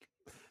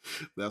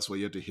That's why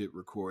you have to hit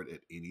record at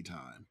any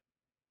time.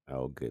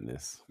 Oh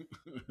goodness.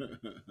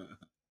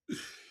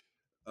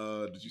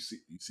 Did you see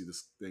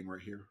this thing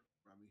right here,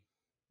 Rami?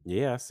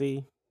 Yeah, I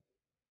see.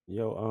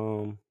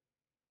 Yo,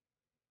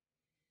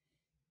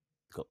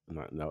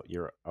 no,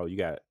 you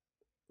got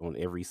on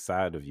every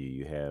side of you.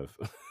 You have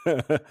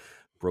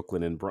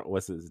Brooklyn and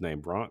what's his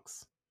name?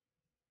 Bronx,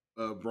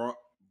 Broadway.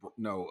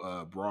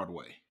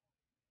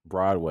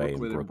 Broadway, and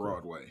Brooklyn and Brooklyn.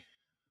 Broadway.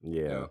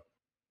 Yeah, Yep.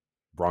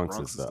 Bronx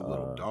is the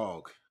little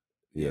dog.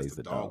 Yeah, he's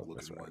the dog looking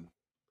that's right. one.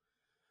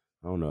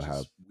 I don't know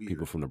how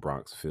people from the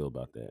Bronx feel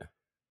about that.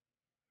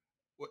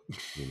 What?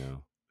 You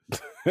know.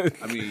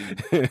 I mean,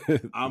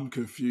 I'm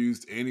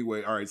confused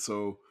anyway. All right,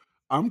 so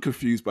I'm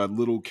confused by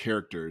little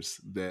characters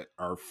that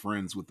are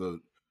friends with the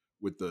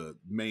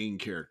main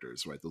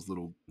characters, right? Those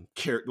little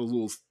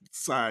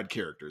side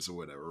characters or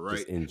whatever, right?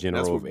 Just in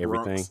general of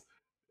everything.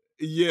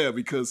 Yeah,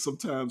 because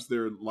sometimes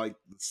they're like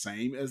the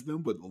same as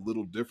them, but a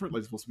little different. Like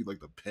it's supposed to be like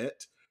the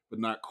pet, but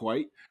not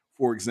quite.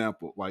 For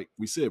example, like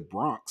we said,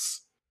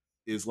 Bronx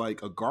is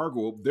like a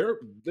gargoyle. They're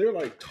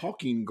like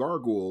talking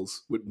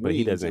gargoyles with wings. But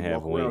he doesn't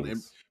have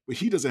wings. But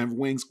he doesn't have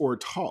wings or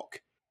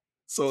talk.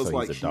 So it's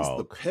like he's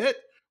the pet,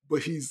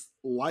 but he's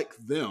like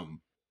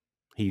them.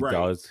 He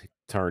does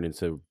turn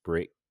into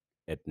brick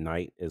at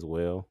night as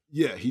well.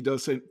 Yeah, he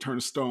does turn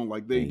to stone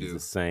like they do. He's the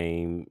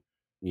same,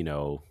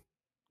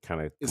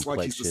 kind of. It's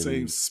like he's the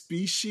same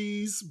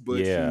species, but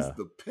he's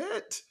the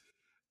pet.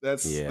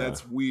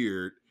 That's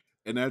weird.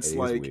 And that's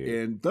like,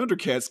 and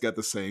Thundercats got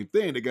the same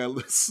thing. They got a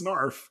little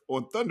Snarf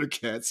on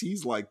Thundercats.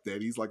 He's like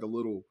that. He's like a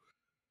little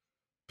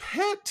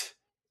pet,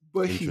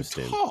 but he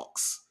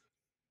talks.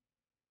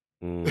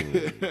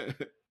 And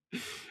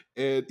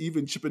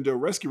even Chippendale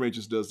Rescue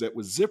Rangers does that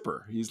with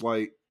Zipper. He's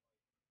like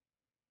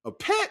a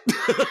pet.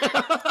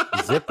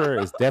 Zipper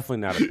is definitely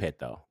not a pet,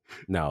 though.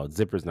 No,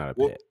 Zipper's not a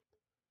pet.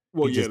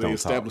 Well, yeah, they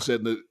established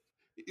that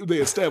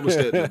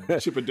in the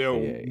Chippendale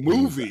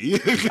movie.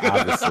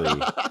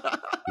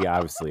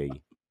 Obviously,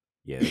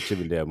 the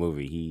Chippendale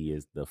movie, he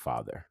is the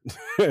father.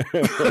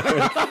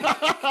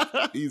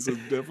 He's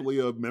definitely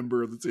a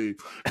member of the team.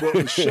 But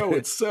the show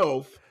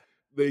itself,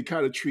 they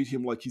kind of treat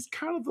him like he's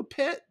kind of the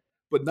pet,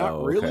 but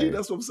not really.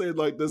 That's what I'm saying.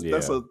 Like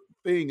that's a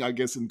thing, I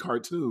guess, in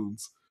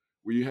cartoons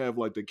where you have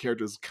like the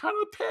characters kind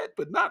of pet,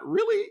 but not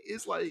really.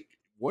 It's like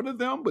one of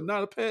them, but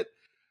not a pet.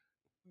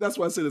 That's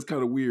why I said it's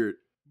kind of weird.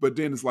 But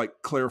then it's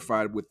like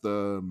clarified with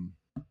the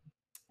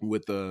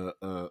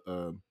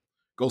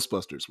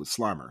Ghostbusters with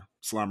Slimer.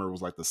 Slimer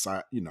was like the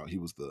side, he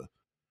was the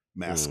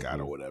mascot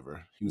or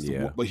whatever. He was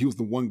but he was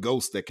the one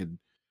ghost they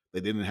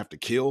didn't have to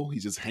kill.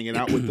 He's just hanging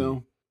out with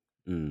them.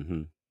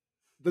 Mm-hmm.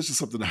 That's just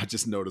something I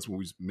just noticed when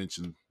we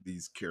mentioned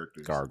these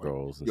characters.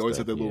 Gargoyles. Like, you always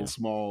have that little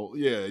small,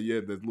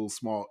 that little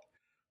small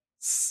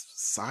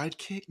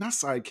sidekick, not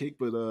sidekick,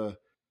 but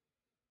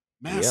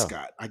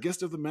mascot. I guess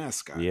they're the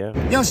mascot. Yeah.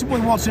 Yo, it's your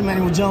boy Walter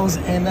Emmanuel Jones,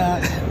 and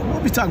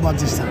what we talking about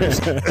this time?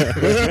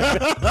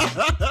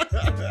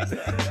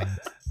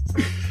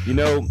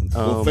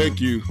 Well,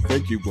 thank you,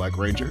 Black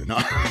Ranger. No.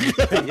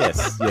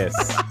 yes.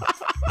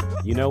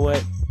 You know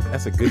what?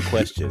 That's a good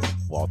question,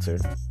 Walter.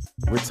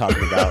 We're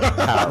talking about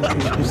Power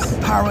Rangers.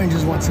 Power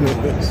Rangers wants to know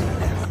this.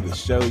 The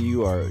show you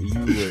were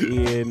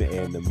in,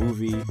 and the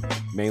movie,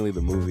 mainly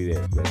the movie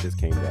that just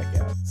came back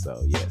out.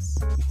 So yes.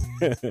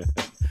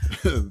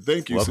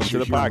 Thank you. Welcome to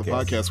the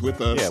podcast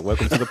with us. Yeah,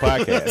 welcome to the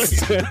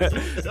podcast.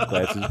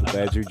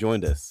 glad you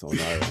joined us on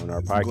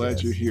our podcast. I'm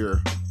glad you're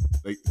here.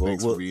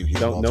 Thanks for being here.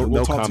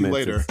 We'll talk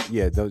comments to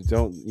you later.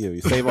 Don't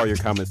save all your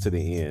comments to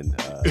the end.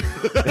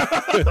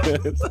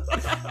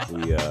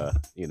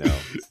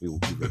 We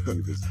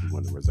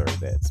want to reserve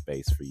that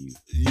space for you.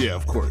 Yeah,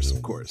 of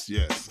course,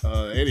 yes.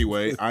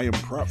 Anyway, I am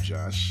Prop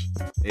Josh,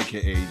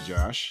 aka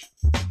Josh,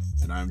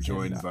 and I'm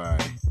joined by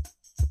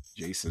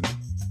Jason,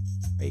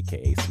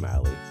 aka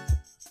Smiley,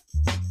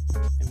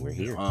 and we're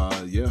here.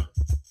 Yeah.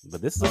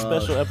 But this is a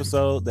special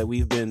episode that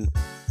we've been.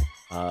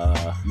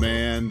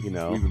 We've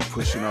been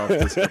pushing off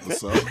this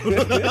episode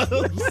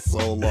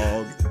so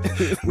long.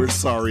 We're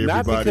sorry,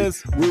 everybody.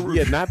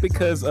 Not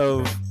because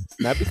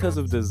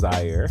of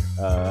desire,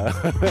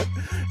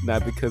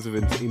 not because of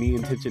any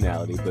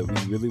intentionality, but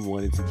we really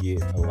wanted to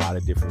get a lot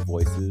of different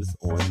voices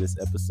on this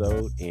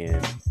episode,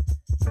 and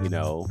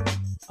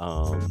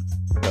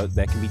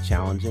that can be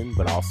challenging,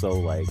 but also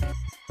like.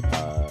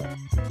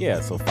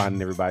 So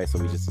finding everybody, so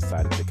we just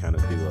decided to kind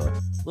of do a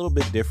little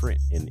bit different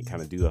and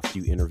kind of do a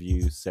few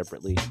interviews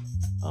separately.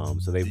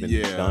 So they've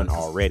been done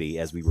already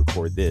as we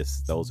record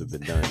this. Those have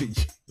been done.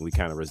 And we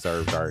kind of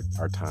reserved our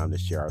time to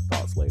share our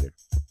thoughts later.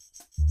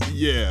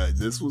 Yeah,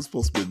 this was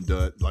supposed to be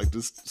done. Like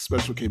this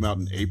special came out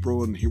in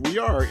April, and here we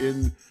are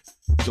in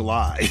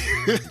July.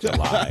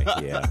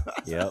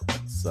 Yep.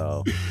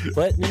 So,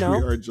 but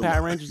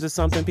Power Rangers is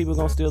something people are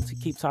gonna still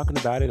keep talking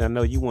about it. I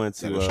know you wanted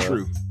to. That is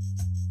true.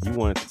 You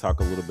wanted to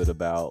talk a little bit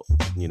about,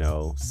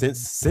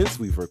 since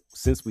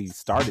we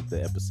started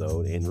the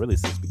episode, and really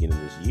since the beginning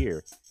of this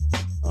year,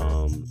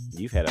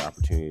 you've had an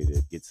opportunity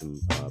to get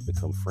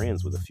become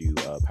friends with a few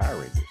Power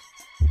Rangers.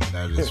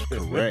 That is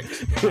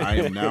correct. I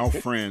am now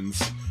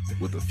friends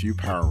with a few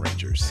Power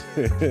Rangers.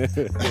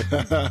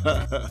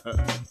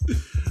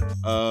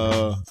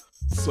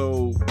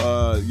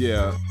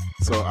 Yeah.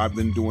 So I've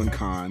been doing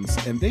cons,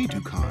 and they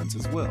do cons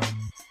as well.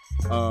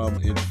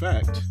 In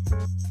fact,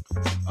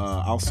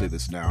 I'll say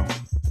this now.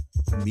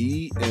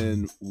 Me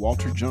and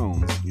Walter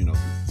Jones,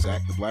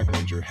 Zach the Black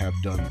Ranger, have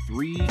done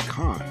 3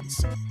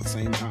 cons at the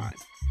same time.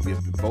 We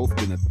have both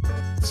been at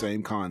the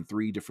same con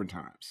 3 different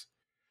times.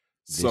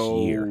 This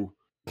year.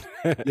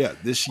 Yeah,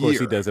 this year. Of course,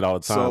 year. he does it all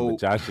the time. But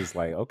Josh is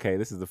like, okay,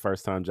 this is the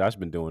first time Josh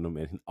been doing them,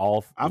 and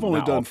I've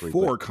only done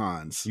 4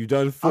 cons. You've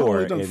done 4. I've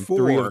only done 4,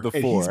 3 of the 4.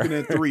 And he's been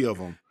at 3 of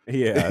them.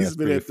 Yeah, he's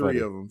been at 3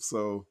 of them.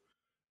 So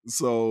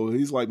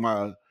he's like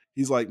my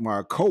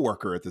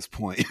coworker at this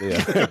point.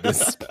 Yeah, at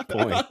this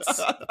point.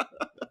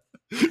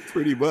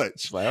 Pretty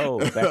much. Like, oh,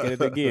 back at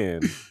it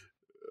again.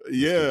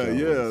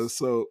 Yeah.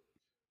 So,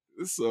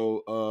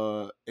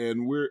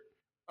 and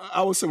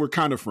I would say we're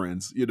kind of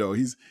friends.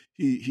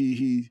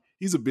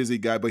 He's a busy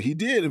guy, but he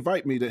did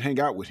invite me to hang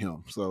out with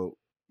him. So,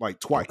 like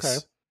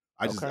twice.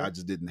 Okay. I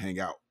just didn't hang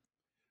out.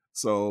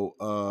 So,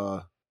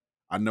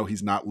 I know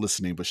he's not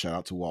listening, but shout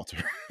out to Walter.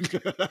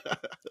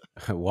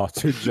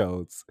 Walter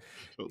Jones,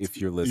 if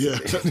you're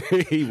listening,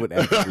 yeah. He would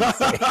actually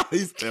say.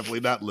 He's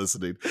definitely not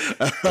listening.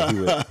 He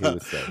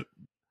would say,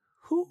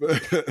 who?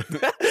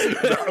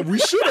 We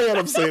should have had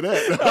him say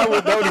that.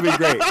 That would be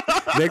great.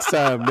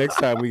 Next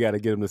time we got to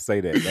get him to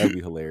say that. That'd be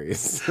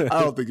hilarious.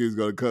 I don't think he's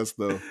going to cuss,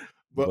 though.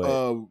 But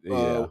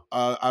yeah.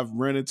 I've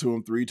ran into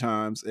him 3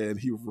 times, and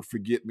he will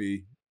forget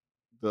me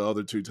the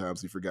other 2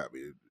 times he forgot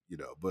me,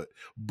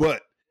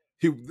 But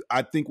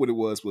I think what it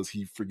was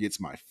he forgets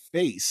my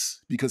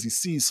face because he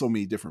sees so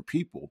many different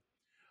people.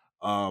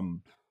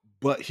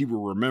 But he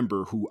will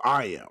remember who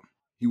I am.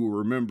 He will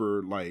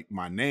remember like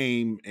my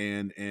name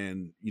and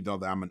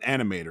that I'm an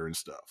animator and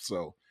stuff.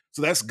 So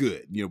that's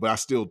good, but I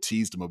still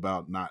teased him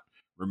about not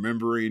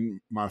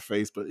remembering my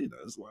face. But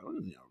it's like,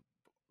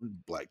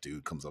 black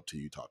dude comes up to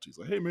you, talk to you, he's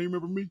like, hey man, you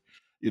remember me?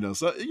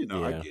 So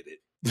yeah. I get it.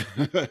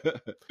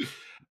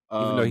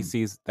 Even though he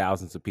sees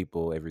thousands of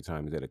people every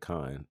time he's at a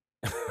con.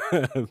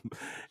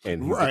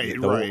 And right.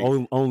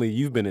 Only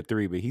you've been at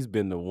 3, but he's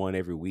been to 1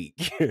 every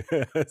week.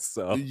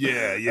 So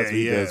yeah, that's what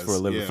he does for a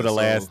living for the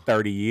last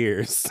 30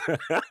 years.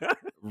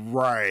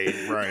 Right.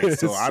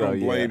 So I don't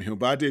blame him,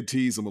 but I did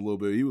tease him a little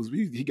bit.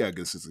 He got a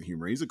good sense of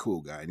humor. He's a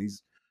cool guy, and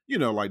he's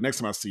like next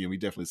time I see him, he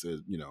definitely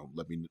says,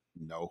 let me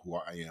know who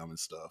I am and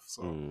stuff.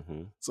 So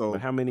so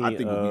but how many? I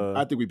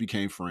think we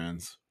became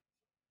friends.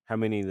 How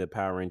many of the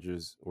Power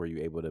Rangers were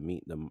you able to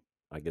meet? Them,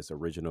 I guess,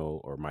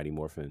 original or Mighty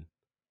Morphin.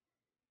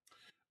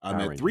 I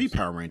met 3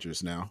 Power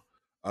Rangers now,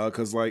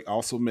 because I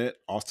also met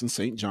Austin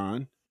St.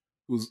 John,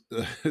 who's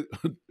a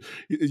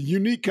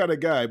unique kind of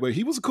guy, but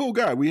he was a cool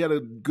guy. We had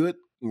a good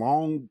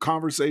long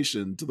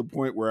conversation to the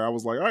point where I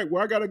was like, all right,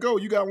 well, I gotta go.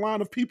 You got a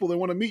line of people that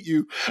want to meet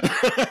you.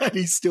 And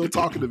he's still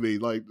talking to me.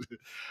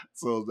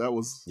 So that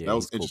was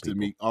interesting to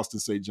meet Austin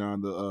St. John,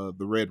 the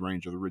Red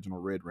Ranger, the original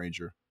Red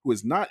Ranger, who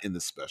is not in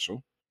this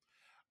special.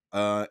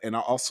 And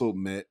I also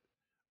met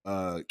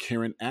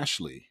Karen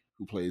Ashley,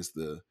 who plays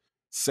the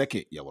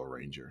second Yellow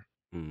Ranger.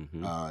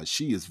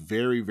 She is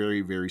very,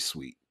 very, very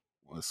sweet.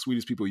 One of the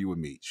sweetest people you would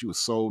meet. She was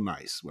so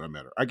nice when I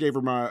met her. I gave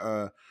her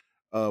my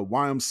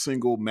YM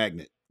single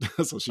magnet,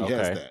 so she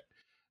has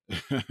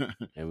that.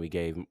 And we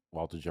gave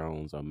Walter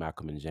Jones a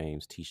Malcolm and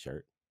James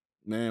t-shirt.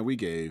 Man, we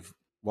gave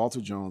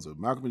Walter Jones a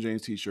Malcolm and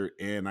James t-shirt,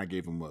 and I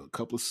gave him a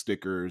couple of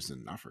stickers,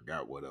 and I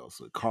forgot what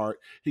else. A card.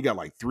 He got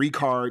like 3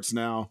 cards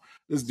now.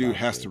 This dude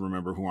has to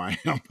remember who I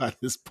am by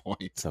this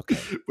point. It's okay.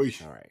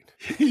 But all right.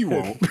 He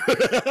won't.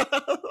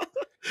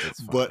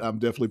 But I'm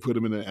definitely put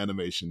him in an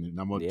animation, and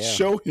I'm going to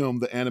show him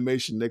the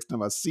animation next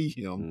time I see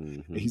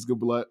him, and he's going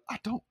to be like,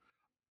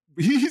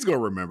 he's going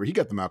to remember. He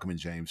got the Malcolm and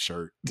James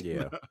shirt.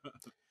 Yeah.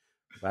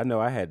 I know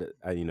I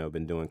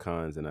been doing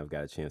cons, and I've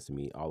got a chance to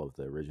meet all of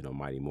the original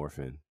Mighty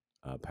Morphin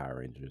Power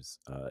Rangers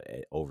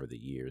over the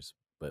years,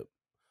 but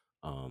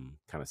kind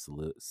of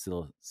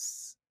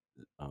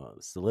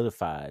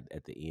solidified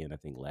at the end. I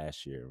think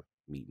last year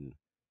meeting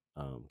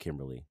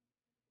Kimberly,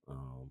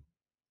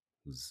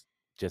 who's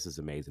just as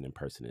amazing in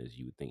person as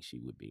you would think she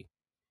would be.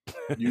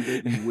 You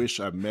didn't wish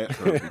I met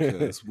her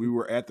because we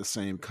were at the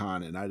same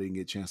con and I didn't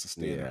get a chance to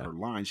stand in her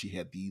line. She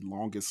had the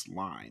longest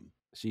line.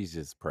 She's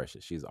just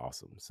precious. She's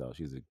awesome. So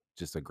she's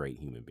just a great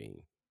human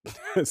being.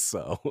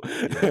 So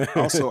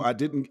also I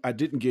didn't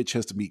get a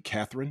chance to meet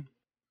Catherine,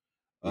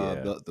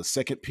 the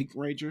second Pink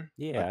Ranger.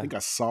 Yeah, I think I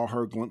saw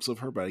her glimpse of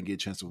her, but I didn't get a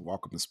chance to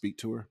walk up and speak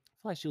to her.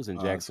 I feel like she was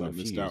in Jackson a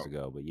few years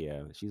ago, but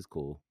yeah, she's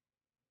cool.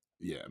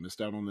 Yeah, I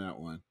missed out on that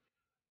one.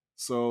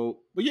 So,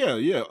 but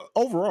yeah.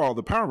 Overall,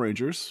 the Power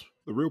Rangers,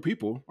 the real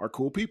people, are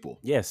cool people.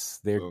 Yes,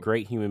 they're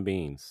great human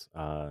beings.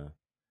 And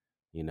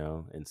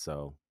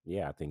so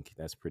yeah, I think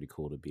that's pretty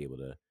cool to be able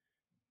to.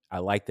 I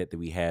like that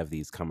we have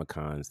these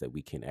Comic-Cons that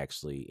we can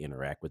actually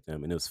interact with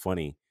them. And it was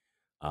funny,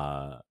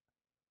 one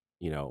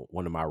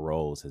of my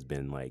roles has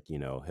been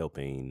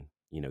helping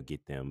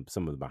get them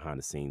some of the behind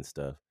the scenes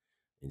stuff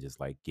and just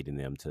like getting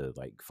them to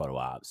like photo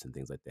ops and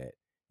things like that.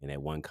 And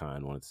at one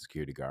con, one of the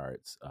security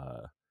guards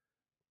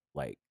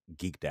like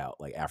geeked out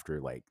like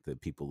after like the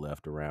people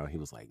left around. He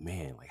was like,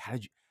 man, like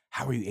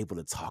how are you able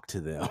to talk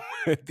to them?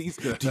 Do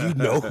you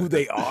know who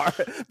they are?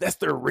 That's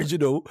the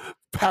original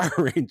Power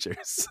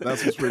Rangers.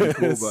 That's what's pretty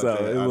cool about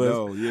that. I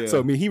know, yeah. So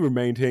I mean, he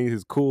maintained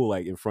his cool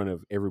like in front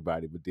of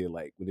everybody, but then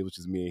like when it was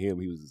just me and him,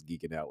 he was just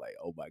geeking out like,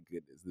 oh my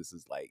goodness, this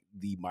is like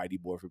the Mighty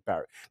Morphin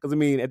Power. Because I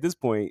mean, at this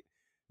point,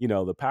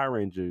 the Power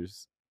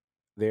Rangers,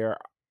 they're,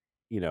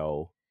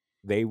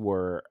 they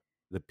were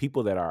the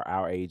people that are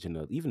our age and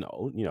even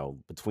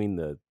between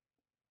the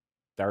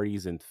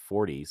 30s and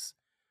 40s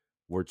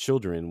were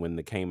children when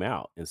they came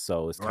out, and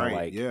so it's kind of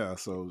like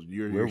so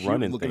you're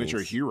running looking things. At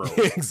your hero.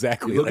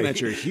 Exactly, you're looking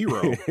at your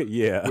hero.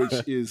 Yeah,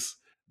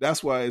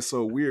 that's why it's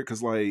so weird,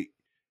 because like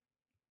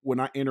when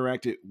I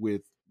interacted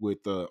with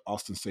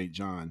Austin St.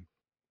 John,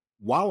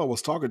 while I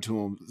was talking to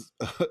him,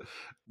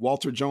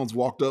 Walter Jones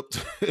walked up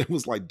and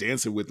was like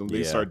dancing with him.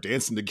 They started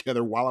dancing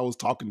together while I was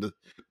talking to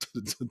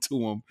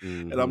him.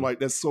 And I'm like,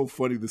 that's so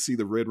funny to see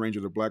the Red Ranger,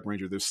 the Black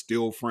Ranger. They're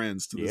still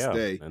friends to this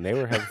day. And they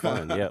were having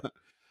fun. Yep.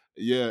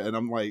 Yeah. And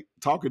I'm like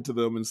talking to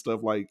them and stuff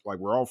like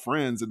we're all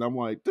friends. And I'm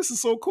like, this is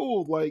so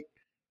cool. Like,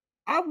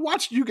 I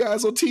watched you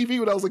guys on TV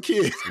when I was a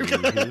kid.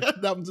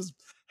 And I'm just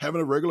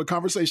having a regular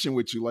conversation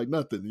with you like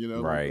nothing,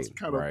 Right. It's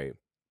kind of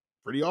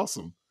pretty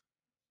awesome.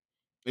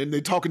 And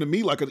they talking to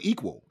me like an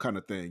equal kind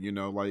of thing,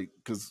 like,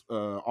 because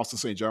Austin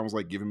St. John was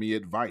like giving me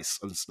advice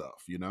and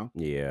stuff,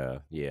 Yeah,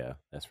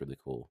 that's really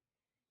cool.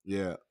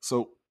 Yeah,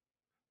 so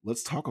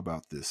let's talk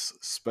about this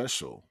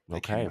special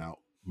that came out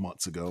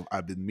months ago.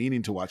 I've been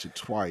meaning to watch it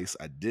twice.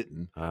 I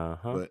didn't,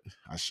 but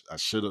I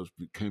should have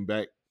came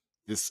back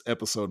this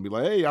episode and be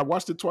like, hey, I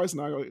watched it twice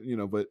now,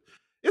 but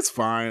it's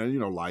fine.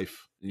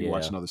 Life,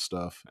 watching other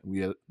stuff. We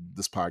had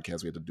this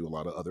podcast, we had to do a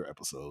lot of other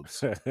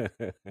episodes.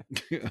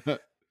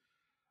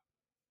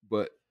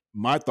 But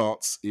my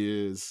thoughts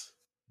is,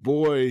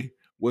 boy,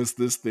 was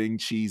this thing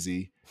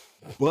cheesy,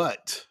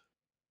 but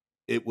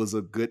it was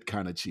a good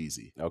kind of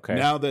cheesy. Okay.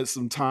 Now that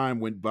some time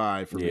went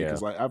by for me,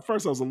 because like at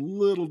first I was a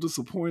little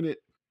disappointed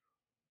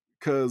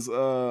because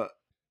I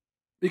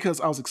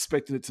was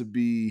expecting it to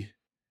be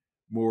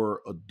more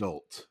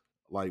adult,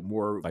 like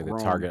more like grown.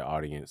 The target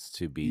audience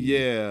to be.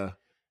 Yeah,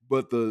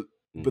 but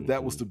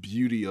that was the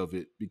beauty of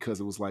it,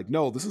 because it was like,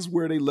 no, this is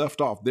where they left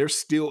off. They're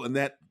still in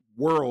that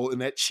world, in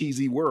that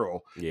cheesy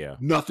world. Yeah,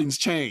 nothing's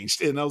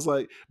changed. And I was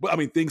like, but I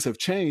mean, things have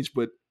changed,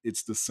 but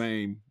it's the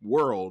same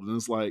world. And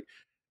it's like,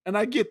 and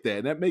I get that,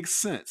 and that makes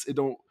sense. It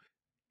don't,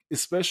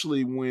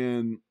 especially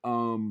when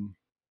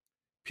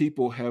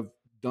people have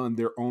done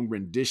their own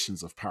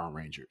renditions of Power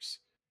Rangers,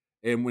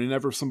 and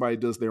whenever somebody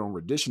does their own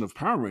rendition of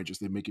Power Rangers,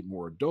 they make it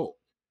more adult.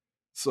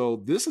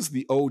 So this is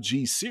the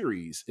OG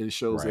series, and it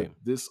shows that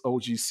this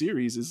OG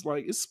series is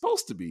like, it's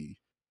supposed to be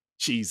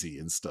cheesy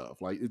and stuff.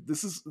 Like,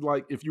 this is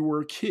like if you were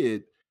a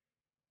kid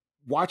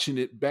watching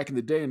it back in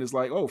the day, and it's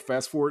like, oh,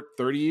 fast forward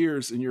 30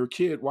 years and you're a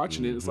kid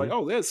watching it, it's like,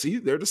 oh, they're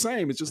the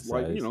same. It's just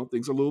like,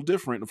 things are a little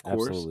different, of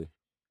course. Absolutely.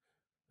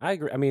 I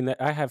agree. I mean,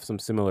 I have some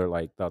similar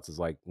like thoughts as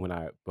like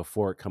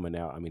before it coming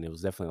out, I mean, it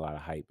was definitely a lot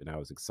of hype, and I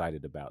was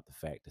excited about the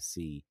fact to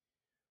see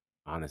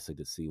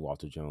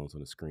Walter Jones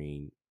on the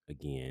screen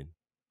again.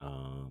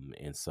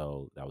 And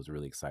so I was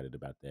really excited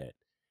about that.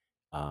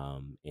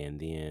 And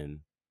then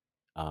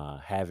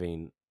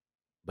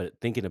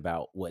thinking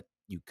about what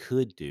you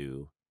could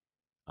do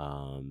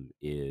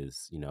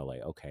is,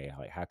 like, okay,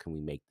 like how can we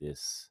make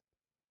this,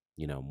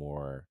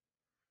 more,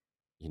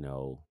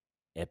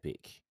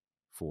 epic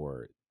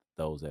for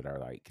those that are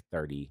like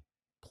 30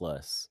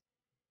 plus,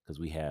 because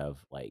we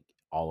have like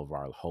all of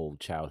our whole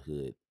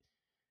childhood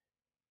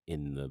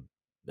in the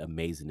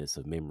amazingness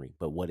of memory.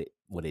 But what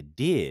it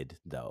did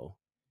though,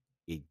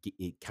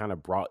 it kind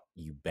of brought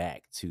you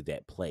back to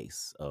that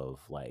place of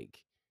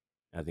like,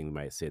 I think we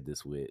might have said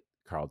this with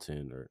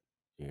Carlton or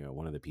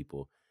one of the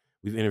people.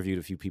 We've interviewed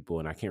a few people,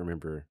 and I can't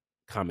remember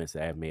comments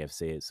that I may have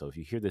said. So if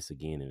you hear this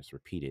again and it's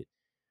repeated,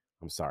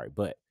 I'm sorry.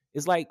 But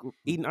it's like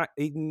eating,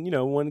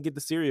 wanting to get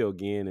the cereal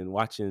again and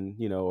watching,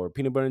 or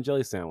peanut butter and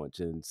jelly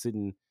sandwich and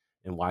sitting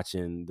and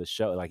watching the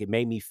show. Like, it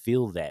made me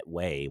feel that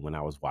way when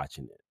I was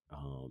watching it.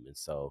 And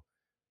so,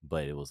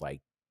 but it was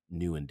like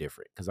new and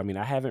different. Because, I mean,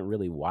 I haven't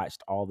really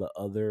watched all the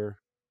other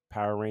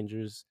Power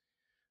Rangers.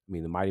 I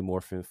mean, the Mighty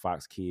Morphin,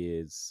 Fox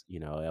Kids,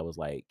 that was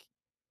like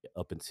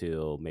up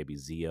until maybe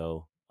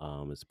Zeo.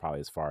 It's probably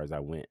as far as I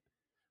went.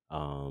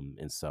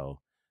 And so,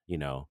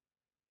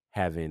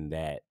 having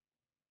that,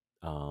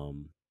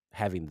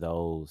 having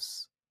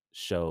those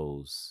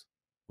shows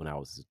when I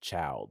was a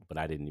child, but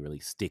I didn't really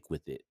stick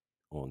with it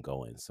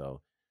ongoing.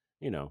 So,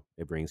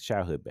 it brings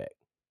childhood back.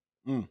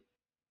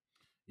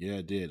 Yeah,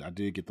 it did. I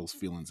did get those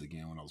feelings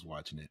again when I was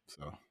watching it.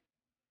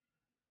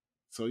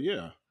 So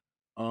yeah.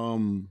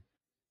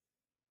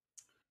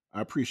 I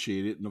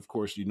appreciate it. And of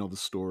course, the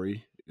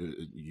story.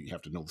 You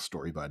have to know the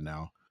story by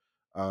now.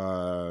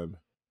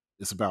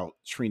 It's about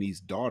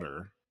Trini's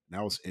daughter.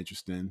 That was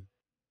interesting.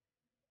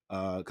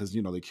 because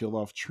they killed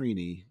off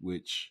Trini,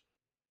 which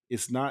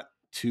it's not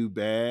too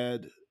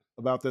bad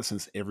about that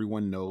since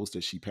everyone knows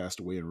that she passed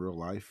away in real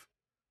life,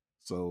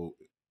 so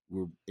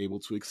we're able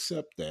to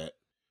accept that.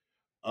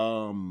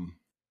 Um,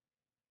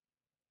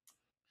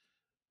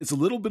 it's a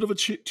little bit of a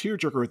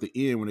tearjerker at the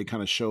end when they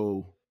kind of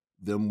show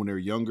them when they're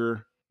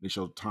younger. They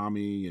show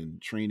Tommy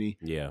and Trini.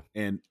 Yeah.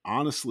 And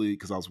honestly,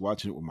 because I was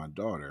watching it with my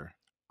daughter,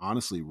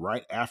 honestly,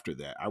 right after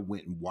that, I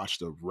went and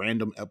watched a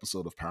random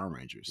episode of Power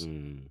Rangers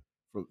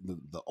for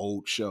the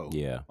old show.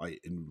 Yeah. Like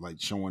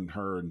showing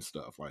her and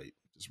stuff, like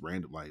just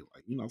random,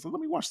 so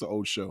let me watch the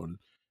old show.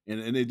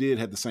 And it did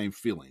have the same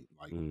feeling.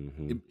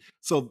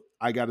 So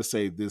I got to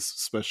say, this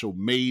special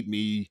made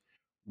me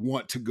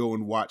want to go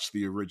and watch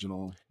the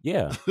original.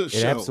 Yeah, show,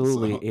 it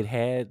absolutely. It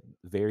had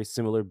very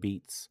similar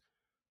beats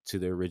to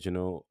the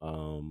original,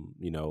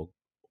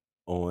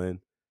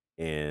 on,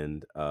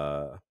 and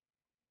I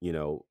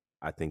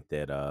think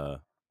that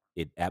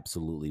it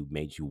absolutely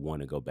made you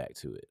want to go back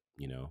to it,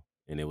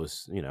 and it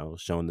was,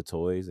 showing the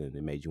toys, and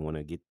it made you want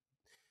to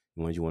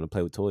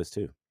play with toys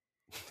too.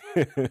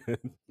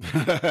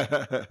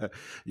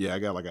 Yeah, I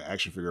got like an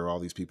action figure of all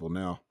these people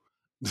now.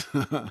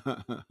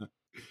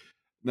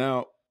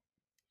 Now,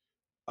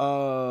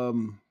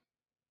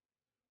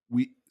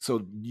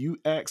 so you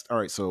asked, all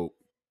right, so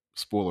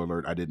spoiler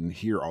alert, I didn't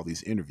hear all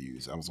these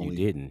interviews. You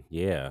didn't.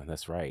 Yeah,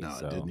 that's right. No,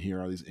 I didn't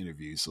hear all these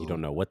interviews. So you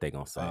don't know what they're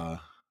gonna say.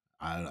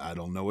 I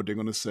don't know what they're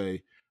gonna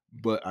say,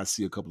 but I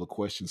see a couple of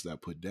questions that I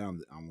put down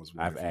that I was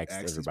I've asked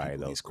everybody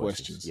those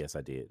questions. Yes,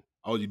 I did.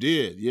 Oh, you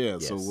did? Yeah.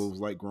 Yes. So what was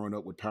like growing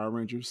up with Power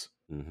Rangers?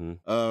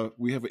 Mm-hmm.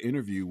 We have an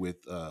interview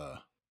with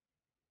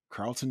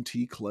Carlton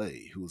T.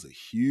 Clay, who is a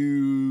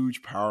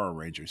huge Power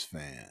Rangers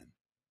fan.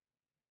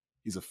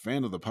 He's a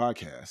fan of the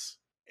podcast,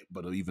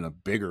 but even a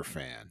bigger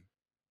fan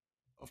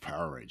of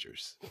Power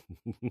Rangers.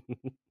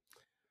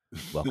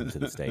 Welcome to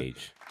the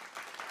stage.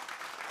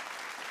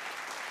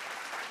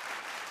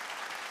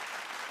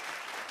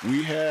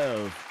 We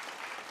have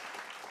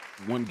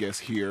one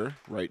guest here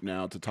right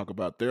now to talk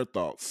about their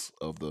thoughts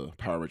of the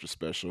Power Rangers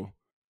special.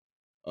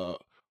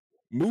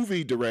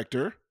 Movie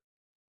director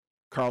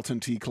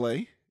Carlton T.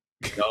 Clay.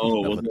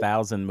 Of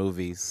 1,000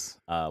 movies,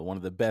 one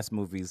of the best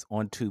movies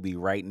on Tubi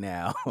right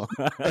now.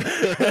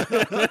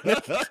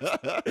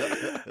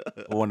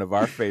 One of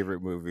our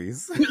favorite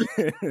movies.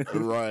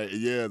 Right?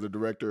 Yeah, the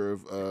director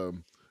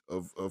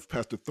of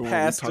Pastor Thorne.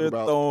 Pastor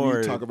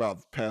Thorne. We talk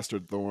about Pastor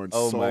Thorne.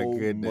 Oh so my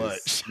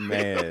goodness, much.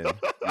 Man!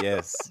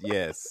 Yes,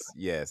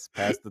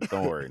 Pastor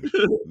Thorne,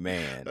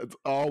 man. That's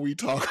all we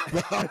talk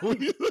about.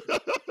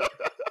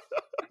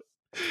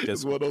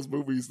 It's one of those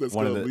movies that's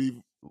gonna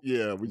leave.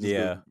 Yeah,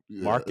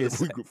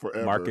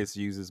 Marcus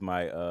uses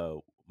my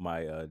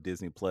my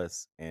Disney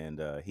Plus, and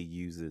he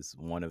uses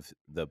one of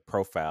the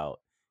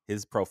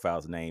his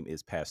profile's name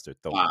is Pastor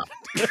Thorne. Wow.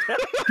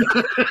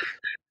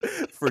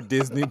 For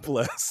Disney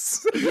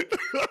Plus.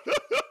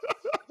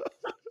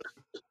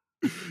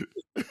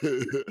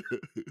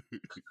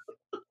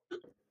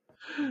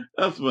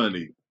 That's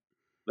funny.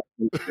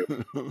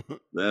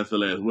 That's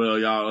hilarious. Well,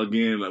 y'all,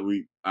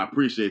 again, I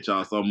appreciate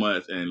y'all so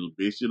much, and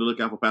be sure to look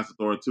out for Pastor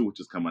Thorne 2, which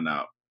is coming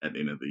out at the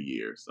end of the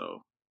year.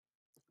 So,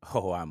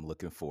 I'm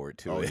looking forward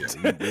to it.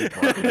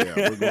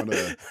 Yeah, we're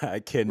gonna. I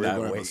cannot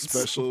wait. Have a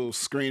special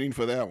screening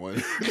for that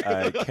one.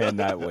 I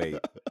cannot wait.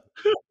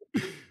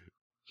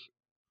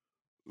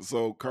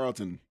 So,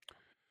 Carlton,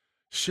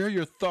 share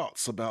your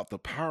thoughts about the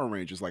Power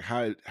Rangers, like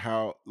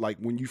how like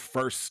when you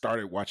first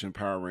started watching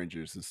Power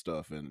Rangers and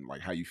stuff, and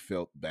like how you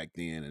felt back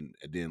then, and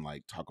then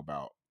like talk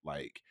about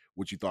like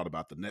what you thought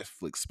about the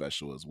Netflix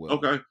special as well.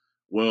 Okay.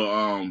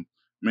 Well,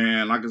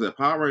 man, like I said,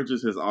 Power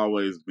Rangers has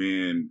always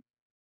been,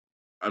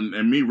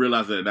 and me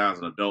realizing that now as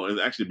an adult,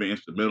 it's actually been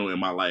instrumental in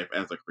my life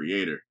as a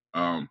creator.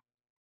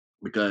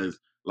 Because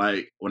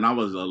like when I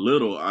was a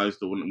little, I used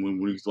to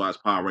when we used to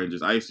watch Power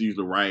Rangers, I used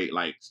to write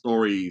like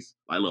stories,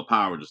 like little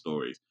Power Ranger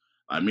stories.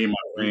 Like me and my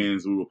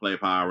friends, we would play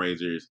Power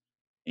Rangers,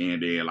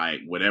 and then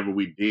like whatever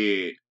we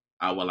did,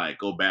 I would like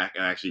go back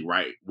and actually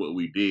write what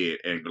we did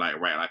and like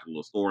write like a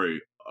little story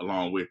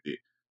along with it.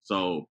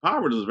 So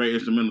Power Rangers is very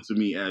instrumental to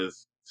me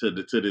as to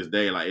this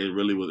day. Like it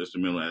really was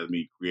instrumental as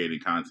me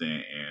creating content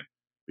and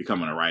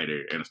becoming a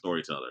writer and a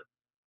storyteller.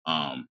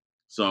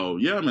 So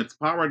yeah, I mean,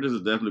 Power Rangers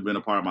has definitely been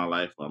a part of my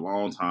life for a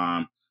long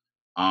time.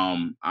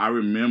 I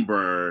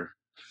remember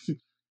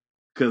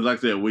because, like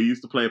I said, we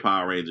used to play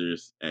Power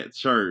Rangers at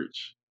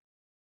church,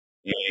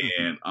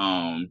 and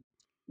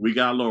we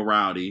got a little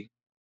rowdy,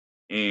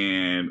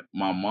 and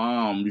my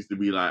mom used to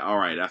be like, "All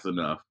right, that's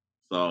enough."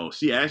 So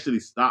she actually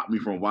stopped me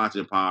from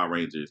watching Power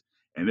Rangers,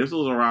 and this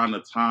was around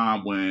the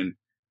time when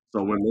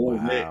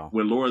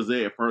Laura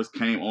Zed first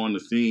came on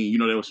the scene.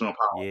 They were showing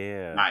Power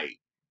Rangers night.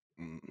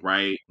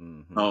 Right?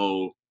 Mm-hmm.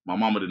 So my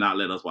mama did not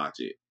let us watch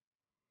it.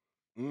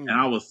 And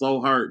I was so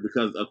hurt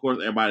because, of course,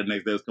 everybody the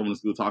next day was coming to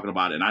school talking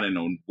about it, and I didn't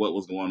know what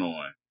was going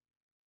on.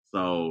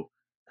 So,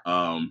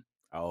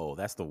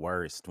 that's the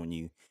worst when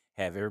you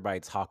have everybody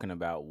talking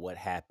about what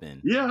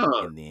happened. Yeah.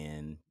 And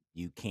then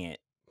you can't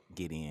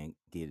get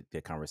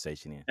the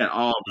conversation in. At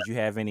all. Did you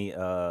have any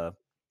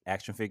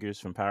action figures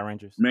from Power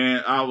Rangers?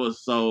 Man, I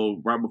was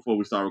right before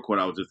we started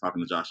recording, I was just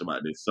talking to Josh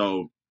about this.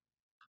 So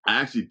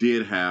I actually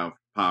did have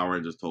Power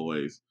Rangers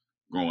toys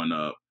growing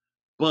up,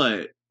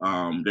 but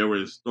they were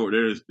in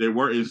they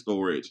were in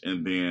storage,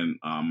 and then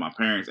my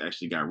parents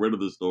actually got rid of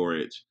the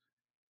storage,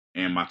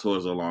 and my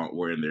toys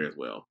were in there as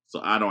well.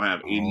 So I don't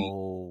have any.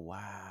 Oh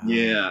wow!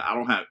 Yeah, I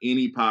don't have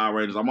any Power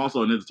Rangers. I'm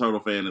also a Ninja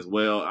Turtle fan as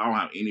well. I don't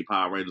have any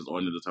Power Rangers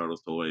or Ninja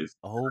Turtles toys.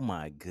 Oh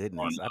my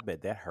goodness! I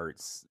bet that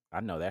hurts.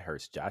 I know that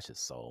hurts Josh's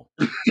soul.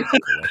 No,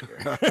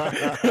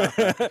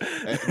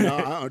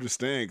 I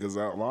understand because a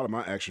lot of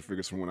my action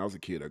figures from when I was a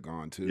kid are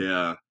gone too.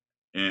 Yeah,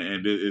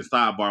 and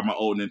sidebar, my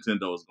old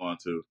Nintendo is gone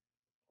too.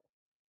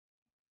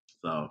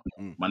 So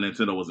my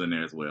Nintendo was in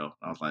there as well.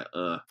 I was like,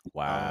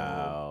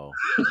 wow,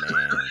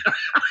 man.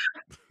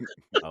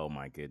 Oh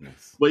my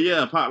goodness. But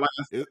yeah, like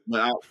I said, but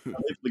I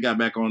eventually got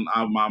back on.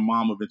 My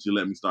mom eventually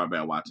let me start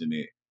back watching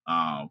it.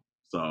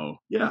 So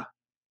yeah,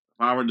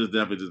 Power Rangers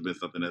definitely just been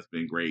something that's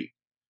been great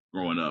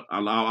growing up.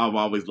 I've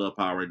always loved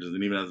Power Rangers,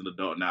 and even as an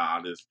adult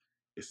now,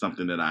 it's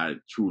something that I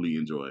truly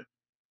enjoy.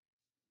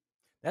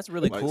 That's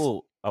really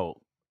cool. Oh,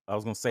 I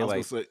was gonna say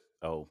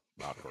oh,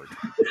 awkward.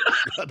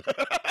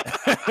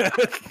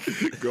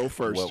 Go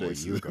first. What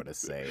Jason. were you gonna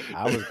say?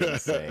 I was gonna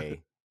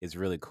say it's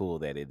really cool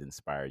that it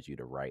inspires you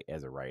to write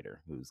as a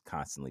writer who's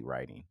constantly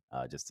writing,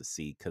 just to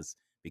see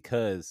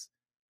because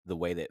the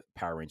way that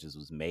Power Rangers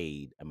was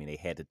made. I mean, they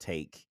had to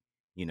take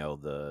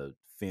the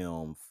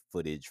film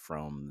footage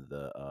from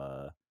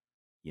the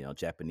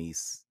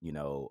Japanese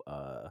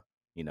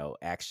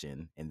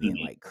action, and then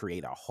like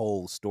create a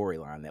whole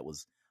storyline that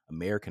was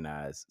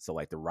Americanized. So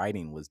like the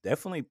writing was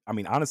definitely, I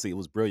mean, honestly, it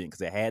was brilliant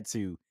because it had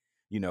to,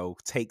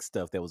 take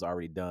stuff that was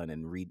already done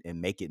and read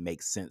and make it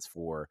make sense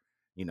for,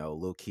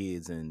 little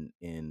kids. And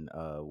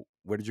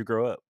where did you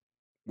grow up?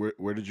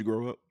 Where did you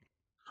grow up?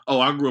 Oh,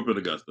 I grew up in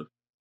Augusta.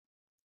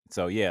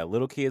 So yeah,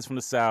 little kids from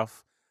the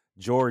South,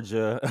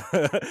 Georgia,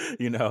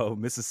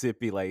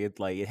 Mississippi, like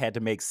it had to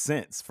make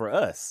sense for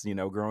us,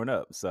 growing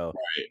up. So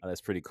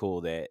that's pretty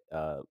cool that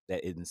that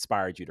it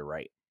inspired you to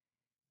write.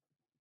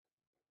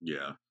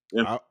 Yeah.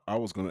 I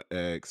was gonna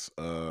ask,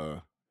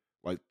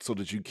 so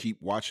did you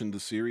keep watching the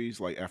series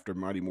like after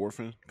Mighty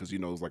Morphin? Because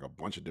it's like a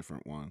bunch of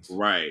different ones.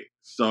 Right.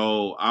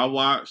 So I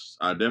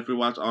definitely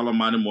watched all of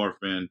Mighty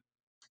Morphin.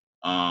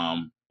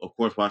 Of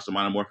course, watched the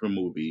Mighty Morphin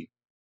movie.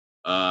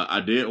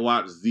 I did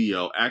watch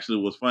Zeo. Actually,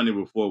 it was funny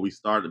before we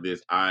started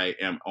this.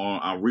 I'm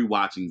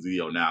rewatching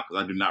Zeo now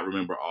because I do not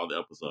remember all the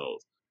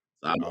episodes.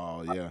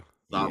 So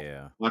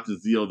watching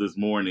Zeo this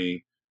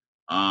morning.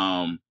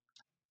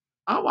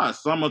 I watched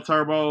some of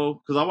Turbo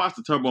because I watched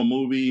the Turbo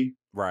movie.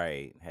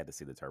 Right, had to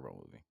see the Turbo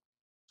movie.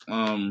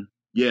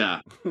 Yeah,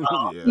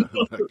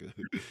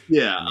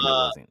 yeah.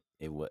 I mean,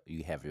 it wasn't.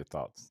 You have your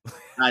thoughts.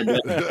 I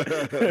did.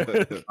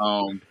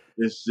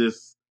 It's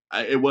just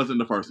it wasn't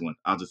the first one.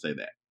 I'll just say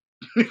that.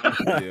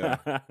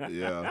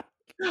 yeah.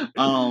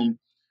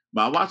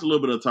 But I watched a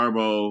little bit of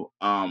Turbo.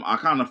 I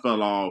kind of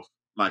fell off,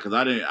 like, because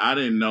I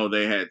didn't know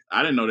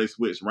they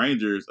switched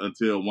Rangers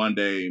until one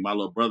day my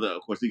little brother,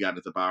 of course, he got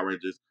into Power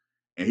Rangers,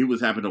 and he was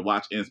happy to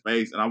watch In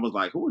Space, and I was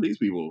like, who are these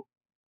people?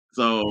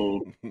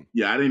 So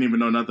yeah, I didn't even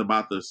know nothing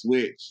about the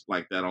switch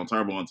like that on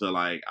Turbo until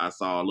like I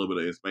saw a little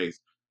bit of In Space.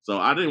 So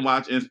I didn't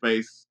watch In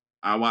Space.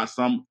 I watched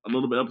a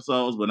little bit of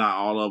episodes, but not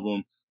all of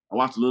them. I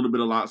watched a little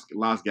bit of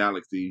Lost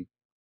Galaxy.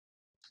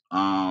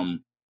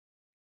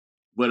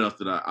 What else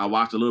did I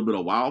watched a little bit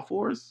of Wild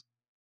Force.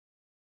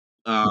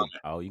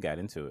 Oh, you got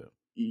into it.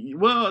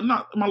 Well,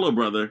 not my little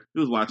brother. He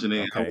was watching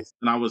it, and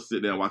I was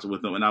sitting there watching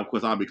with him. And of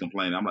course, I'll be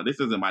complaining. I'm like, this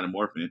isn't Mighty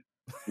Morphin.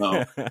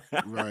 So,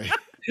 right.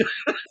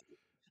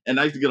 And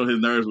I used to get on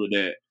his nerves with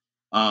that.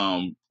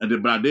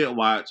 But I did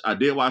watch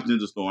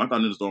Ninja Storm. I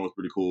thought Ninja Storm was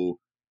pretty cool,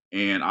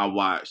 and I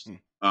watched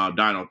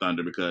Dino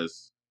Thunder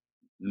because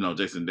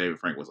Jason David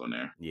Frank was on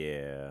there.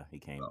 Yeah, he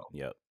came.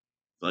 Yep.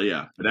 So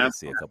yeah, but I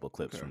see a couple of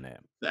clips from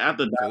that.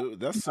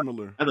 That's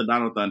similar. After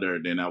Dino Thunder,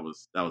 then that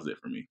was it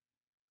for me.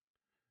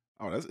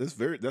 Oh,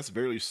 that's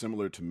very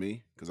similar to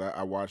me because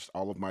I watched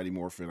all of Mighty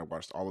Morphin. I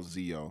watched all of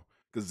Zeo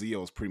because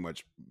Zeo is pretty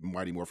much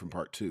Mighty Morphin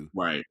Part 2.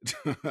 Right.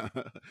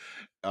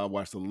 I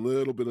watched a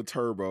little bit of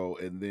Turbo,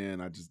 and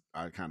then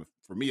I kind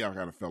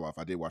of fell off.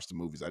 I did watch the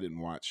movies. I didn't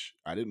watch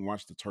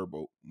the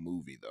Turbo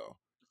movie though.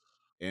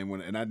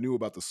 And I knew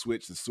about the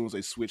switch. As soon as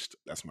they switched,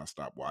 that's when I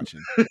stopped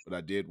watching. But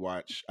I did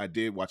watch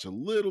a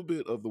little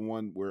bit of the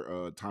one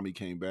where Tommy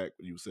came back.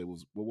 You said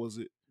what was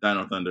it?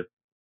 Dino Thunder.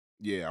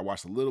 Yeah, I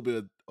watched a little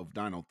bit of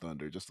Dino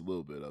Thunder, just a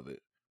little bit of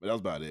it. But that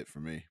was about it for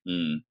me.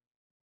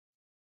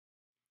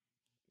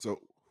 So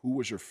who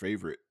was your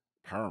favorite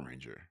Power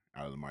Ranger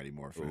out of the Mighty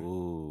Morphin?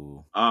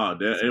 Ooh.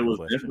 It was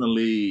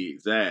definitely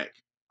Zach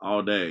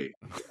all day.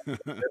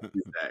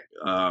 Definitely Zach.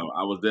 I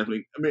was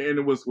definitely, and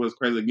it was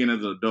crazy again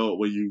as an adult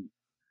when you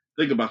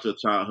think about your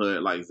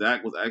childhood. Like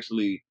Zach was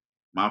actually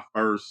my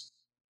first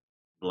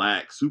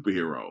Black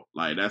superhero.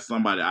 Like that's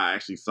somebody I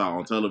actually saw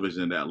on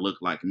television that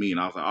looked like me, and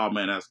I was like, oh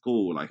man, that's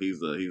cool. Like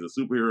he's a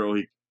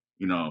superhero.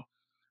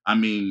 I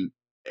mean,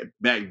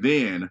 back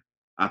then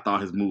I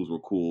thought his moves were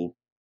cool.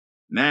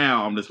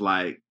 Now I'm just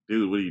like,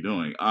 dude, what are you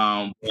doing?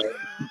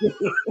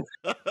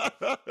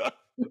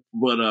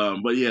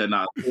 But yeah,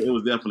 no, it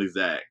was definitely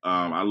Zach.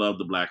 I love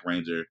the Black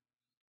Ranger,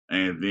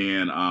 and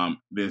then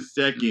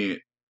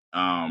second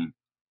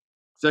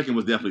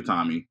was definitely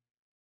Tommy.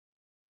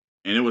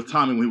 And it was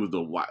Tommy when he was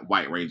the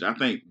White Ranger. I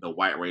think the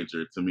White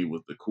Ranger to me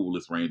was the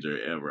coolest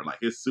Ranger ever. Like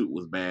his suit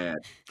was bad.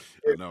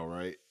 I know,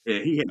 right?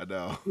 Yeah, I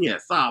know. he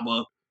had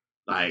Saba.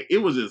 Like it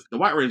was just the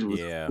White Ranger was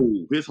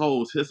cool. His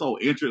whole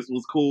interest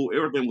was cool.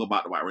 Everything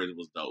about the White Ranger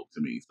was dope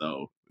to me.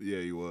 So yeah,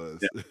 he was.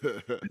 Yeah.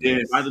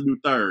 Then if I had to do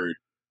third,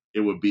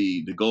 it would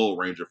be the Gold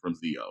Ranger from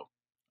Zeo.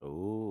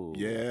 Ooh,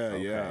 yeah,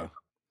 okay. yeah.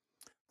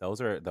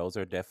 Those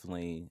are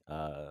definitely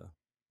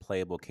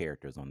playable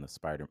characters on the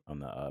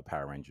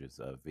Power Rangers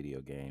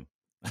video game.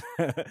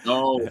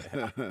 Oh,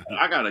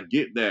 I gotta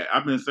get that.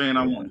 I've been saying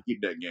I want to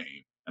get that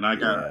game, and I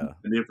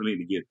definitely need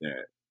to get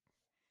that.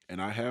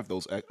 And I have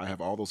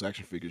all those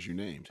action figures you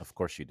named. Of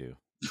course you do.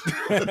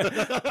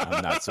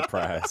 I'm not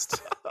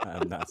surprised.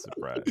 I'm not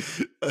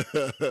surprised.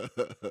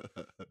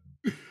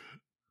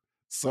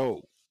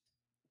 So,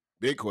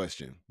 big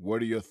question.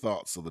 What are your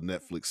thoughts of the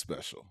Netflix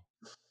special?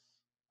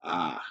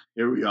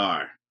 Here we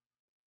are.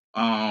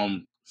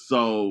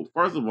 So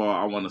first of all,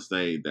 I want to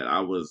say that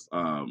I was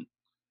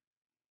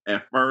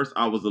at first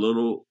I was a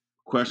little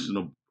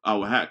questionable. I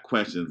had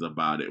questions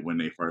about it when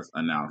they first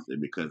announced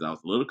it because I was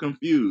a little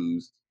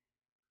confused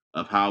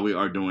of how we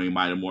are doing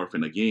Mighty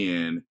Morphin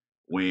again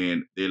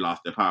when they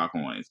lost their power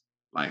coins.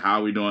 Like,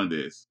 how are we doing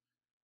this?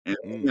 And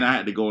then I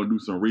had to go and do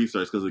some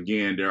research because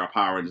again, there are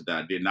Power Rangers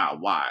that I did not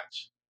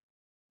watch.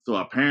 So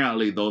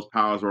apparently, those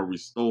powers were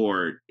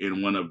restored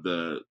in one of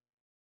the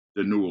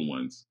newer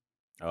ones.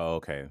 Oh,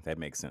 okay, that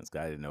makes sense.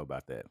 I didn't know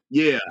about that.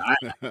 Yeah, I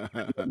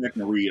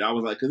can read. I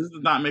was like, because this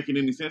is not making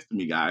any sense to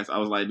me, guys. I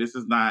was like, this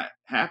is not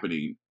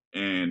happening,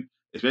 and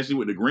especially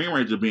with the Green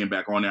Ranger being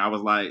back on there, I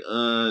was like,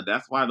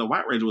 that's why the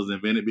White Ranger was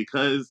invented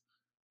because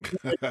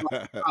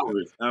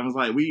powers. I was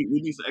like, we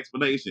need some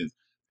explanations.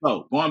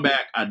 So going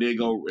back, I did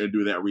go and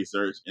do that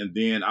research, and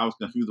then I was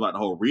confused about the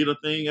whole Rita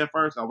thing at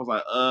first. I was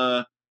like,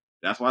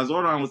 that's why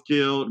Zordon was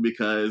killed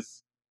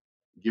because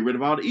get rid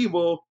of all the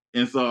evil,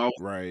 and so I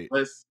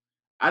was,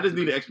 I just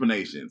needed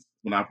explanations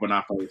when I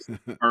first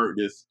heard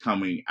this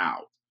coming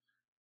out.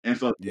 And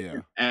so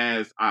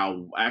as I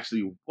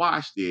actually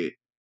watched it,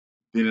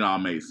 then it all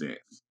made sense.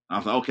 I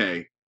was like,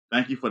 okay,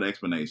 thank you for the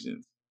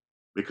explanations.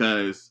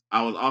 Because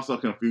I was also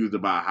confused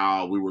about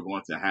how we were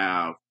going to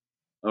have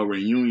a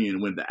reunion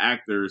when the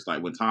actors,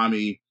 like when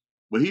Tommy,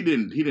 well, he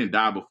didn't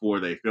die before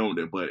they filmed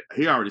it, but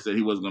he already said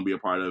he wasn't going to be a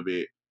part of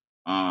it.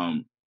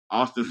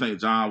 Austin St.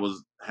 John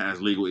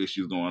has legal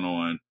issues going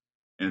on.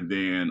 And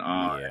then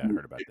I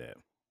heard about that.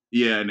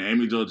 Yeah, and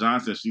Amy Jo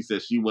Johnson, she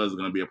said she wasn't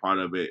going to be a part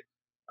of it.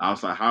 I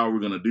was like, how are we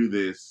going to do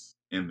this?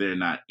 And they're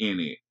not in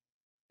it.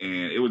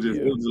 And it was just,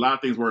 it was a lot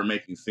of things weren't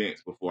making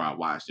sense before I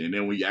watched it. And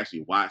then when you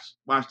actually watch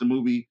the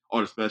movie or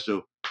the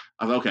special,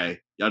 I was like, okay,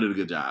 y'all did a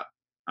good job.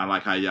 I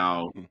like how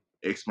y'all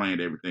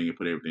explained everything and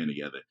put everything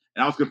together.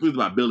 And I was confused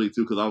about Billy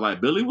too, because I was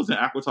like, Billy was in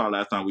Aquatar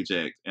last time we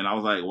checked. And I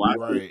was like, why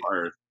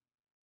first?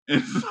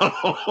 And so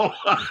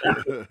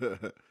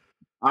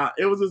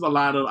it was just a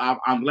lot of,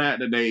 I'm glad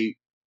that they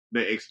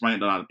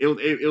explained a lot.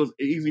 It was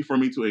easy for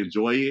me to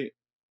enjoy it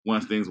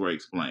once things were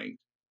explained.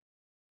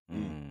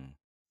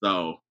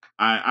 So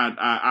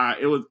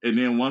it was, and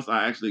then once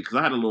I actually, because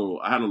I had a little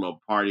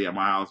party at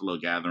my house, a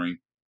little gathering,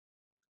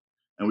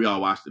 and we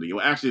all watched it again.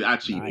 Well, actually, I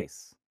cheated.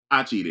 Nice.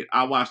 I cheated.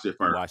 I watched it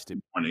first.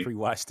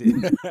 Pre-watched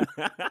it.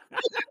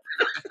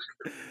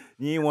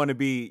 You didn't want to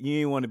be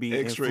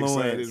extra influenced.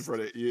 excited for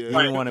that. You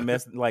didn't want to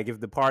mess, like if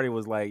the party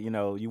was like,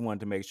 you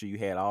wanted to make sure you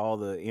had all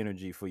the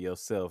energy for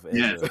yourself.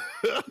 No,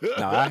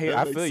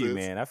 I feel you,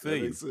 man. I feel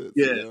you.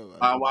 Yeah,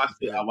 I watched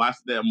it. I watched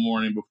it that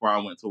morning before I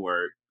went to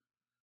work.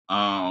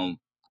 Then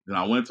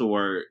I went to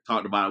work,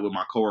 talked about it with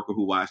my coworker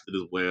who watched it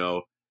as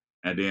well.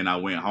 And then I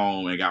went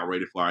home and got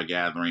ready for our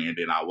gathering. And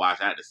then I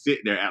had to sit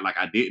there, act like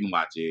I didn't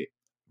watch it.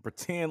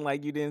 Pretend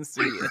like you didn't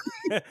see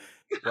it.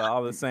 Well,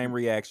 all the same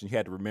reaction. You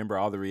had to remember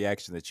all the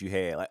reaction that you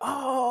had. Like,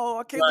 oh,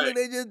 I can't believe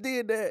they just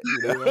did that.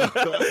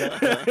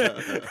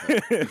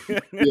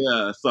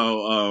 Yeah.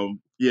 So,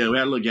 we had a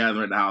little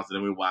gathering at the house and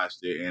then we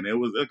watched it. And it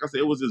was, like I said,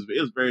 it was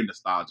very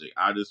nostalgic.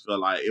 I just felt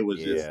like it was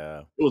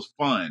it was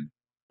fun.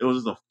 It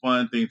was just a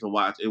fun thing to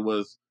watch. It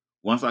was,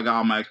 once I got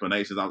all my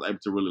explanations, I was able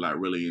to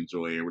really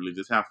enjoy it and really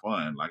just have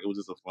fun. Like, it was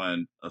just a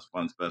fun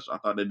special. I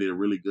thought they did a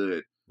really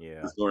good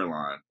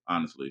storyline,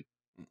 honestly.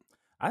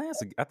 I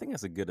think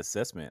that's a good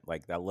assessment.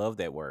 Like, I love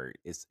that word.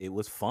 It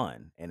was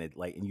fun, and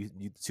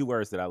you two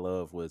words that I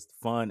love was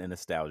fun and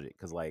nostalgic.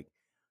 Because like,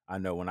 I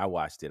know when I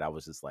watched it, I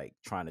was just like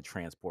trying to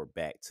transport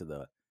back to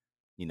the,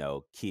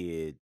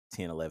 kid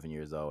 10, 11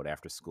 years old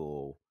after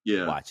school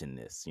watching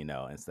this,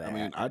 and so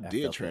I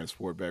did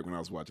transport back when I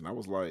was watching. I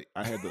was like,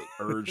 I had the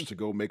urge to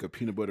go make a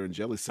peanut butter and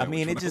jelly sandwich.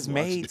 I mean, it just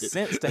made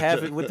sense to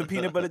have it with the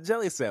peanut butter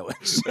jelly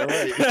sandwich.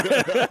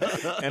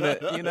 And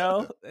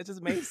it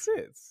just made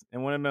sense.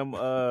 And one of them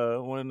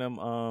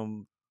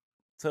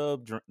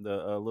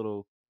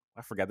little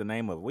I forgot the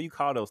name of it. What do you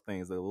call those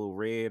things? The little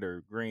red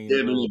or green? Yeah,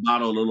 the little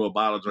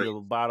bottle drink.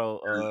 Little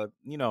bottle.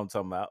 You know what I'm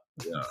talking about?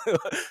 Yeah.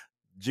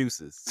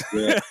 Juices.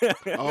 Yeah.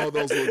 Oh,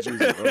 those little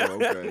juices.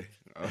 Oh, okay.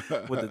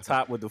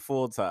 With the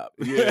full top.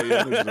 Yeah, I know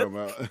what you're talking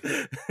about.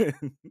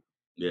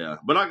 Yeah,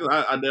 but I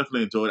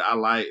definitely enjoyed it. I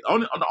like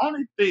the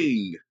only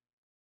thing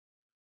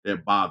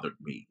that bothered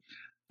me.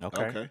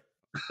 Okay.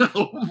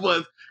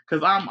 Was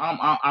because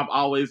I've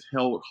always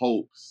held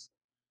hopes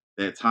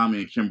that Tommy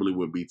and Kimberly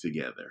would be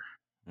together,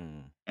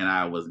 and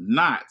I was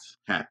not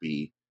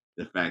happy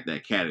the fact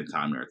that Kat and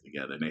Tommy are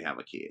together and they have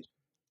a kid.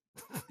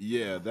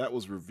 Yeah, that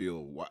was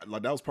revealed.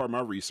 Like that was part of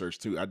my research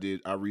too. I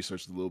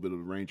researched a little bit of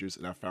the Rangers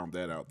and I found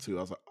that out too.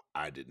 I was like,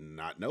 I did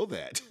not know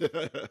that.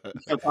 I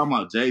was talking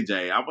about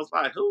JJ. I was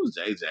like, who's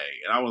JJ?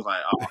 And I was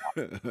like, oh,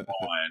 come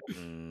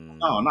on.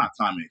 No, not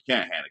Tommy and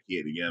Kat had a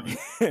kid together.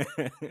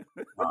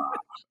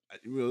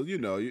 Well, you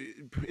know,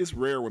 it's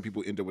rare when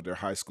people end up with their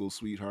high school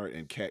sweetheart,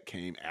 and Kat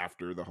came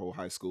after the whole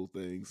high school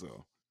thing.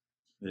 So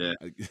yeah,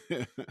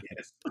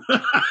 yes.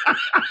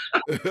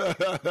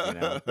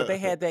 But they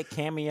had that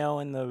cameo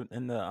in the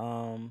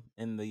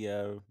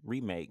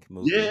remake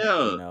movie.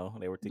 Yeah,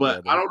 they were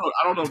together. But I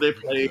don't know if they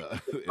played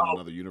in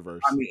another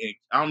universe. I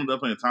don't know if they're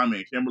playing Tommy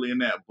and Kimberly in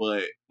that,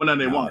 but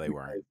they weren't.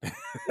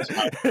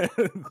 I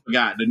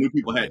forgot the new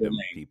people had their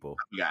name. People.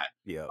 I forgot.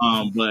 Yeah.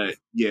 But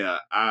yeah,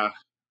 I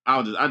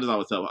just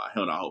always held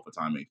out hope for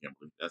Tommy and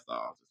Kimberly. That's all.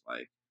 I was just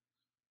like,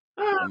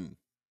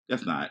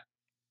 that's not.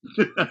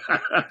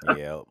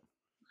 Yeah.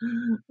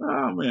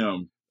 Oh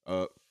man.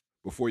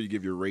 Before you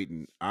give your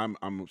rating, I'm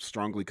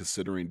strongly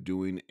considering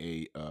doing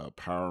a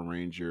Power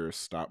Ranger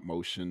stop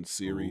motion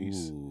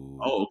series. Ooh.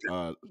 Oh,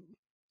 okay.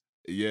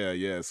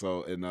 Yeah.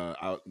 So and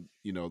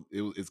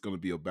it's going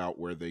to be about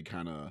where they're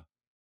kind of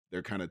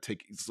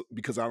taking,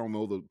 because I don't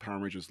know the Power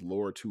Rangers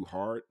lore too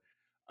hard.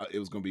 It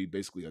was going to be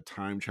basically a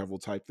time travel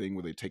type thing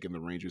where they're taking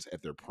the Rangers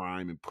at their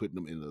prime and putting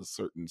them in a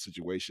certain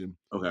situation.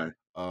 Okay.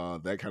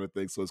 That kind of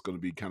thing. So it's going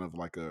to be kind of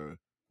like a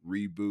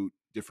reboot,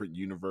 different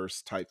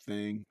universe type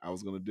thing I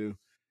was going to do.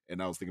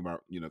 And I was thinking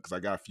about, because I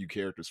got a few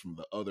characters from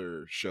the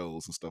other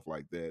shows and stuff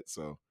like that.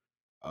 So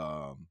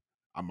I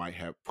might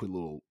have put a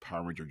little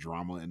Power Ranger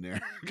drama in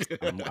there.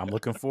 I'm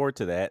looking forward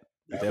to that.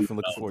 Definitely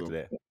looking forward to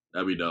that.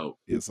 That'd be dope.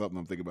 Yeah, something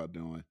I'm thinking about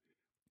doing.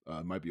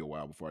 It might be a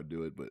while before I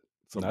do it, but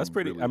that's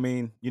pretty. Really... I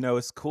mean,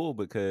 it's cool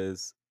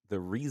because the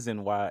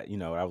reason why,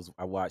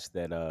 I watched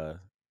that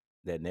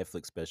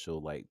Netflix special,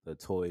 like the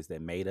toys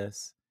that made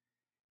us,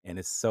 and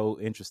it's so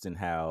interesting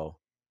how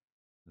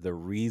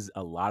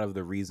a lot of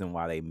the reason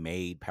why they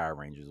made Power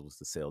Rangers was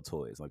to sell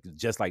toys, like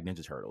just like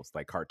Ninja Turtles,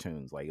 like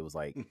cartoons. Like it was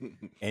like,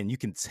 and you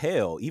can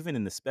tell even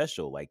in the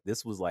special, like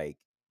this was like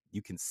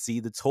you can see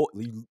the toy.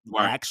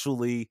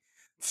 Actually,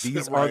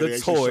 these are the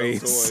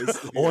toys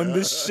on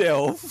the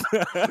shelf.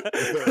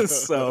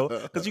 So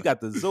because you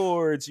got the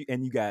Zords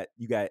and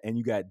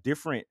you got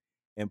different,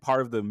 and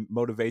part of the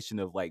motivation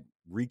of like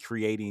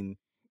recreating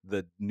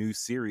the new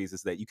series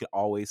is that you can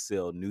always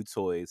sell new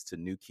toys to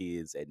new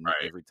kids at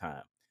every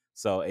time.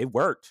 So it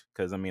worked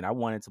because I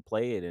wanted to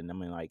play it, and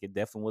it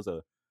definitely was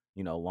a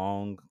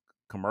long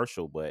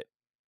commercial, but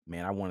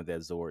man, I wanted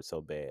that Zord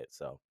so bad.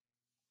 So,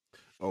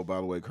 oh, by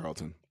the way,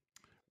 Carlton,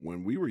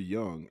 when we were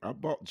young, I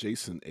bought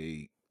Jason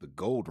the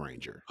Gold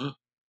Ranger, the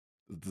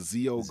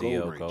Zeo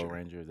Gold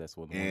Ranger. That's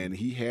what, and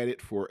he had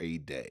it for a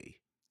day.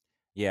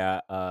 Yeah,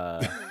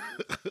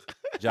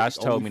 Josh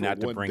told me not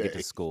to bring it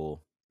to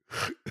school.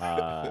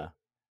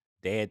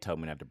 Dad told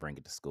me not to bring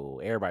it to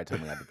school. Everybody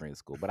told me not to bring it to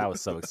school, but I was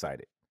so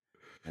excited.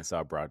 And so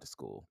I brought it to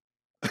school.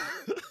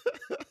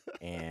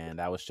 And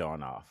I was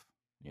showing off,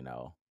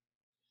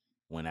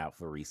 went out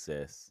for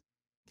recess,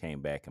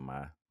 came back, and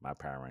my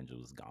Power Ranger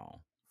was gone.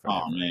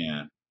 Forever. Oh,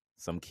 man.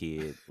 Some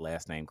kid,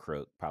 last name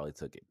Crook, probably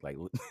took it. Like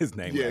his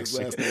name was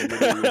last name was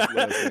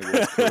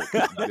Crook.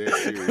 Dead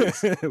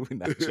serious. We're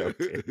not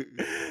joking.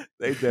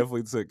 They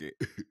definitely took it.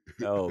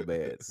 Oh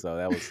man. So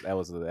that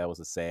was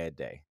a sad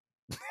day.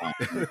 I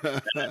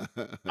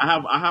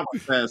have a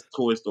fast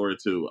toy story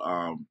too,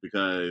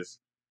 because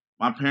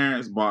my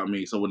parents bought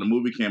me. So when the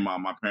movie came out,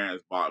 my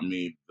parents bought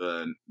me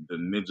the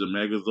Ninja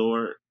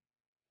Megazord,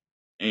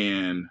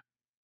 and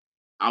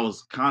I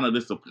was kind of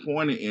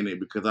disappointed in it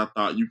because I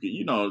thought you could,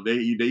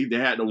 they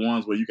had the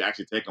ones where you can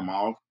actually take them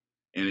off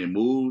and it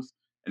moves,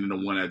 and then the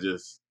one that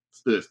just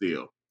stood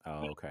still.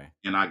 Oh, okay.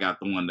 And I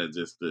got the one that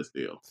just stood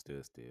still.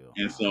 Stood still.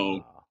 And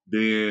so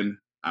then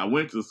I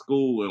went to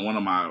school, and one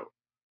of my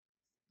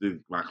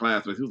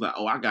classmates, he was like,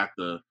 "Oh, I got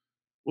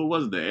what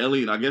was it, the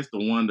alien? I guess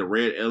the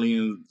red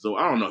alien." So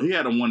I don't know. He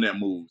had the one that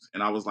moves,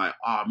 and I was like,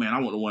 "Oh man,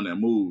 I want the one that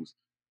moves."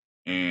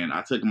 And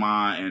I took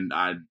mine,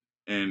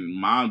 and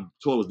my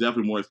toy was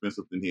definitely more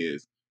expensive than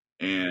his.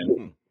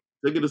 And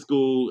took it to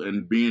school,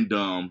 and being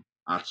dumb,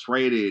 I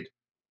traded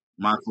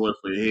my toy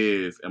for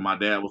his. And my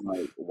dad was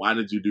like, "Why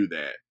did you do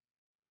that?"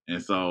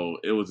 And so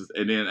it was just,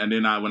 and then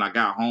when I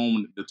got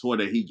home, the toy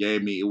that he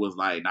gave me, it was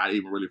like not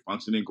even really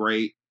functioning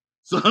great.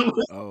 So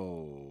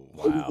wow.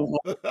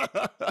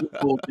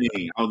 Whole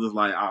thing. I was just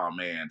like, oh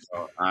man.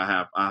 So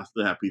I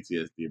still have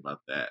PTSD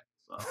about that.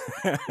 So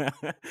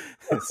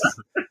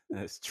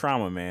that's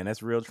trauma, man.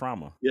 That's real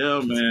trauma.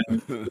 Yeah, man.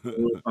 So now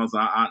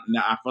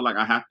I feel like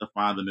I have to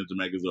find the Ninja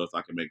Megazord so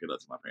I can make it up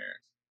to my parents.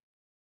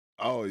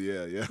 Oh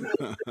yeah.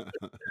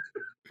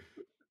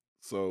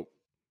 So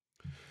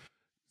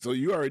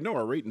you already know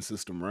our rating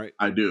system, right?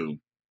 I do.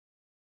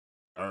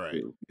 All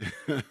right.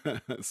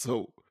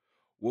 So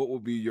what will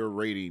be your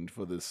rating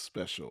for this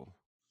special?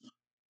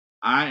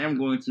 I am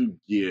going to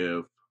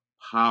give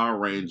Power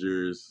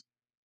Rangers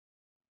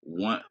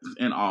Once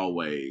and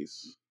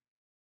Always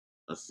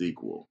a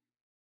sequel.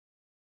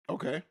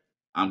 Okay.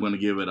 I'm going to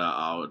give it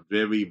a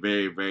very,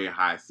 very, very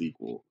high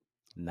sequel.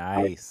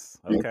 Nice.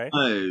 Okay.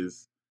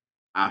 Because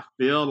I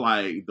feel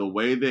like the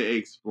way they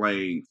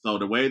explain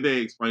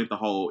the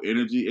whole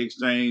energy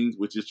exchange,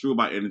 which is true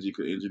about energy,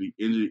 because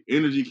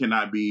energy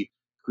cannot be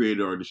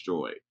created or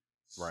destroyed.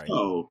 Right.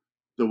 So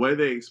the way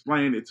they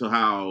explained it to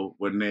how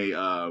when they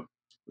was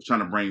trying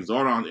to bring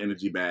Zordon's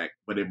energy back,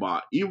 but they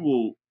bought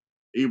Evil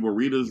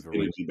Rita's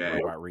energy back.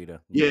 Robot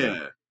Rita.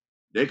 Yeah.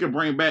 They can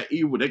bring back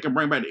evil. They can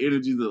bring back the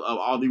energies of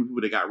all these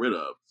people they got rid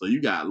of. So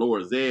you got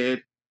Lord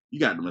Zed, you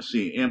got the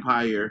Machine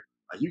Empire,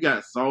 like you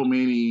got so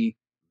many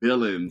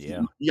villains.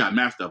 Yeah. You got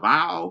Master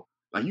Val.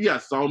 Like you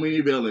got so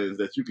many villains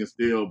that you can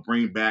still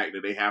bring back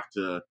that they have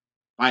to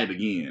fight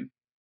again.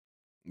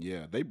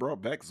 Yeah, they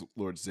brought back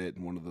Lord Zed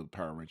in one of the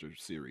Power Rangers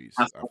series.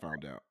 I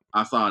found out.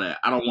 I saw that.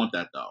 I don't want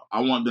that though.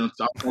 I want them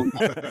to.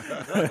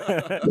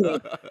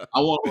 I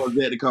want Lord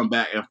Zed to come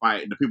back and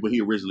fight the people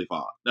he originally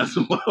fought. That's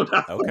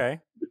okay.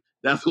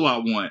 That's who I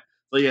want.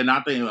 So yeah, and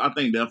I think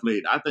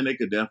they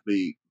could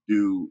definitely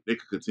they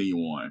could continue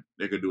on.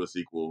 They could do a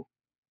sequel,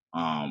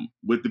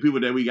 with the people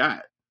that we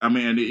got. I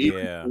mean, and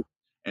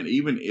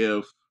even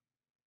if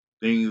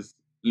things,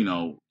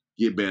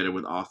 get better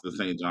with Austin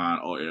St.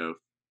 John, or if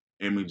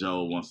Amy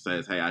Jo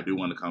says, "Hey, I do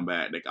want to come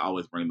back," they can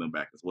always bring them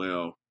back as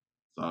well.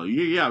 So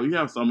yeah, we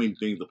have so many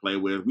things to play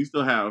with. We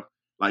still have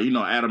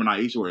Adam and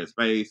Aisha were in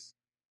space.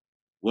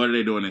 What are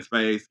they doing in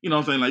space? You know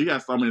what I'm saying? Like you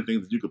got so many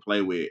things that you could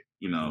play with.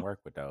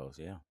 Work with those,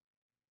 yeah.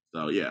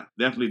 So yeah,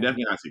 definitely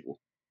high sequel.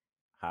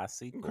 High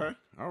sequel. Okay,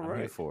 all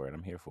right.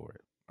 I'm here for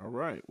it. All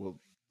right. Well,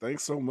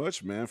 thanks so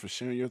much, man, for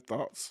sharing your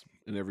thoughts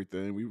and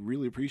everything. We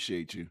really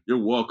appreciate you. You're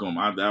welcome.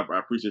 I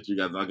appreciate you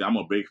guys. I'm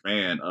a big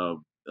fan of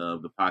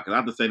the podcast. I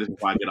have to say this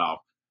before I get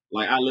off.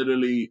 Like I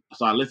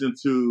listened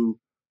to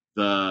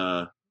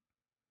the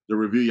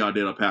review y'all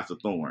did of Pastor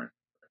Thorn,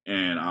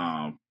 and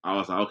I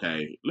was like,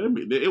 okay,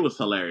 it was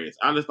hilarious.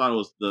 I just thought it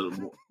was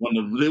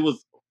it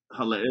was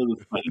hilarious. It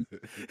was funny.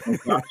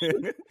 I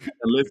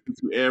listened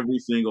to every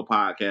single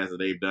podcast that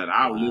they've done.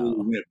 I literally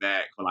went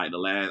back for like the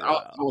last. I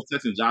was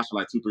texting Josh for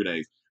like 2-3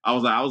 days. I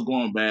was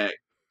going back.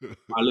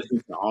 I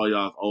listened to all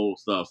y'all's old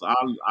stuff. So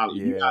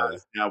you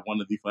guys have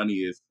one of the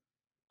funniest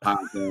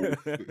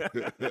podcasts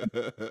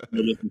to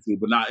listen to.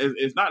 But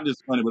it's not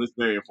just funny, but it's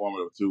very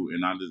informative too.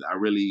 And I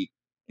really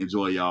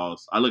enjoy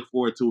y'all's. I look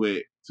forward to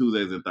it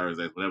Tuesdays and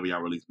Thursdays whenever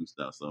y'all release new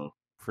stuff. So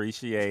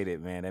appreciate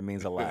it, man. That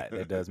means a lot.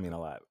 That does mean a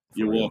lot.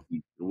 You're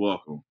welcome. You're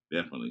welcome.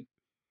 Definitely.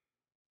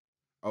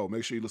 Oh,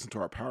 make sure you listen to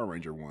our Power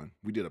Ranger one.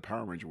 We did a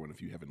Power Ranger one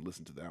if you haven't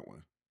listened to that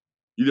one.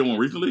 You did one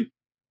recently?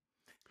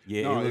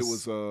 Yeah, no, it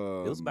was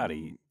a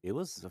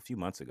few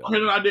months ago.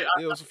 Okay, I did.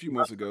 It was a few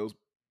months ago.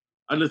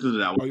 I listened to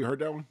that one. Oh, you heard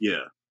that one?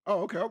 Yeah.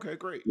 Oh, okay,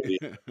 great.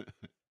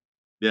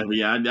 Yeah.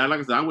 Like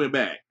I said, I went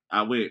back.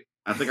 I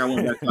think I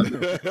went back.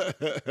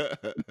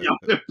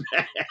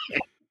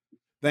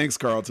 Thanks,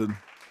 Carlton.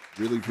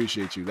 Really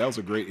appreciate you. That was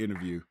a great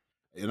interview.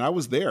 And I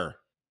was there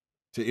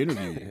to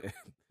interview you.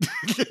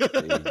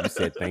 You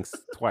said thanks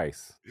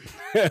twice.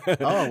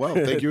 Oh, well,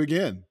 thank you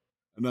again.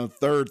 And a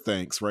third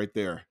thanks right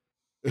there.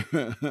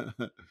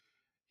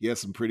 He has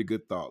some pretty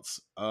good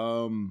thoughts.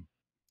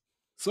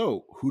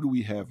 So who do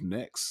we have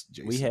next,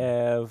 Jason? We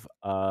have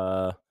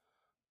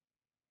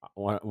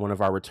one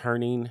of our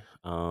returning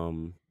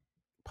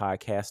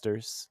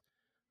podcasters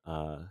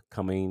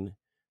coming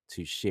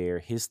to share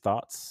his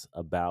thoughts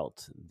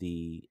about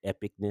the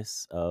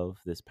epicness of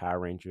this Power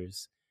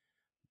Rangers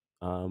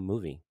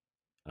movie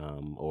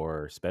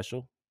or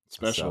special.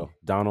 So,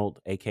 Donald,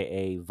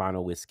 aka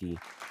Vinyl Whiskey.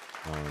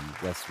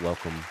 Let's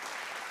welcome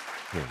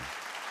him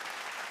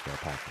to our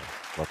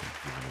podcast. Welcome,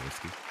 Vinyl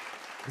Whiskey.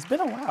 It's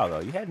been a while though.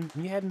 You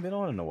hadn't been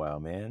on in a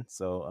while, man.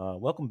 So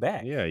welcome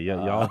back. Yeah.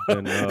 Y'all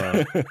been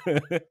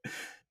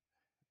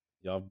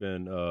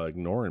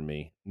ignoring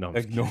me. No, I'm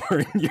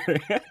ignoring you.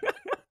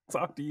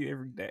 Talk to you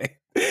every day.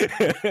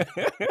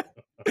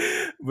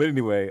 But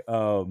anyway,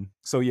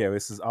 so yeah,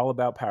 this is all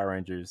about Power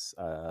Rangers.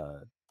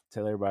 Tell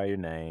everybody your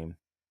name.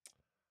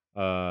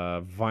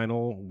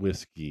 Vinyl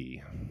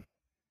Whiskey.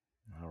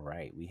 All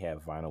right, we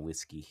have Vinyl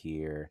Whiskey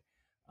here.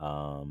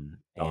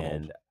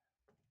 And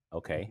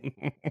okay,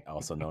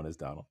 also known as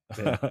Donald.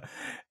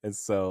 And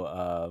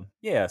so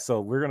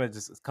so we're gonna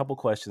just a couple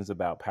questions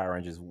about Power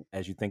Rangers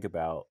as you think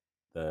about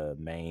the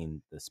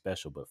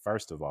special. But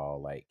first of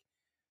all, like,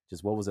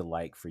 just what was it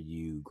like for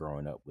you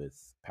growing up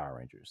with Power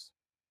Rangers?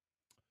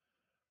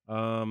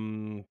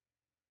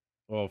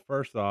 Well,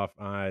 first off,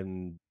 I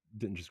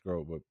didn't just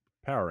grow up with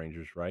Power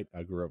Rangers, right?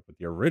 I grew up with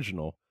the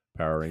original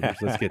Power Rangers.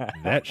 Let's get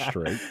that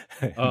straight.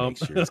 Make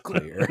sure it's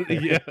clear.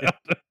 Yeah.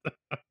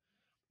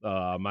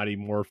 Mighty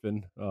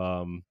Morphin.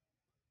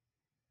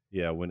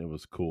 Yeah, when it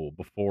was cool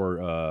before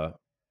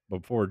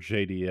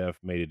JDF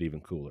made it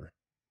even cooler.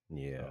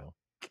 Yeah. So,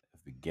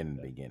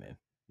 beginning.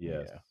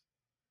 yes.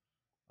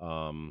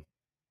 Yeah.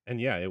 And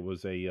yeah, it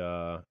was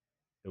a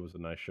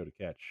nice show to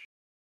catch.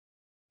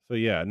 So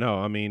yeah, no,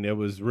 I mean it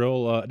was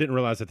real. I didn't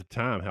realize at the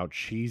time how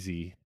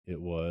cheesy it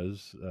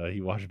was.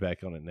 You watch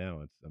back on it now,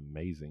 it's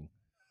amazing.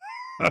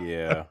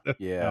 Yeah.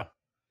 Yeah.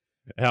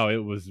 How it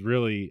was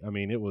really. I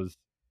mean, it was.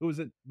 Who was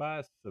it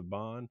by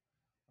Saban?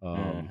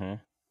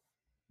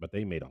 But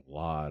they made a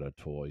lot of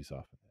toys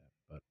off of that.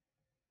 But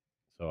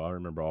so I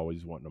remember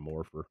always wanting a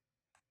Morpher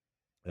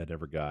that I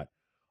never got.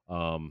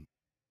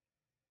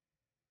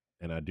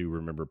 And I do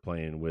remember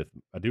playing with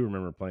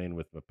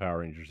the Power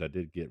Rangers I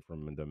did get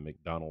from the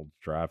McDonald's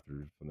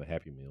drive-thru from the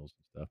Happy Meals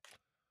and stuff.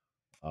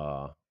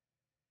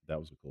 That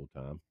was a cool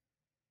time.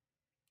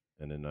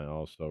 And then I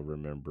also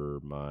remember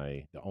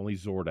the only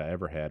Zord I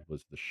ever had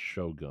was the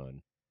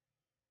Shogun.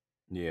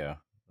 Yeah.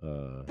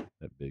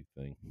 That big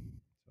thing.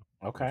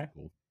 So, okay.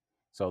 Cool.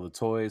 So the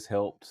toys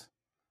helped.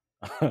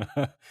 And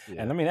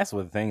I mean, that's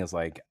what the thing is,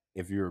 like,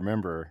 if you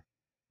remember,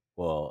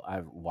 well,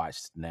 I've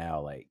watched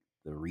now, like,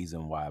 the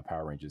reason why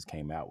Power Rangers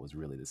came out was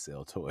really to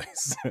sell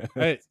toys.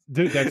 Hey,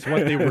 dude, that's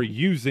what they were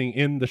using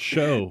in the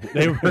show.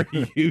 They were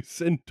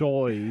using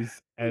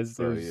toys as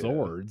their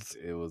Zords.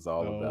 It was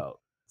all about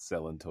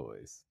selling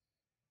toys.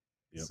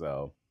 Yep.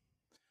 So,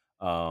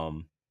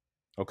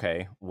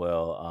 okay,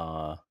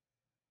 well,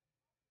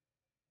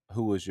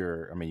 who was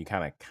your? I mean, you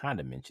kind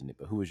of mentioned it,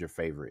 but who was your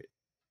favorite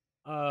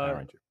Power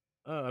Ranger?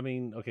 I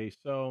mean, okay,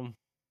 so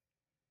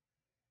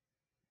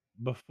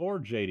before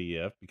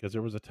JDF, because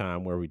there was a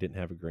time where we didn't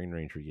have a Green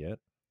Ranger yet.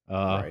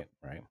 Right.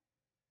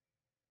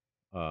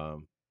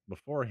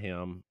 Before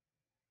him,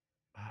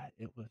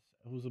 it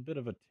was a bit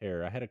of a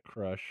tear. I had a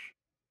crush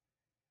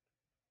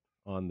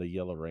on the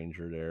Yellow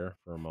Ranger there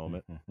for a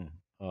moment,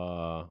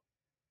 and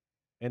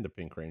the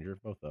Pink Ranger,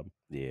 both of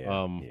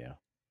them. Yeah.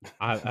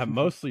 I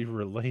mostly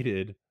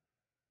related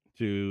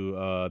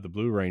to the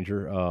Blue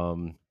Ranger.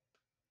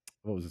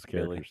 What was his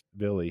character?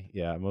 Billy.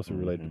 Yeah, I mostly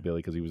related to Billy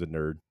because he was a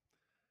nerd.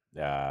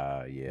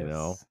 Yes. You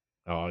know,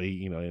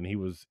 and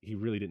he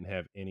really didn't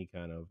have any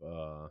kind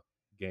of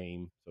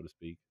game, so to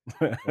speak,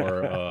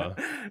 or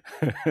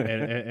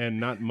and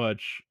not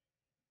much.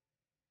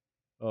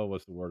 Oh,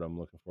 what's the word I'm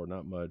looking for?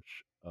 Not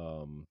much.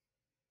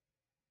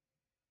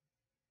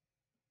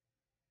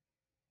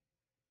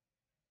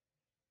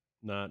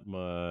 Not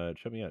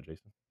much. Help me out,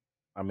 Jason.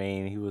 I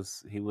mean, he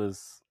was.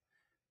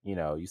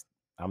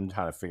 I'm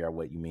trying to figure out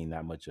what you mean.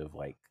 Not much of,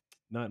 like.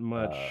 Not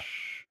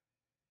much.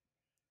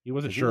 He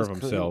wasn't sure of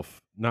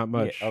himself. Not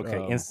much. Yeah,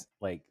 okay.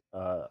 Insecurities.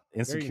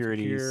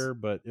 Very insecure,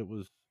 but it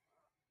was,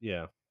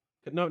 yeah.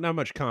 No, not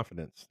much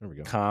confidence. There we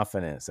go.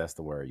 Confidence. That's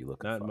the word you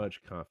look for. Not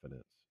much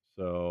confidence.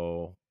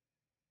 So,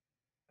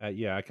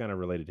 yeah, I kind of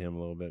related to him a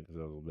little bit because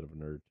I was a little bit of a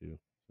nerd too.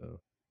 So,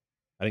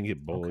 I didn't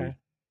get bullied,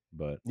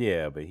 but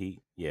but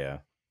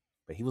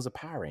he was a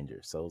Power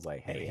Ranger. So it was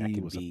like, hey,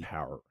 he was a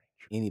Power Ranger.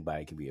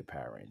 Anybody can be a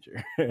Power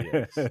Ranger.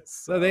 Yes.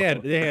 So they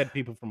had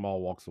people from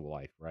all walks of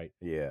life, right?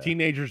 Yeah.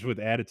 Teenagers with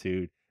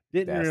attitude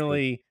didn't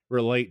really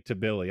relate to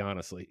Billy,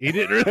 honestly. He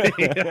didn't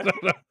really,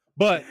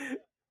 but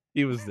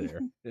he was there.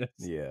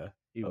 Yeah.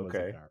 He was a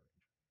Power Ranger.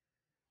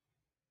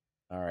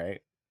 All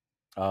right.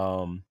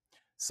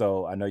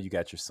 So I know you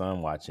got your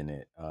son watching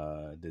it.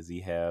 Does he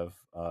have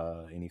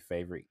any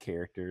favorite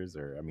characters,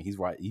 or I mean,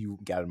 you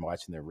got him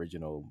watching the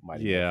original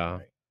Mighty Morphin,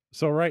 right?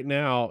 So right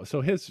now,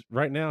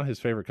 his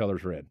favorite color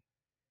is red.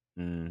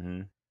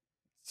 Mm-hmm.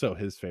 So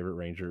his favorite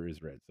Ranger is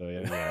red. So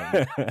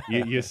yeah,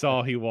 you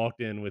saw he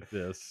walked in with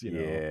this, you know.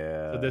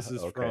 Yeah. So this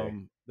is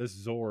from this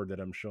Zord that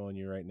I'm showing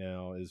you right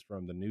now is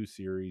from the new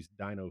series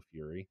Dino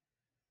Fury.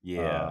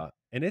 Yeah.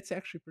 And it's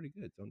actually pretty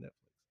good. It's on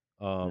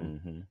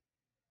Netflix.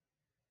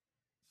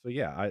 So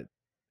yeah,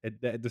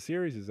 the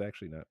series is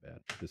actually not bad.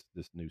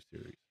 This new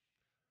series.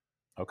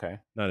 Okay.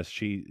 Not as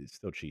cheesy. It's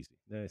still cheesy.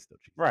 It's still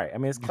cheesy. Right. I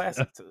mean, it's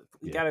classic.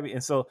 You gotta be.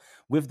 And so,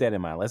 with that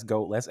in mind,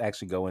 let's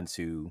actually go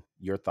into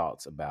your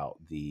thoughts about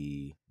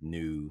the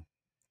new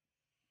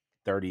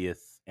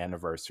 30th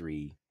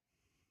anniversary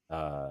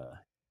Power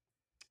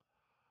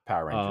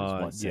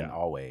Rangers. Once and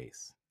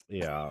always.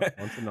 Yeah.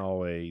 Once and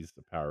always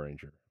the Power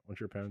Ranger. Once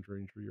you're a Power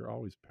Ranger, you're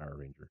always a Power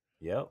Ranger.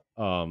 Yep.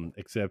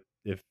 Except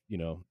if they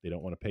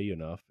don't want to pay you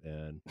enough,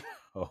 and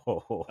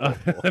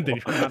then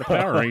you're not a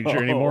Power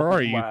Ranger anymore,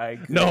 are you? My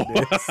no.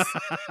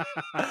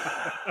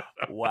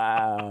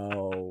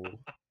 Wow.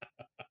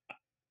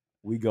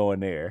 We going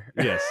there?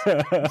 Yes.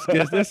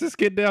 Let's just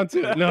get down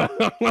to it. No.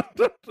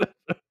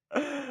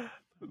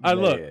 I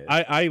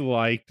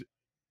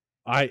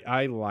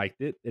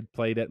liked it. It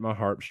played at my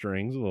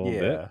heartstrings a little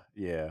bit.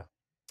 Yeah.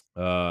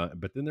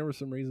 But then there were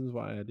some reasons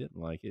why I didn't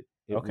like it.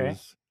 It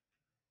was,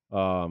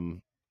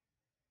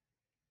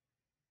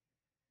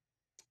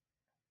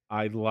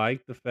 I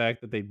liked the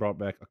fact that they brought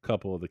back a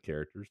couple of the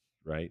characters,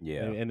 right?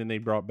 Yeah. And then they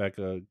brought back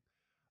a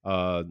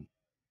It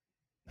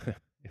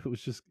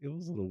was a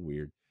little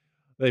weird.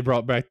 They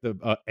brought back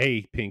the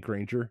a Pink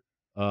Ranger.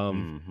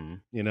 You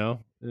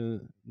know,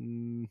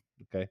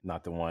 okay,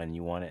 not the one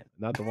you wanted,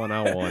 not the one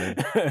I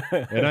wanted,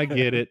 and I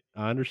get it.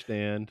 I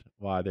understand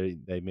why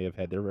they may have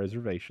had their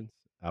reservations.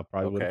 I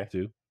probably would have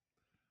too.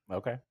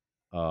 Okay.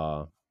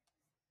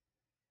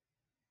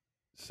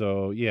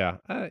 So yeah,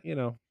 you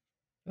know,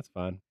 that's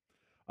fine.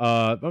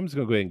 I'm just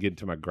gonna go ahead and get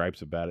into my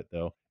gripes about it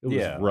though. It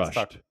was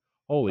rushed.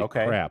 Holy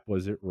crap,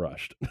 was it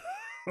rushed?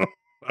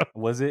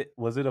 Was it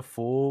a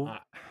full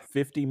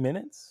 50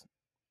 minutes?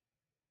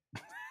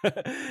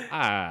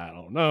 I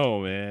don't know,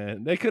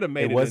 man. They could have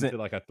made it into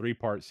like a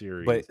 3-part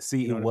series. But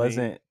see, it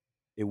wasn't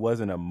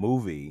a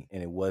movie,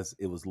 and it was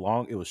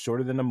long. It was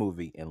shorter than a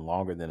movie and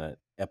longer than an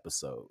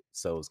episode.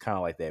 So it's kind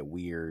of like that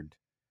weird,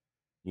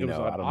 I don't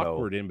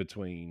awkward know. In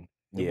between.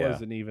 It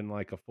wasn't even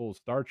like a full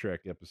Star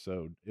Trek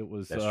episode. It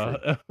was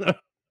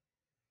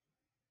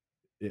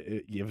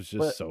it was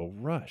just so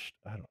rushed.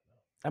 I don't know.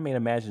 I mean,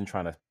 imagine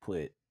trying to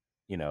put,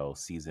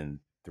 season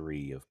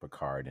 3 of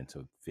Picard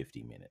into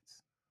 50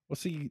 minutes.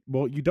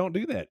 Well, you don't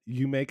do that.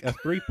 You make a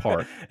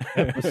 3-part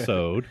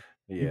episode.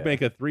 You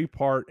make a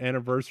 3-part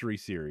anniversary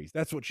series.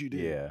 That's what you do.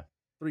 Yeah.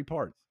 3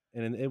 parts.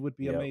 And it would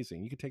be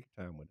amazing. You could take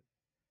your time with it.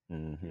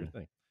 Mm-hmm. Your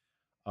thing.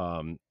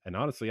 And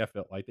honestly, I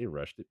felt like they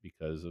rushed it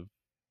because of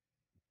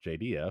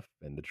JDF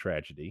and the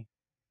tragedy.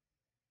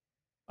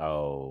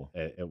 Oh.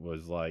 It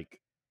was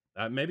like,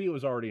 maybe it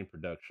was already in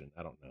production.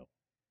 I don't know.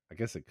 I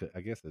guess it would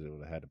have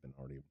had to been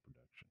already in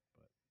production.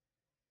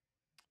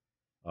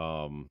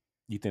 But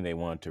you think they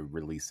wanted to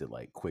release it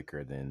like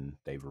quicker than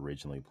they've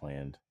originally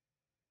planned?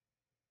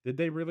 Did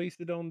they release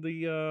it on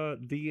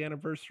the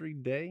anniversary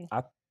day?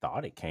 I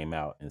thought it came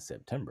out in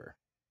September.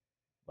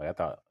 Like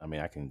I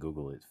can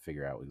Google it to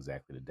figure out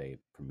exactly the day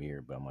it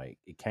premiered, but I'm like,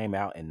 it came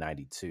out in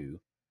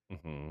 92.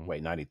 Mm-hmm.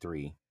 Wait,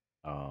 93.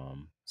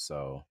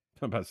 So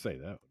I'm about to say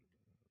that.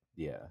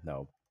 Yeah,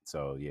 no.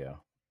 So yeah,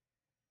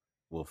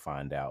 we'll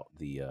find out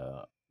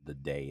the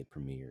day it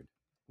premiered.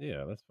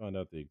 Yeah, let's find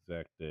out the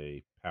exact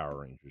day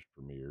Power Rangers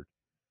premiered,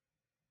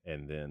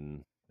 and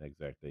then the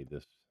exact day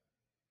this.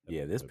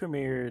 Yeah, this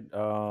premiered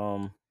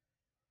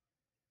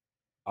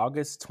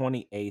August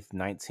 28th,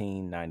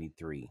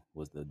 1993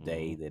 was the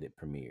day that it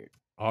premiered.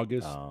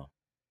 August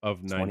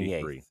of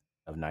 93.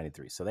 Of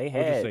 93. So they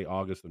had. We'll just say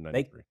August of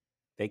 93.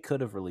 They could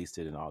have released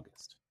it in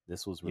August.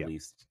 This was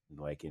released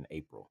like in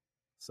April.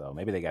 So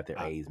maybe they got their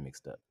A's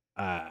mixed up.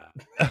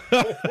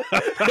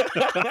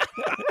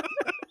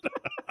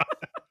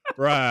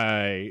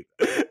 Right.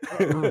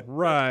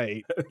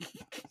 Right.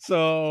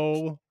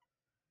 So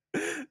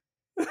they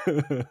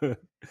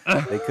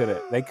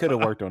could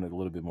have worked on it a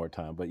little bit more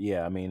time, but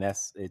yeah, I mean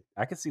that's it.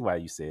 I can see why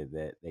you said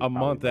that. A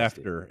month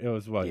after it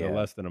was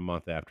less than a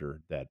month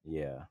after that.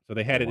 Yeah. So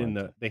they had it in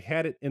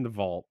the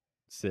vault,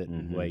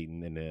 sitting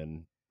waiting, and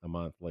then a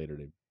month later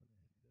they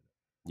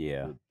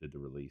did the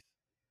release.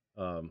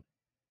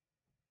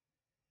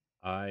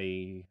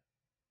 I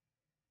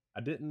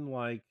didn't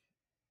like.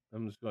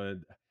 I'm just going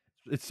to.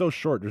 It's so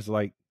short. There's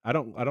like I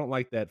don't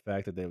like that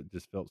fact that they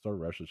just felt so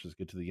rushed. Let's just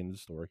get to the end of the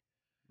story,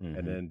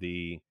 and then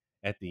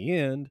at the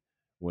end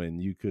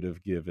when you could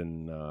have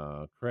given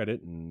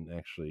credit and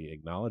actually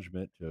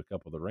acknowledgement to a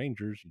couple of the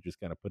Rangers, you just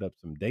kind of put up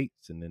some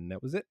dates, and then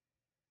that was it.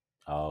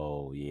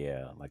 Oh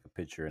yeah, like a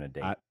picture and a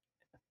date.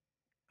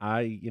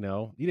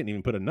 You didn't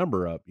even put a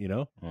number up.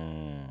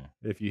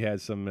 If you had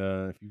some,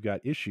 if you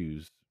got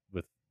issues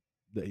with,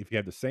 if you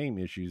have the same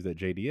issues that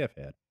JDF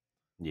had,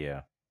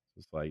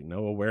 it's like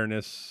no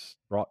awareness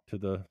brought to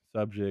the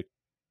subject.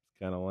 It's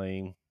kind of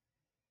lame.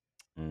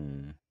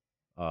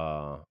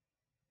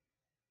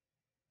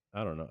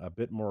 I don't know. A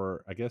bit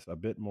more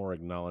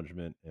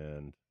acknowledgement,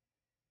 and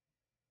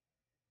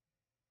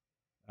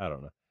I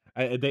don't know.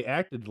 They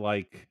acted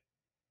like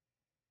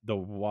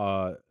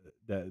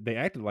they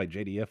acted like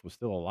JDF was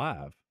still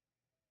alive.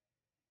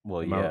 Well,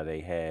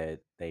 they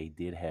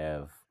did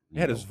have. He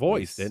had his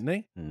voice, didn't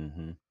they?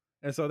 Mm-hmm.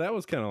 And so that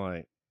was kind of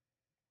like,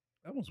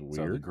 that was weird.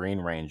 So the Green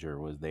Ranger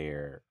was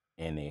there,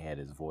 and they had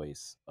his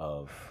voice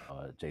of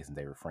Jason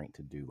David Frank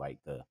to do like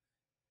the,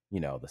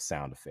 the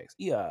sound effects,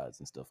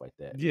 and stuff like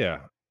that. Yeah.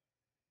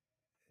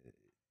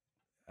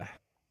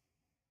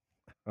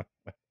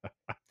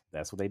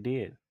 That's what they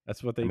did.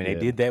 That's what they. They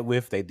did that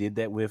with. They did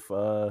that with.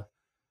 3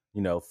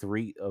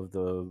 of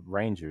the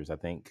Rangers. I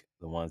think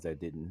the ones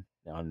that didn't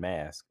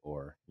unmask,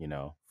 or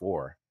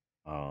 4.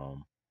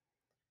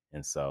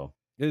 And so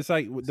it's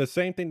like the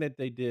same thing that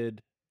they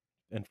did.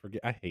 And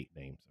forget, I hate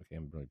names. Okay,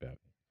 I'm really bad.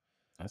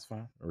 That's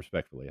fine.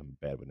 Respectfully, I'm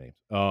bad with names.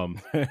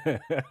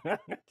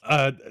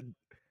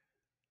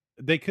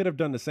 They could have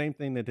done the same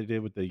thing that they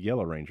did with the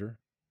Yellow Ranger.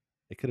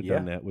 They could have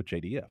done that with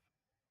JDF.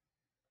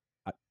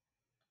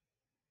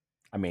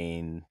 I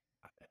mean,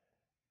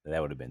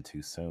 that would have been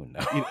too soon.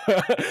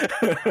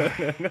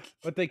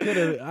 But they could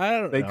have. I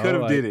don't know. They could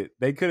have did it.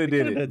 They could have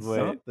did it.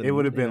 But it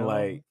would have been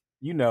like,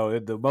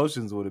 the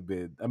emotions would have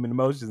been. I mean,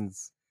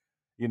 emotions.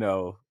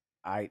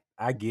 I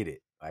get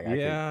it. Like,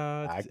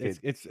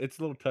 it's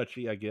a little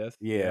touchy, I guess.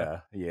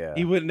 Yeah.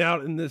 He went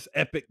out in this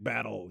epic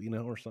battle,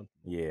 or something.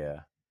 Yeah.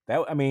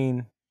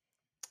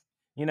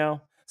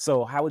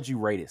 So how would you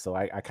rate it? So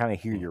I kind of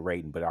hear your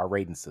rating, but our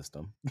rating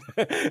system.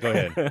 Go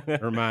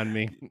ahead. Remind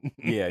me.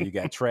 Yeah, you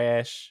got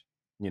trash,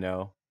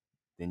 then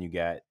you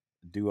got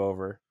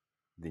do-over,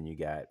 then you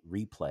got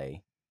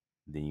replay,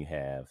 then you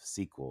have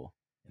sequel,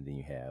 and then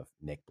you have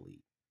neck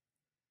bleed.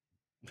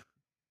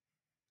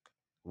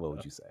 What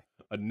would you say?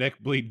 A neck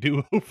bleed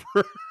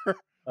do-over.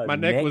 My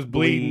neck was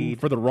bleeding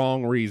for the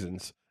wrong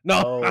reasons.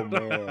 No. Oh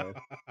man.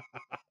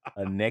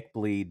 A neck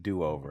bleed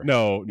do-over.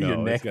 No, your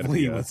neck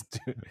bleed was.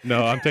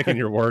 No, I'm taking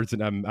your words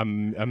and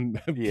I'm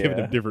giving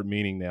them different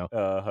meaning now.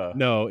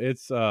 No,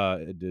 it's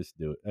just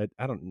do it.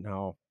 I don't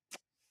know.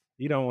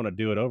 You don't want to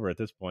do it over at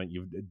this point.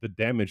 The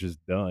damage is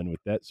done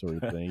with that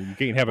sort of thing. You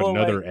can't have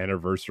another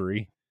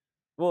anniversary.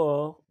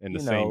 Well, in the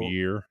same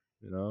year,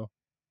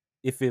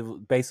 If it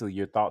basically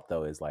your thought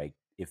though is like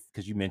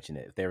because you mentioned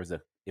it,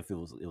 if it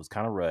was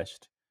kind of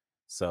rushed,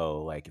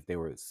 so like if they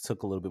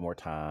took a little bit more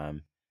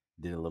time,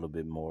 did a little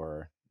bit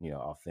more,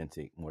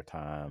 authentic, more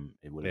time,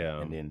 it would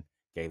have, and then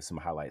gave some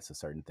highlights of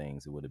certain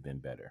things, it would have been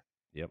better.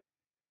 Yep.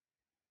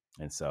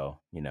 And so,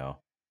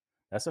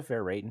 that's a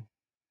fair rating.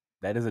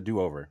 That is a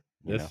do-over.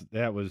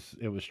 It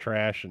was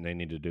trash, and they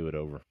need to do it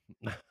over.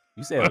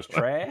 You said it was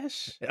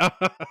trash?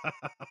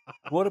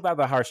 What about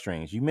the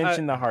heartstrings? You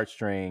mentioned the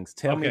heartstrings.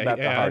 Tell me about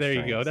the heartstrings.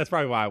 There you go. That's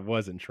probably why it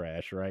wasn't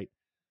trash, right?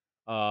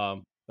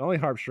 The only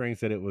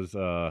heartstrings that it was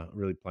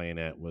really playing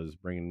at was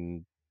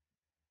bringing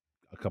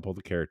a couple of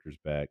the characters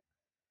back,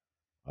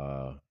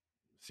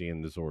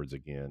 seeing the Zords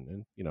again,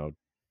 and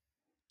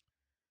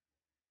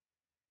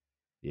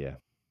yeah.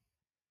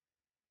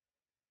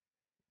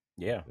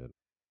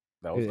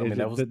 That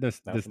was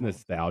this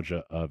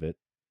nostalgia of it.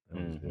 That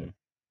was good.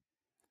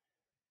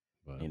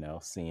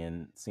 But,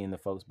 seeing the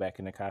folks back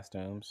in the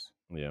costumes.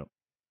 Yeah.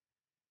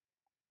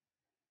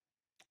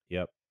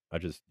 Yep.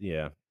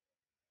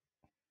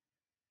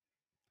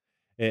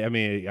 I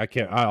mean,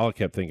 all I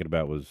kept thinking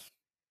about was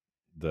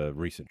the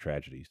recent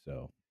tragedy.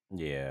 So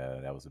yeah,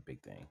 that was a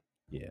big thing.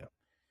 Yeah.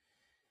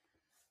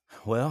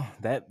 Well,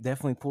 that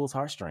definitely pulls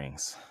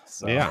heartstrings.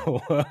 So yeah,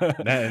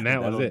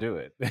 that was it. Do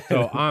it.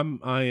 So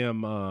I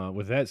am.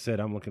 With that said,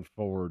 I'm looking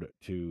forward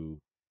to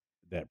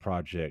that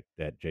project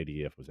that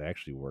JDF was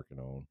actually working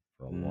on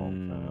for a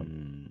long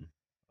time.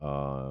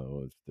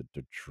 Was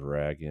the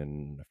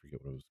dragon? I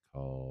forget what it was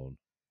called.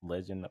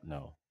 Legend?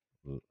 No.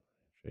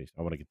 Jason.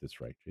 I want to get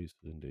this right.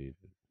 Jason David.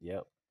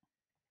 Yep.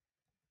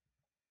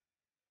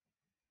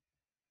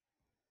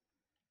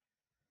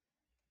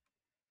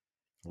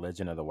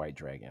 Legend of the White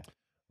Dragon.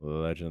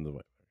 Legend of the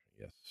White Dragon.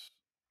 Yes.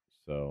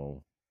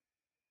 So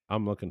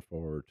I'm looking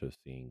forward to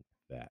seeing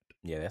that.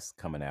 Yeah, that's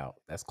coming out.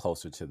 That's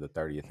closer to the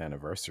 30th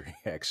anniversary,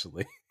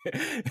 actually.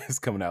 It's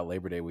coming out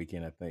Labor Day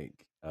weekend, I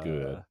think.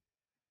 Good.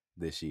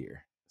 This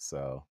year.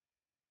 So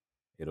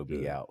it'll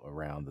be out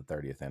around the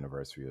 30th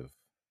anniversary of,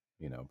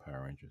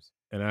 Power Rangers.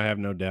 And I have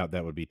no doubt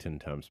that would be 10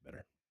 times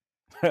better.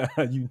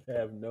 You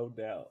have no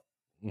doubt.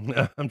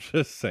 I'm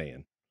just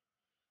saying.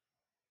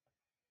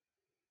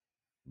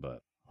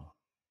 But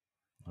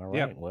all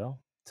right. Well,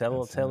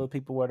 tell the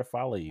people where to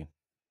follow you.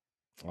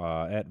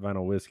 At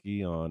Vinyl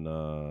Whiskey on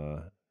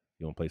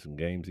you want to play some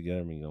games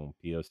together, maybe on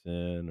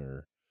PSN,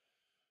 or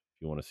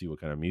if you want to see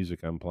what kind of music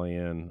I'm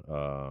playing,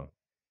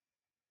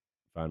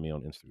 find me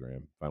on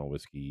Instagram, Vinyl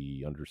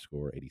Whiskey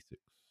 _86.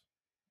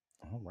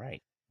 All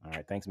right.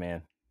 Thanks,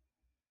 man.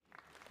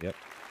 Yep.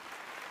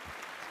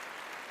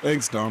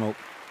 Thanks, Donald.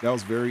 That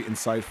was very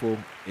insightful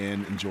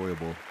and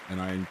enjoyable,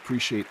 and I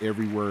appreciate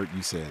every word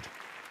you said.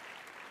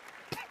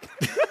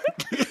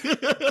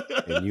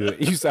 And you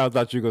I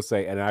thought you were gonna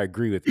say, and I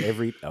agree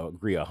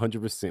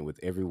 100% with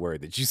every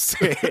word that you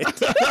said.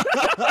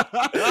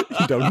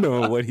 You don't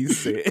know what he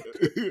said.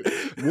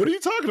 What are you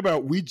talking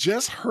about? We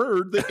just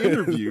heard the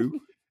interview,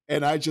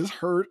 and I just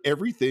heard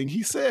everything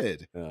he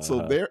said.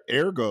 So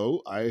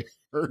ergo, I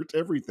heard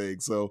everything.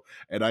 So,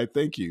 and I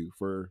thank you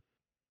for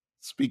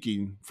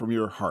speaking from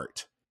your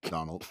heart,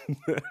 Donald.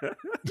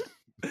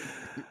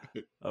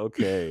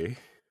 Okay.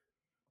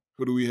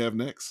 Who do we have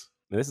next?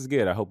 This is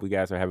good. I hope you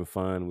guys are having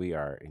fun. We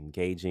are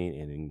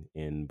engaging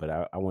but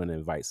I want to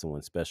invite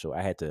someone special.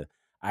 I had to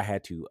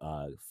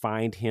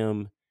find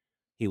him.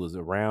 He was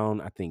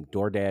around, I think,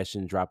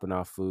 DoorDashing, dropping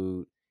off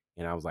food.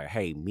 And I was like,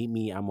 hey, meet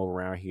me. I'm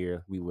around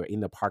here. We were in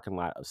the parking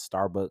lot of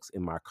Starbucks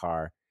in my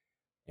car,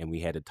 and we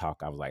had to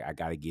talk. I was like, I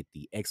got to get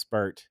the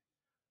expert.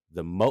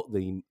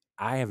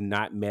 I have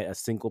not met a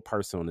single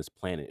person on this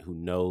planet who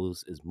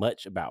knows as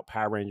much about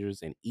Power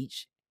Rangers and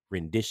each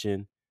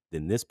rendition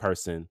than this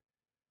person.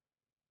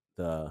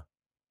 The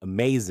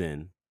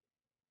amazing,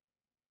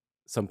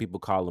 some people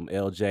call him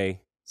LJ,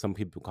 some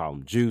people call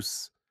him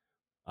Juice,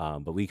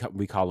 but we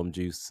call him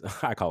Juice.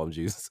 I call him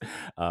Juice.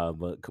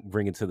 But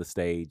bring it to the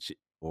stage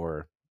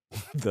or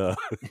the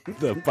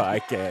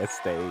podcast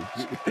stage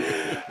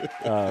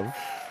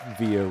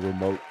via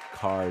remote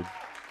card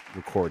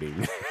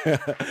recording.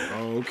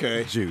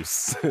 Okay,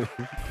 Juice.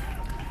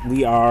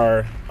 We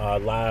are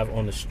live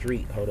on the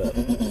street. Hold up.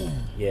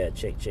 Yeah,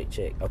 check.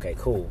 Okay,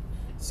 cool.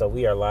 So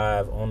we are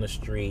live on the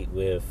street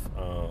with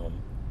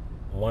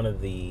one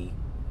of the,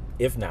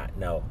 if not,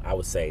 no, I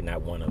would say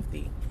not one of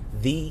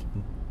the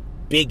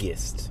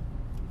biggest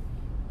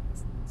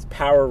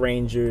Power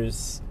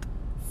Rangers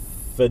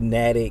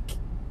fanatic,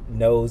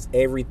 knows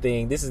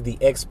everything. This is the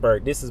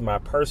expert. This is my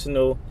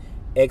personal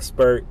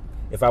expert.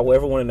 If I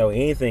ever want to know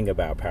anything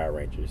about Power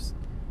Rangers,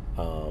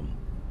 I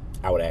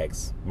would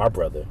ask my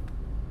brother,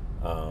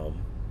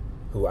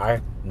 who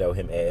I know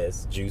him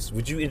as Juice.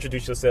 Would you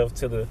introduce yourself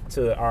to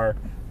our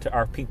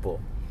people?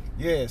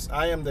 Yes,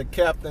 I am the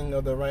captain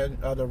of the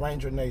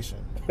Ranger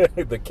Nation.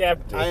 The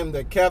captain. I am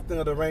the captain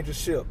of the Ranger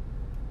ship.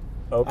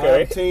 Okay. I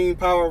am Team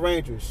Power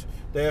Rangers.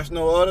 There's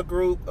no other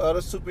group,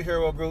 other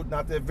superhero group,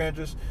 not the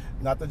Avengers,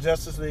 not the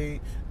Justice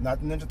League, not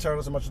the Ninja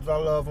Turtles, as much as I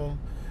love them,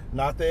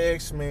 not the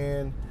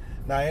X-Men,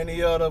 not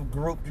any other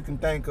group you can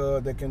think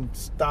of that can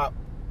stop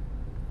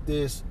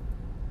this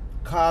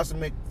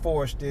cosmic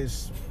force,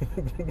 this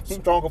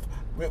stronger.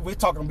 We're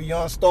talking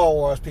beyond Star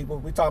Wars, people.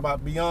 We're talking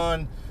about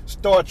beyond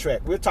Star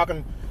Trek. We're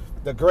talking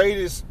the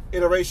greatest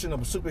iteration of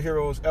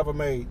superheroes ever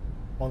made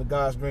on the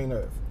God's green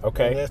earth.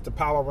 Okay. And that's the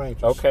Power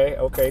Rangers.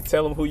 Okay.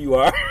 Tell them who you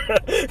are.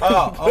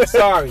 Oh, I'm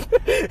sorry.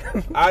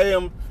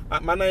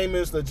 My name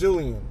is the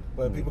Julian,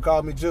 but people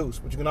call me Juice.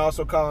 But you can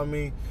also call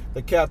me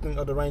the captain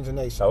of the Ranger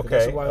Nation. Okay.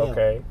 That's who I am.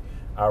 Okay.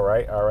 All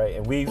right.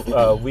 And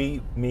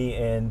me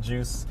and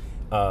Juice,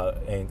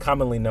 and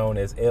commonly known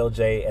as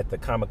LJ at the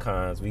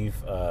Comic-Cons,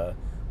 we've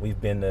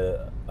been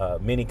to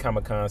many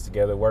Comic-Cons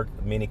together,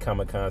 worked many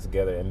Comic-Cons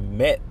together, and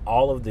met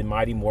all of the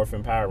Mighty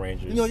Morphin Power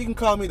Rangers. You know, you can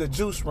call me the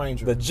Juice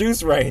Ranger. The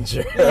Juice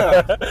Ranger.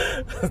 Yeah.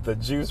 The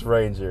Juice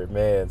Ranger,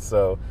 man.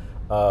 So,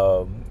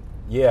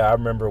 yeah, I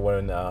remember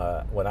when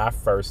I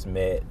first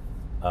met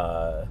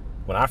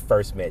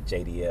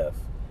JDF,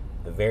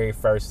 the very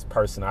first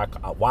person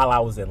while I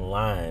was in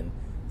line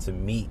to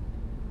meet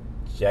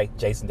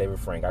Jason David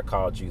Frank, I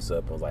called Juice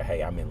up and was like,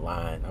 hey, I'm in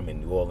line. I'm in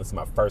New Orleans. It's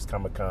my first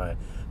Comic-Con.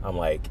 I'm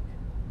like,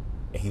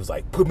 and he was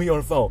like, put me on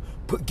the phone.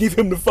 Give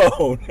him the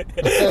phone.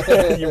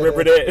 You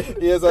remember that?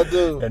 Yes, I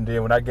do. And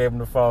then when I gave him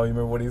the phone, you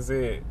remember what he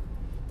said?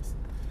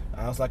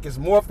 I was like, it's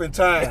morphin'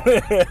 time.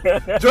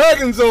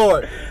 Dragon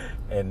Zord.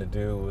 And the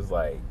dude was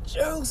like,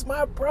 Juice,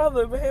 my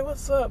brother, man,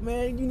 what's up,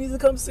 man? You need to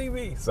come see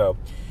me. So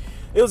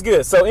it was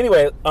good. So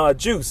anyway,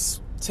 Juice,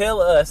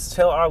 tell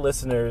our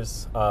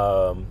listeners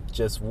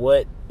just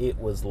what it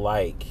was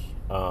like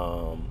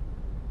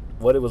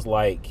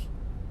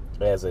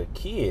as a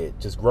kid,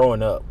 just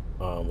growing up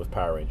with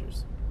Power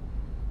Rangers.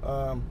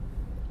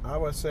 I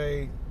would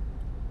say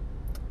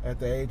at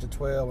the age of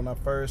 12, when I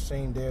first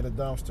seen Dare the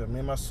Dumpster, me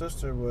and my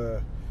sister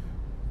were,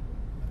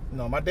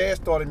 my dad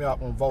started me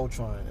off on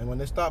Voltron, and when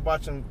they stopped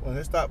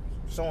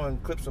showing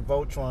clips of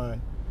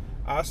Voltron,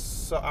 I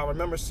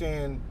remember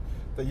seeing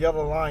the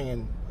Yellow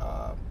Lion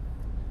of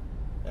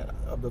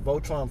the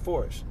Voltron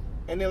Force.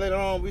 And then later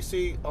on, we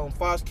see on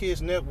Fox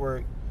Kids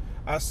Network,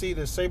 I see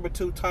the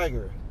Saber-Tooth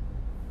Tiger.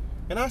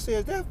 And I said,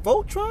 is that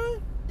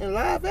Voltron in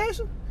live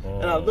action?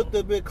 And I looked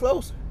a bit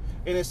closer,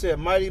 and it said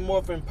Mighty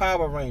Morphin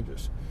Power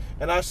Rangers.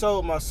 And I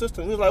showed my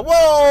sister, and we was like,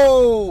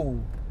 whoa!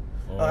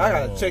 I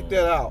gotta check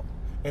that out.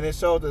 And it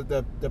showed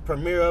the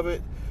premiere of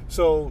it.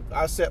 So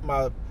I set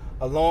my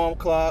alarm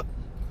clock.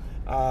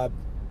 I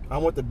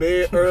went to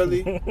bed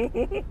early.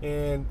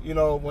 And,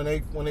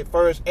 when it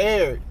first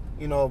aired,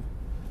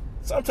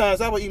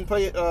 sometimes I would even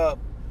play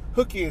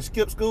hooky and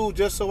skip school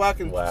just so I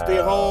can stay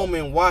home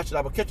and watch it.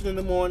 I would catch it in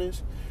the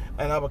mornings,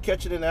 and I would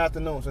catch it in the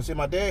afternoons. And see,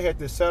 my dad had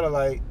this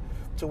satellite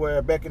to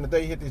where back in the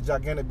day he had these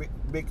gigantic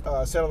big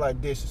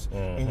satellite dishes.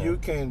 And you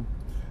can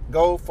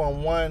go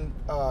from one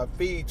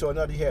feed to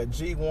another. He had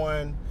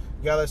G1,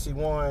 Galaxy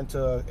 1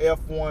 to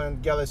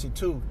F1, Galaxy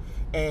 2.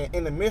 And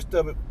in the midst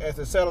of it, as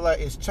the satellite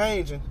is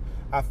changing,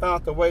 I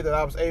found the way that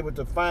I was able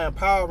to find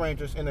Power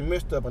Rangers in the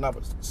midst of it. And I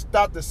would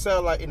stop the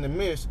satellite in the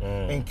midst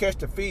and catch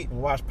the feed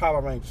and watch Power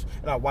Rangers.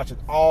 And I would watch it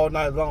all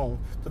night long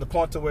to the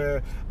point to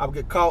where I would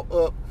get caught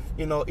up,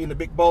 in a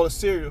big bowl of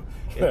cereal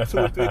at 2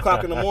 or 3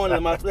 o'clock in the morning.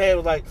 And my dad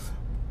was like,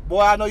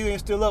 boy, I know you ain't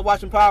still up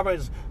watching Power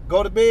Rangers.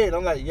 Go to bed.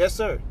 I'm like, yes,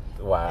 sir.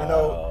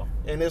 Wow.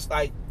 And it's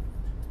like,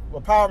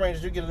 with Power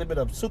Rangers, you get a little bit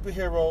of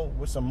superhero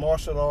with some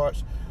martial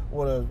arts,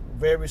 with a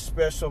very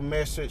special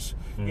message,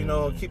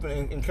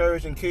 keeping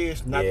encouraging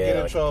kids not to get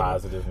in trouble.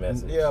 Positive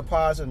message. Yeah,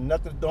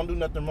 positive. Don't do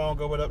nothing wrong.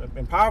 Go with it.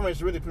 And Power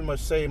Rangers really pretty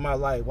much saved my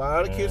life. While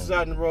other kids is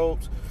out in the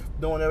roads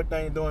doing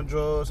everything, doing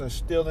drugs and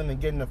stealing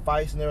and getting in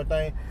fights and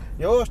everything,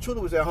 yours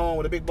truly was at home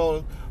with a big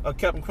bowl of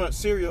Captain Crunch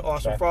cereal or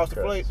some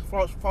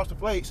Frosted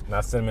Flakes.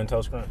 Not Cinnamon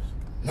Toast Crunch.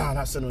 No,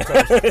 not Cinnamon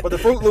Toast. But the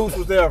Fruit Loops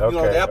was there.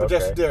 The Apple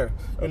Jacks was there.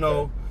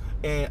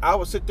 And I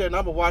would sit there and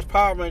I would watch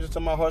Power Rangers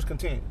till my heart's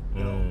content.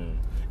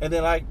 And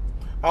then, like,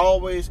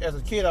 always as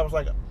a kid, I was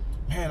like,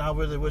 man, I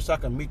really wish I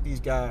could meet these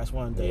guys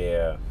one day.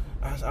 Yeah.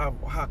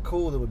 How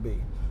cool it would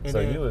be. And so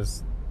then,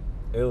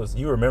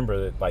 you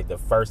remember it, like the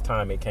first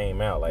time it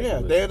came out. Like, yeah,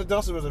 Dare the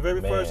Dumpster was the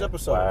very first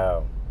episode.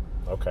 Wow.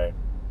 Okay.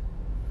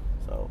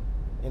 So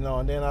you know,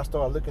 and then I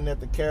started looking at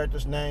the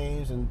characters'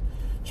 names and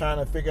trying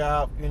to figure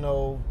out, you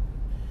know,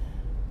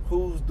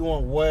 who's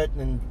doing what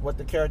and what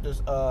the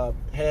characters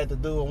had to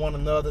do with one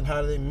another and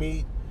how do they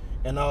meet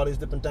and all these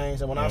different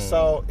things. And when I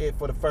saw it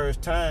for the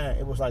first time,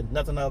 it was like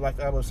nothing else like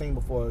I've ever seen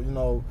before. You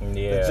know,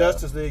 the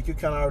Justice League, you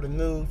kind of already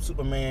knew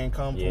Superman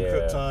come from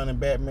Krypton, and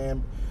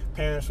Batman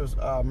parents was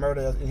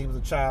murdered and he was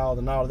a child,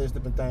 and all of these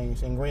different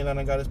things. And Green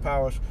Lantern got his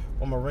powers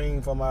from a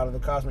ring from out of the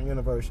cosmic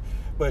universe.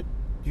 But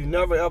you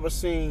never ever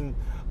seen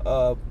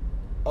a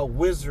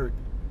wizard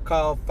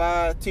called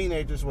 5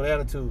 teenagers with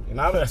attitude. And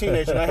I was a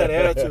teenager and I had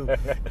attitude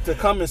to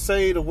come and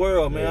save the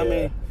world, man. I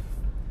mean,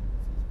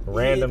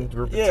 random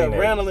group of teenagers.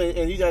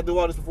 Randomly, and you got to do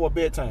all this before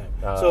bedtime.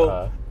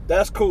 So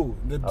that's cool.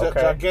 The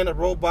gigantic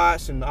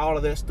robots and all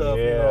of that stuff,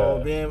 you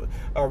know, being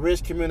a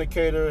rich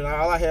communicator, and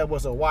all I had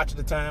was a watch at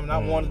the time, and I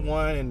wanted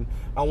one, and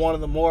I wanted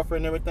the morpher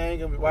and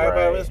everything, and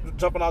everybody was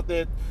jumping out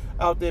their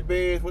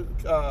beds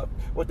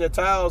with their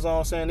towels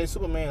on, saying they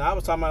Superman. I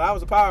was talking about I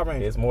was a Power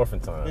Ranger. It's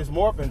morphin' time. It's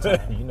morphin'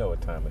 time. You know what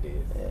time it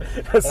is.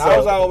 And I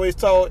was always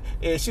told,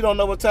 if she don't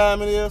know what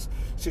time it is,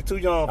 she's too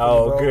young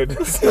for me, bro.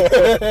 Goodness.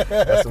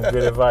 That's some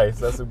good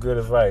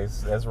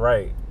advice. That's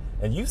right.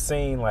 And you've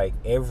seen like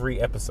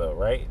every episode,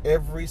 right?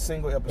 Every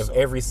single episode. Of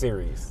every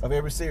series.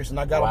 And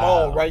I got them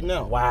all right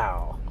now.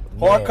 Wow.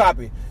 Hard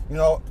copy. You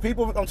know,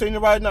 people, I'm telling you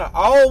right now,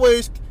 I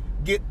always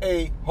get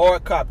a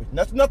hard copy.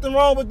 There's nothing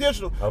wrong with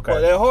digital. Okay.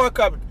 But that hard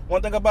copy,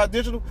 one thing about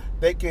digital,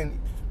 they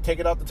can take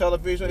it off the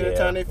television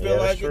anytime they feel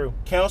like it,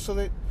 cancel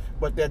it.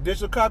 But that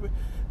digital copy,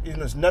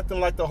 there's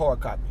nothing like the hard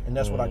copy. And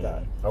that's what I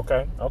got.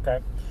 Okay.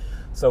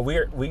 So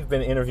we've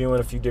been interviewing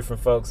a few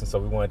different folks, and so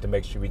we wanted to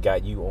make sure we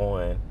got you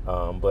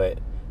on. But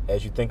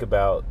as you think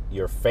about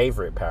your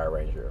favorite Power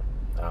Ranger,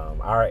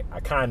 all right, I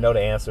kind of know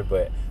the answer,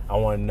 but I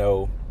want to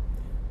know,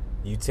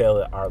 you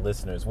tell our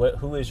listeners,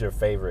 who is your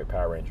favorite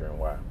Power Ranger and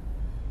why?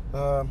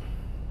 I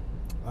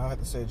have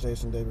to say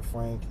Jason David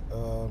Frank.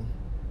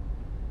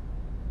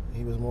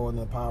 He was more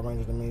than a Power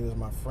Ranger to me. He was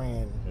my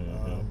friend,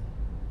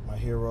 my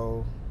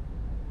hero.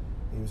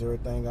 He was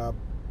everything I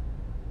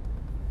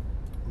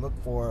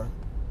looked for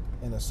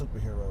in a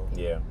superhero.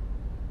 Yeah.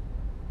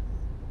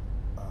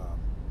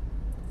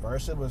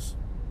 First it was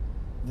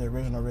the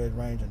original Red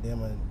Ranger.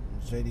 Then when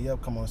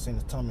JDF come on scene,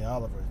 it's Tommy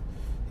Oliver.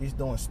 He's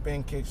doing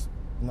spin kicks,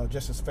 you know,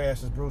 just as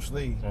fast as Bruce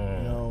Lee.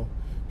 You know,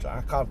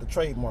 I call it the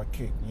trademark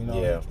kick. You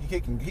know, he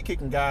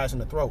kicking guys in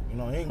the throat. You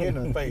know, he ain't getting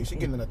in the face. He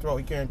getting in the throat.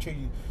 He guarantee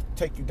you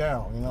take you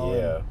down. You know.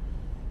 Yeah.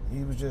 And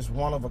he was just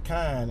one of a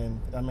kind,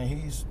 and I mean,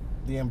 he's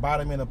the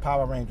embodiment of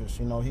Power Rangers.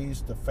 You know,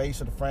 he's the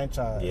face of the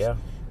franchise. Yeah.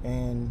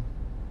 And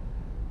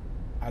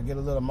I get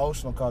a little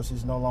emotional because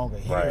he's no longer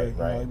here. Right. You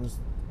know, he was.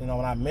 You know,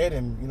 when I met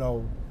him, you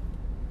know,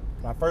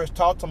 when I first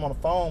talked to him on the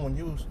phone,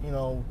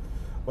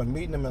 when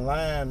meeting him in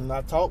line, and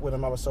I talked with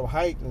him, I was so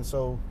hyped and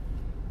so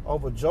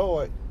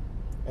overjoyed.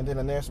 And then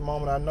the next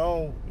moment, I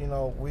know, you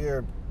know,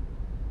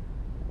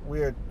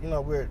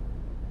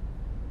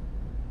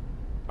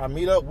 I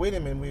meet up with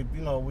him, and we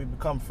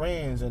become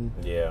friends. And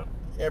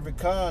every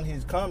con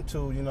he's come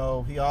to, you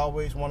know, he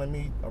always wanted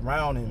me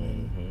around him.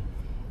 And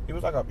he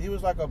was like a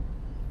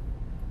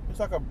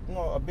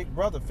big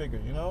brother figure,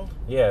 you know.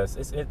 Yes,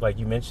 it's like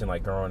you mentioned,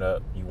 like growing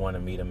up, you want to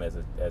meet him as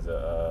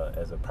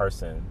a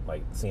person,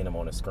 like seeing him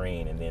on the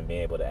screen, and then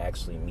being able to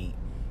actually meet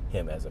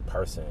him as a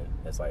person.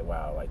 It's like,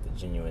 wow, like the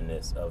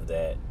genuineness of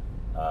that.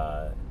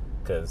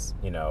 Because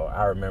you know,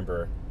 I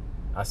remember,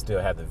 I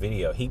still have the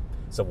video.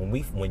 So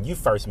when you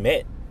first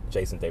met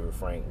Jason David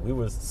Frank, it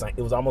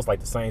was almost like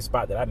the same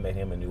spot that I met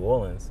him in New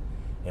Orleans,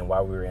 and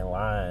while we were in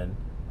line,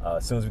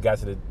 as soon as we got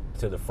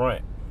to the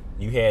front,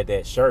 you had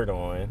that shirt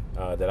on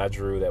that I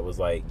drew that was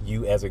like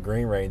you as a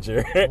Green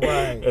Ranger.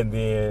 Right. And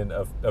then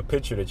a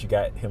picture that you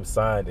got him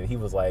signed, and he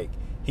was like,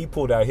 he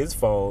pulled out his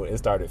phone and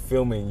started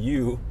filming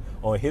you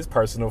on his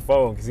personal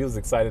phone because he was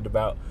excited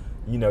about,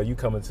 you know, you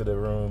coming to the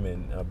room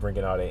and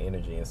bringing all that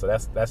energy. And so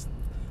that's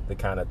the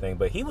kind of thing.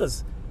 But he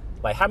was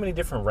like, how many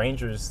different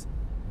Rangers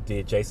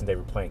did Jason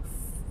David Frank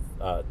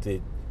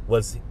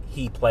was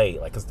he play?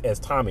 Like, as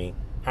Tommy,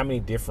 how many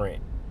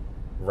different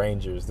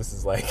Rangers? This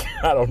is like,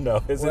 I don't know.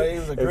 He was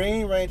a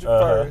Green Ranger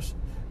first,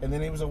 and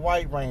then he was a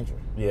White Ranger.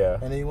 Yeah.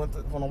 And then he went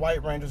from the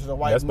White Rangers to the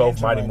White. That's both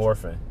Ninja Mighty Ranger.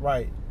 Morphin.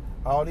 Right.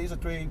 All these are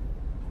 3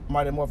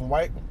 Mighty Morphin.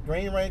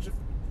 Green Ranger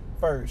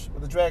first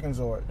with the Dragon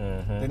Zord.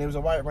 Then he was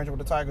a White Ranger with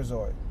the Tiger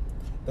Zord.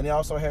 Then he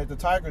also had the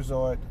Tiger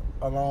Zord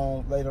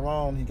along later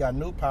on. He got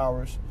new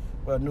powers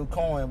with a new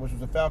coin, which was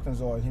the Falcon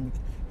Zord.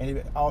 And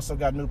he also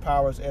got new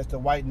powers as the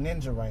White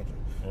Ninja Ranger.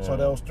 So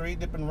those 3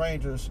 different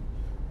Rangers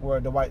were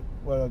the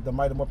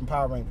Mighty Morphin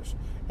Power Rangers.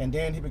 And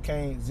then he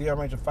became Zeo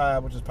Ranger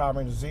 5, which is Power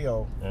Ranger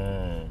Zeo.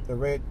 The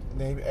red.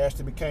 Then he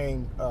actually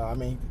became.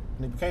 When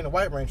he became the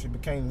White Ranger, he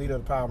became leader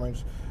of the Power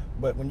Rangers.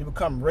 But when you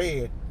become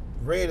Red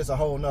is a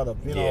whole nother.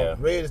 You know,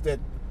 Red is that.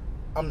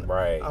 I'm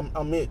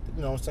it.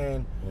 You know what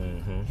I'm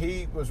saying?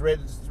 He was Red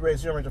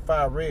Zeo Ranger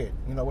 5 Red.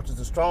 You know, which is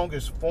the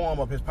strongest form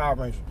of his Power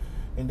Ranger.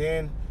 And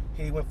then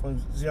he went from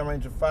Zeo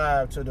Ranger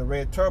 5 to the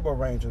Red Turbo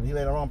Ranger. He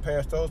later on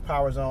passed those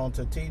powers on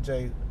to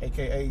TJ,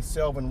 a.k.a.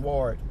 Selvin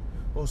Ward,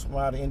 who's from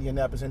out of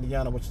Indianapolis,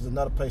 Indiana, which is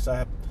another place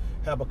I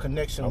have a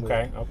connection with.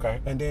 Okay.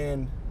 And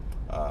then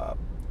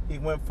he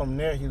went from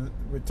there. He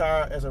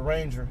retired as a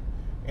Ranger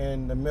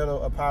in the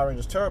middle of Power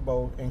Rangers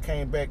Turbo and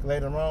came back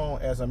later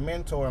on as a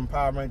mentor in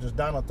Power Rangers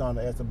Dino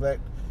Thunder as the Black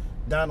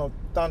Dino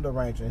Thunder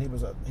Ranger. And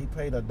he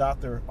played a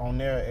doctor on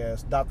there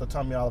as Dr.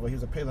 Tommy Oliver. He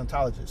was a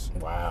paleontologist.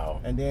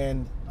 Wow. And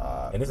then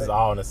and this is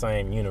all in the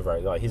same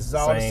universe. Like he's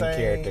the same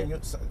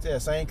character. Yeah,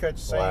 same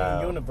character,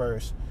 same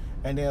universe.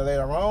 And then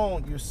later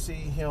on, you see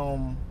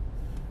him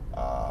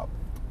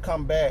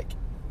come back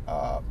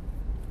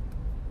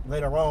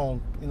later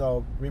on, you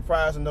know,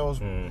 reprising those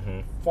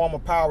former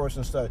powers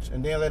and such.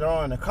 And then later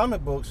on in the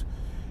comic books,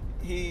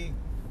 he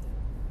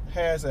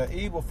has an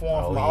evil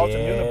form from the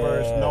alternate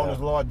universe known as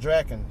Lord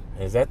Draken.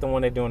 Is that the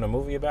one they're doing a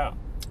movie about?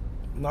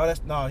 No, that's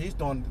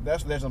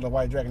Legend of the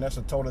White Dragon. That's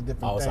a totally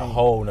different thing. Oh, it's a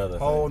whole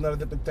nother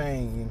different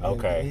thing.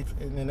 Okay.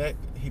 And in that,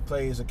 he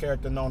plays a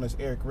character known as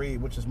Eric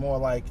Reed, which is more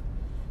like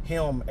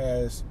him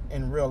as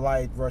in real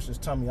life versus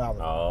Tommy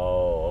Oliver.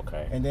 Oh,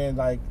 okay. And then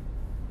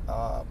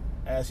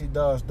as he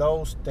does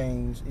those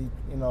things,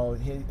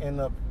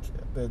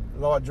 the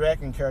Lord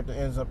Draken character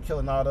ends up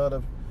killing all the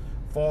other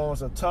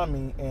forms of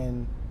Tommy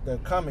in the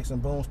comics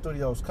and Boom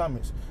Studios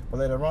comics. But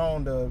later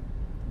on, the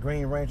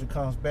Green Ranger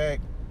comes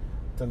back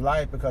to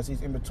life because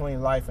he's in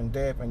between life and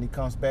death, and he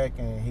comes back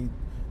and he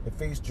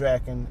defeats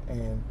Draken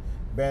and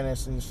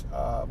banishes,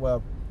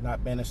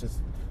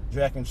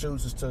 Draken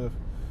chooses to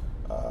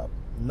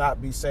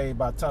not be saved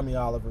by Tommy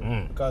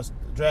Oliver because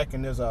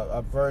Draken is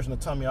a version of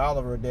Tommy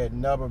Oliver that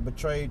never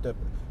betrayed the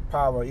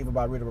power even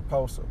by Rita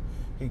Repulsa.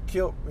 He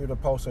killed Rita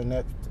Repulsa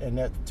in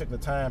that particular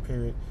time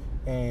period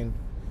and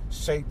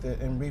shaped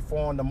it and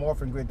reformed the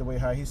morphing grid the way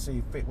how he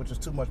see fit, which is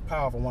too much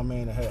power for one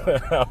man to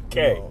have.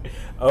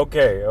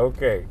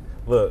 Okay.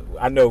 Look,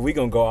 I know we're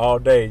gonna go all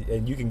day,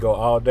 and you can go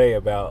all day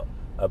about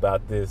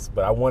this,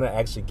 but I want to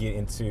actually get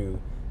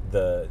into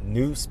the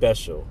new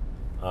special.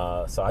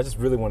 So I just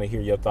really want to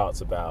hear your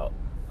thoughts about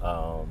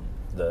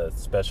the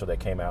special that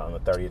came out on the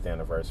 30th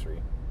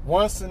anniversary.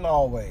 Once and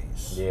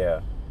Always.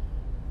 Yeah.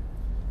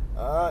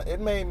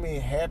 It made me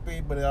happy,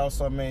 but it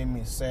also made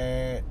me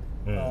sad.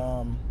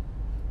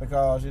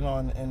 Because, in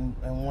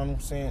one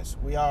sense,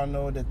 we all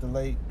know that the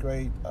late,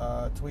 great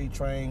Tweed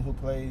Train, who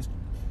plays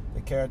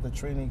the character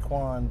Trini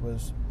Kwan,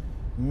 was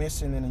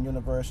missing in the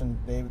universe, and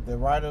the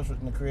writers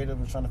and the creators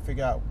were trying to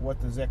figure out what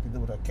to exactly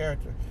do with her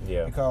character.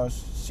 Yeah.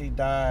 Because she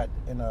died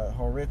in a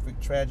horrific,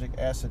 tragic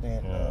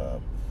accident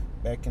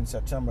back in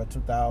September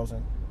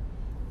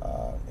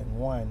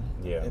 2001,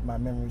 if my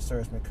memory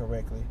serves me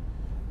correctly.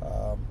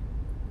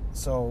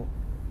 So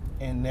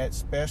in that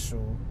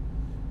special,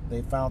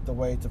 they found the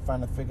way to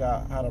figure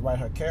out how to write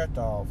her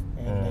character off,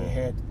 and they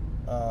had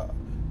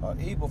an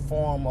evil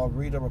form of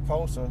Rita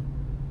Repulsa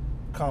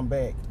come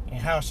back, and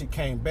how she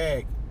came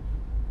back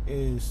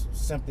is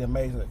simply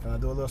amazing. Can I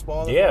do a little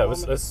spoiler? Yeah,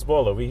 let's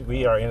spoiler.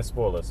 We are in a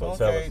spoiler, so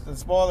tell us. The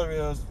spoiler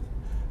is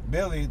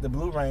Billy, the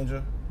Blue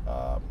Ranger,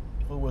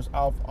 who was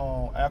off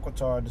on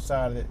Aquitar,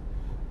 decided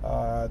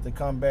to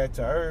come back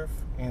to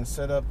Earth and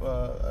set up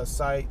a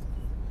site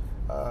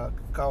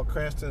called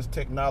Cranston's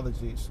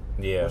Technologies,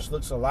 which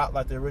looks a lot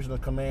like the original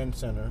command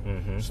center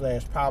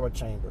 / power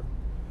chamber.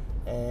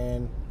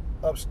 And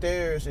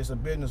upstairs is a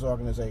business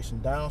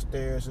organization.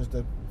 Downstairs is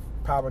the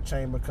power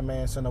chamber,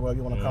 command center, whatever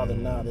you want to call it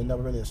now. They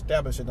never really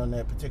established it on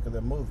that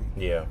particular movie.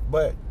 Yeah.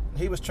 But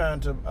he was trying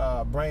to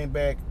bring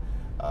back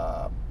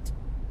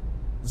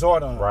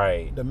Zordon,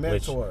 right? The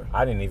mentor.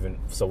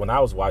 So when I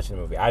was watching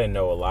the movie, I didn't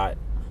know a lot.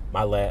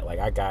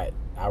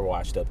 I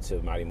watched up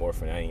to Mighty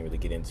Morphin. I didn't really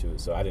get into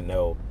it, so I didn't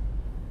know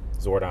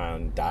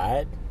Zordon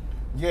died.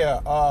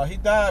 Yeah, he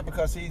died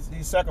because he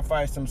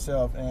sacrificed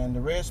himself, and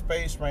the Red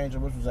Space Ranger,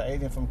 which was an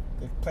alien from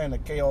the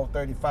planet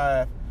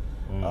KO-35,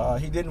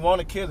 he didn't want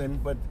to kill him,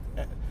 but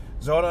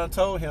Zordon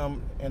told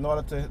him in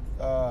order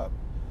to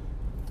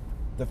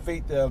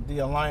defeat the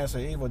Alliance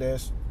of Evil,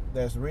 there's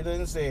Rita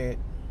and Zed,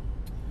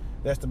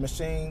 that's the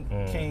Machine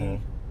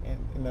King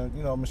and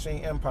the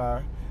Machine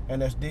Empire,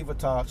 and that's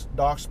Divatox,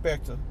 Dark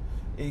Spectre,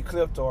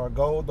 Ecliptor,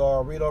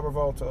 Goldar, Rita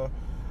Revolta,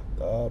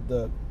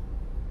 the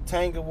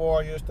Tanga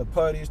Warriors, the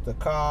Putties, the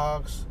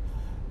Cogs,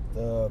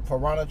 the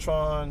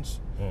Piranatrons,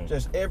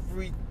 just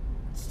every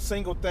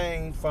single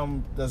thing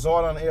from the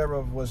Zordon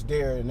era was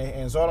there, and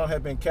Zordon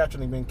had been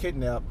captured and been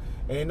kidnapped,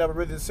 and they never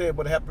really said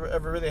what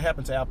ever really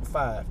happened to Alpha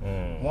 5.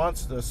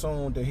 Once they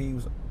assumed that he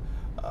was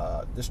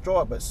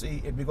destroyed, but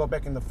see, if you go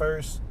back in the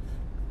first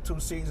 2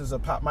 seasons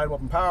of Mighty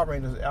Morphin Power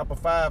Rangers, Alpha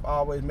 5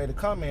 always made a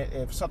comment,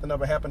 if something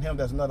ever happened to him,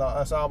 there's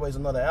always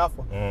another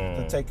Alpha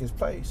to take his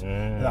place.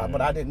 But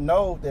I didn't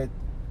know that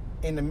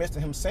in the midst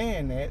of him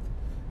saying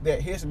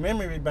that his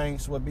memory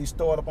banks would be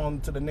stored up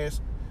onto the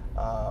next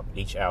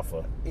each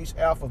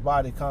alpha's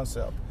body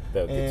concept.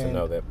 They'll get to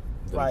know that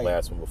the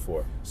last one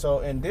before. So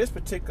in this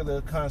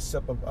particular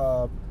concept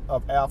of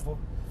Alpha,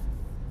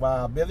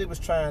 while Billy was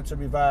trying to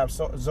revive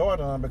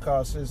Zordon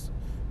because his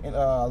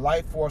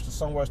life force is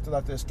somewhere still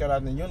out there scattered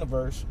out in the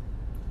universe,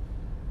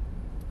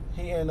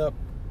 he ended up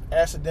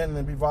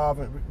accidentally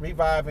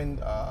reviving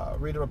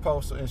Rita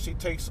Repulsa, and she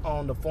takes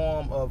on the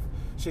form of,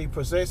 she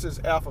possesses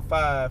Alpha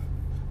 5.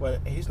 Well,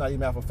 he's not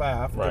even Alpha 5.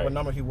 I forget what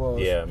number he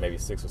was. Yeah, maybe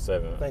 6 or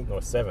 7. I think, no,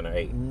 7 or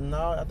 8.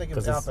 No, I think it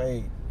was Alpha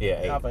 8.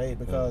 Yeah, 8. Alpha 8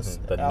 because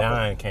the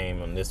 9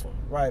 came on this one.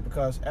 Right,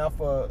 because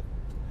Alpha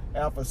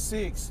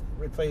 6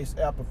 replaced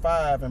Alpha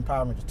 5 in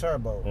Power Rangers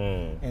Turbo,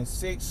 and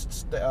 6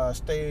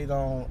 stayed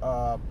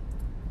on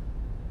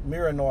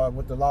Miranor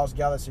with the Lost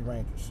Galaxy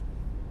Rangers.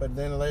 But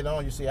then later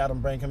on, you see Adam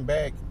bring him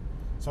back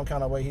some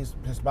kind of way. His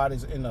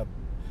body's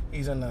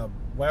he's in a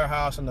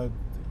warehouse in a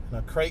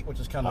crate, which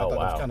is kind of, I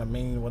thought it was kind of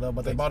mean or whatever,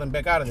 but they brought him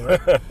back out of there.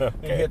 Okay.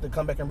 And he had to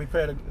come back and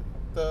repair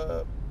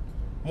the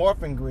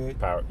morphing grid.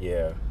 But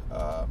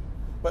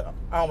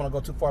I don't want to go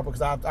too far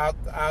because I'll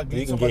get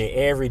you can get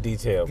every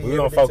detail. We're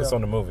going to focus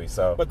on the movie.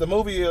 So, but the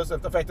movie is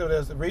the fact that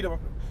there's Rita,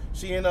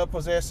 she ended up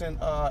possessing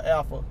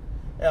Alpha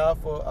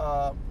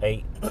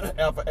 8.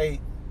 Alpha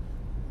 8.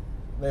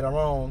 Later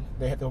on,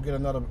 they had to go get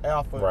another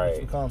Alpha,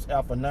 which becomes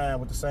Alpha 9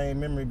 with the same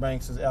memory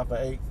banks as Alpha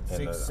 8,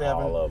 6,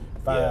 7,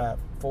 5,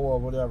 4,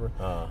 whatever.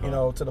 You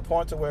know, to the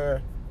point to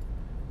where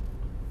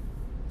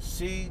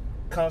she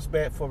comes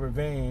back for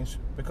revenge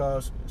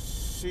because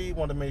she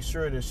wanted to make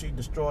sure that she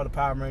destroyed the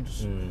Power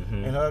Rangers.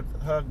 And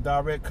her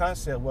direct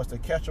concept was to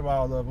capture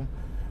all of them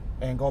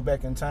and go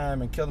back in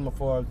time and kill them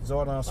before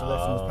Zordon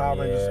selects them as Power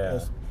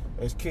Rangers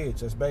as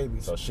kids, as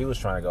babies. So she was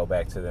trying to go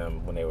back to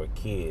them when they were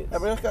kids.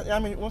 I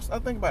mean, once I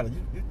think about it,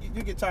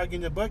 you get tired of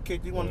getting your butt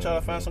kicked. You want to try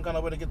to find some kind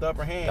of way to get the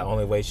upper hand. The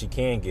only way she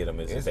can get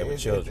them is if they were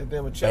children. If they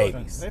were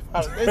children. Babies. They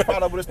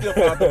probably would have still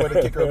found the way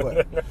to kick her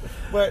butt.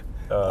 But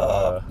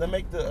to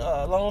make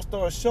the long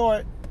story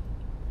short,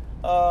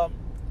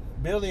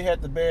 Billy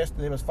had the best.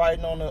 They was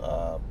fighting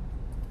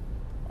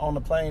on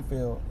the playing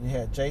field. You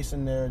had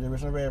Jason there, the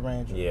original Red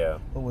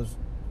Ranger. Who was.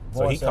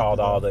 So he called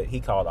all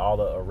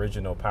the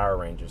original Power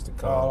Rangers to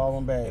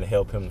come and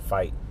help him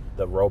fight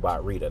the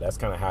robot Rita. That's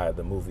kind of how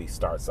the movie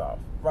starts off.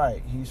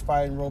 Right. He's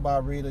fighting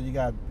robot Rita. You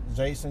got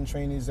Jason,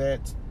 Trini,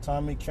 Zet,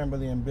 Tommy,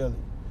 Kimberly, and Billy.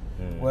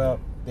 Well,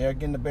 they're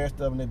getting the best of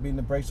them. They're beating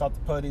the brakes off the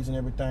putties and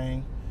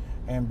everything.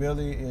 And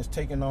Billy is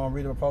taking on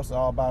Rita Repulsa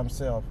all by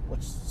himself,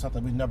 which is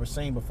something we've never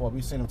seen before.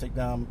 We've seen him take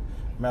down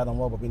Madame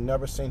Woe, but we've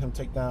never seen him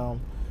take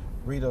down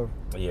Rita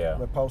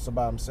Repulsa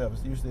by himself.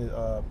 It's usually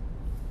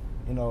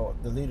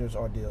the leader's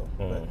ordeal.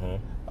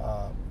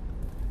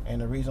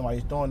 And the reason why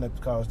he's doing it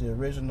because the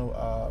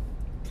original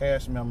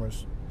cast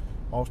members,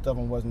 most of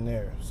them wasn't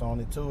there. So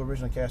only 2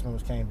 original cast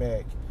members came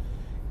back.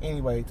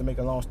 Anyway, to make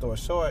a long story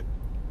short,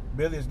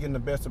 Billy is getting the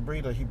best of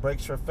Rita. He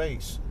breaks her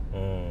face,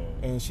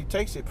 and she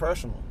takes it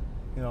personal.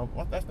 You know,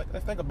 let's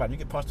think about it. You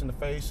get punched in the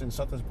face and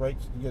something's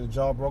breaks, you get a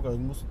jaw broke or you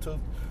lose a tooth,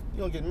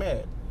 you're going to get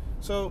mad.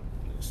 So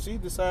she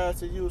decides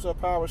to use her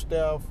power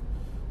staff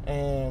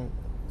and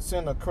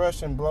send a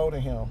crushing blow to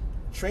him.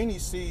 Trini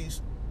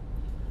sees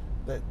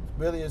that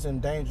Billy is in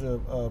danger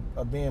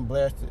of being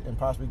blasted and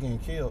possibly getting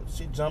killed.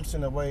 She jumps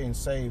in the way and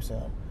saves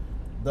him,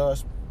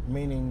 thus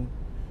meaning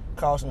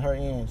costing her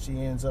end. She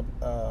ends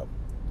up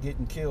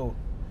getting killed.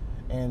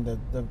 And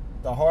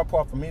the hard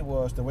part for me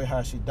was the way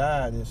how she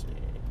died.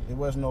 It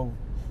was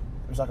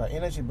like an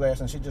energy blast,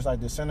 and she just like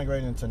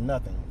disintegrated into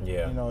nothing.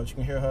 You know, you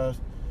can hear her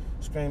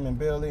screaming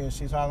Billy, and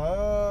she's hollering,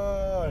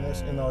 oh, and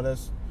it's,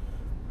 that's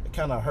it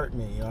kind of hurt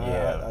me. You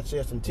know, I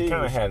shed some tears.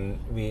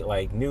 We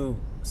knew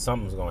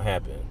something was gonna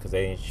happen because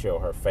they didn't show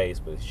her face,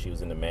 but she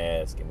was in the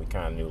mask, and we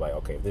kind of knew like,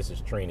 okay, if this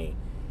is Trini,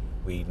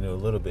 we knew a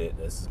little bit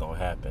this is gonna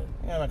happen.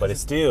 But it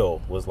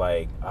still was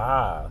like, you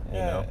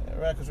know,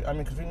 right?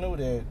 Because we knew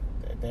that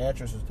the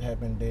actress had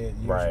been dead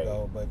years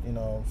ago, but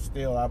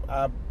still,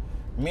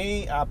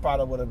 I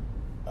probably would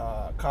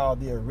have called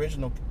the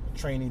original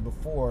Trini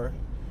before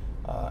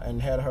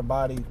and had her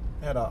body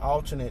had an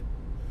alternate,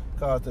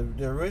 because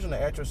the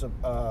original actress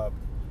of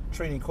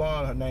Trini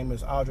Kwan, her name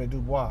is Audrey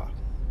Dubois,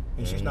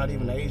 and she's not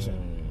even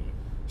Asian.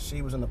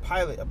 She was in the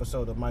pilot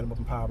episode of Mighty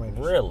Morphin Power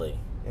Rangers. Really?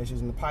 And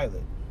she's in the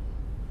pilot.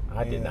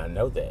 I did not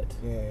know that.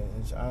 Yeah,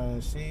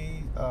 and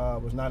she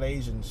was not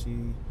Asian.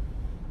 She,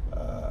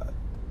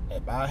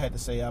 if I had to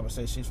say, I would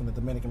say she's from the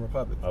Dominican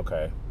Republic.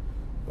 Okay.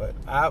 But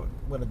I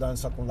would have done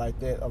something like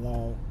that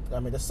along. I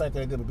mean, that's the same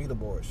thing they did with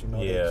Beetleborgs.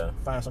 They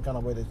find some kind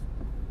of way to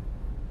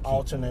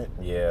alternate.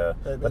 Yeah,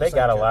 but they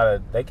got a lot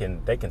of. They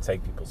can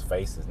take people's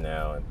faces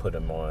now and put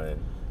them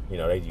on.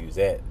 They use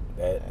that.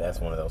 That's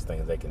one of those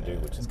things they can do,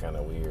 which is kind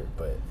of weird.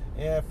 But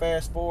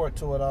fast forward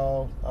to it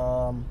all.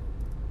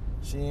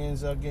 She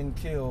ends up getting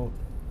killed.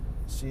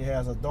 She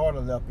has a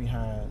daughter left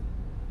behind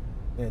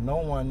that no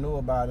one knew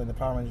about in the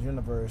Power Rangers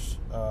universe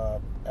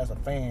as a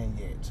fan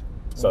yet.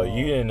 So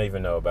you didn't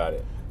even know about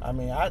it? I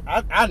mean,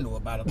 I knew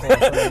about it. Of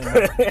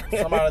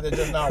course. Somebody that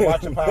just not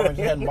watching Power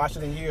Rangers, hadn't watched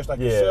it in years like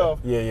yourself.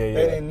 Yeah. They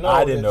didn't know.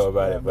 I didn't know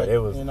about it, but it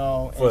was.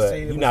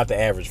 You're not the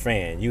average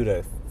fan. You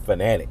the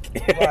fanatic.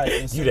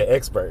 Right. You the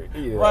expert.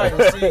 Right.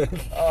 And see,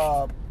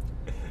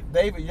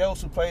 David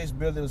Yost, who plays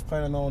Billy, was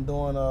planning on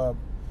doing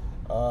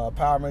a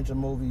Power Ranger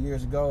movie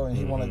years ago, and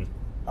he wanted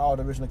all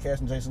the original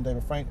cast, and Jason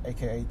David Frank,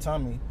 aka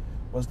Tommy,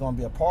 was going to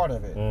be a part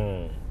of it.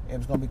 It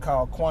was going to be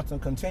called Quantum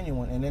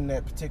Continuum, and in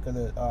that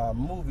particular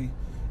movie,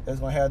 it's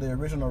going to have the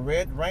original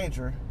Red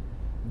Ranger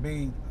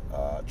be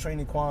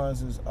Trini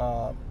Kwan's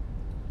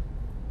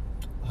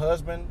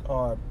husband,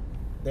 or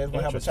they're going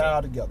to have a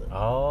child together.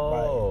 Oh,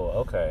 right.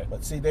 Okay.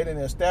 But see, they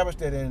didn't establish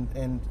that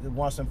in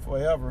Once and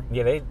Forever.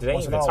 Yeah, they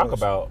didn't even talk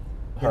about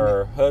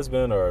her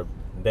husband or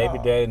baby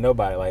daddy,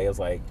 nobody. Like, it was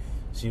like,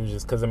 she was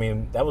just, because, I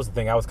mean, that was the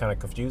thing I was kind of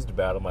confused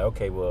about. I'm like,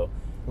 okay, well,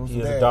 she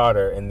has a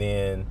daughter, and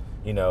then,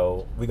 you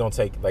know, we're going to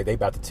take, like, they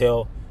about to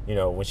tell, you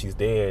know, when she's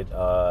dead,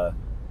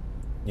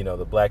 you know,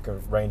 the Black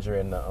Ranger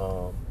and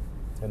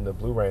the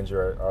Blue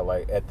Ranger are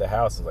like, at the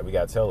house. It's like, we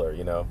got to tell her,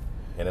 you know.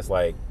 And it's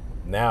like,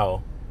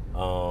 now,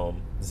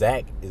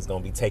 Zach is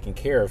going to be taking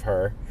care of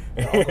her.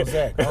 Uncle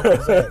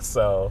Zach.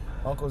 So,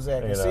 Uncle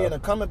Zach. You see, in the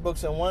comic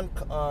books,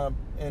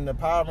 in the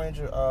Power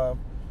Ranger,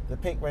 the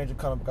Pink Ranger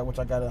comic book, which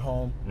I got at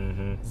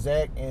home,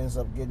 Zach ends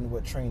up getting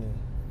with Trini.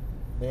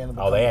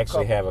 They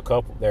actually have a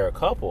couple. They're a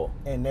couple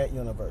in that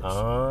universe.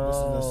 Oh. This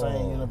is the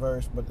same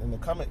universe, but in the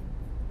comic,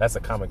 that's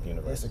a comic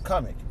universe. It's a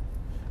comic,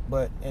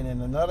 but in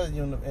another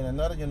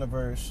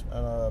universe,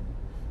 a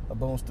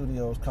Boom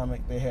Studios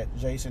comic, they had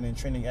Jason and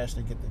Trini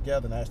actually get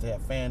together and actually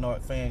have fan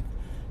art,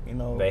 you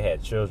know. They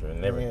had children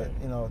and everything.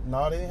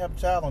 No, they didn't have a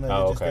child on there.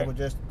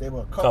 They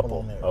were a couple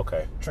on there.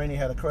 Okay. Trini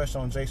had a crush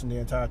on Jason the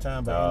entire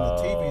time, but in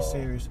the TV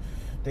series,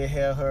 they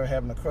had her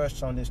having a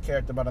crush on this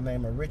character by the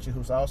name of Richie,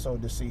 who's also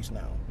deceased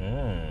now.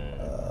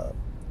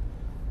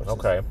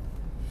 Okay.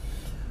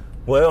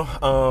 Well,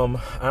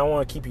 I don't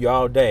want to keep you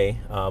all day,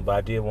 but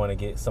I did want to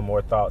get some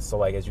more thoughts. So,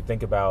 like, as you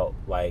think about,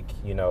 like,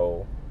 you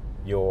know,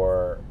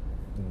 your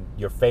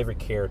favorite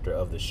character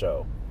of the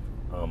show,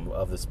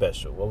 of the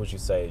special, what would you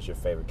say is your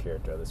favorite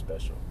character of the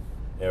special?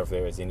 And if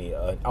there is any,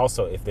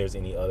 also if there's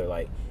any other,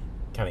 like,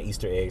 kind of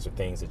Easter eggs or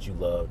things that you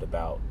loved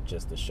about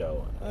just the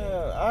show.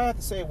 I have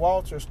to say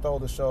Walter stole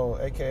the show,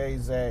 aka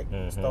Zach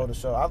stole the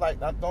show.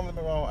 Don't get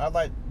me wrong, I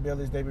like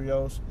Billy's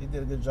DeBrios. He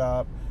did a good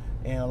job,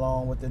 and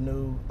along with the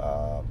new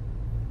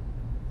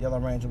Yellow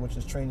Ranger, which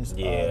is Trini's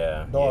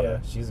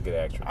daughter. Yeah, she's a good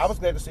actress. I was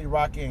glad to see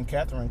Rocky and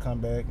Catherine come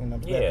back, and I'm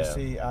glad to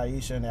see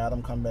Aisha and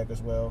Adam come back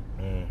as well.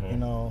 You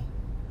know,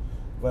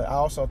 but I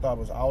also thought it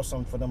was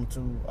awesome for them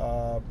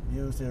to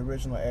use the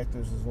original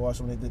actors as well.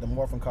 So when they did the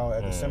morphing call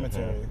at the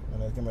cemetery when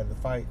they came ready to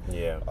fight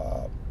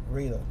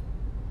Rita.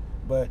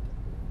 But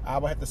I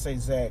would have to say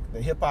Zach,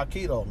 the hip hop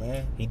keto,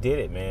 man. He did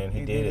it, man.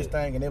 He did his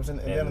thing, and it was and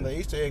then the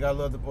Easter egg I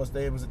loved was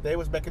they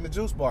was back in the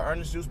juice bar,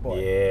 Ernest Juice Bar.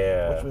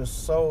 Yeah, which was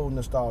so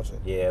nostalgic.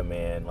 Yeah,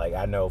 man. Like,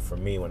 I know for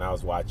me, when I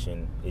was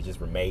watching, it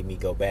just made me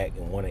go back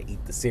and want to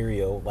eat the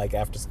cereal like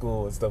after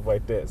school and stuff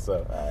like that.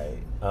 So,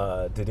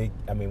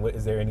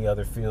 is there any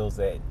other feels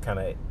that kind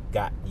of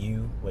got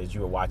you as you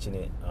were watching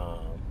it?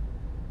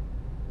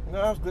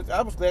 No,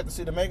 I was glad to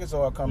see the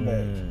Megazord come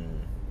back.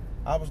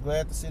 I was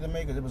glad to see the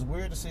Megazord. It was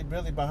weird to see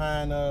Billy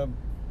behind,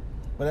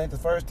 but it ain't the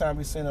first time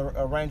we've seen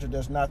a Ranger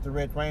that's not the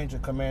Red Ranger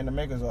command the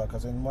Megazord.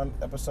 Because in one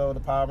episode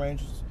of Power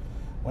Rangers,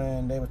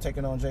 when they were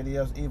taking on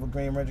JDF's evil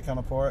Green Ranger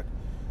counterpart,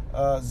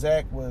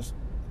 Zach was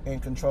in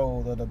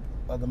control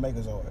of the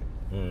Megazord.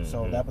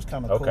 So that was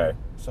kind of cool. Okay.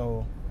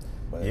 So,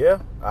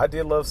 yeah, I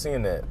did love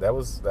seeing that. That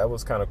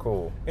was kind of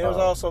cool. It was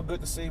also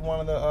good to see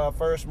one of the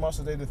first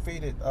monsters they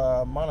defeated,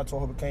 Monitor,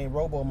 who became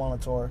Robo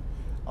Monitor.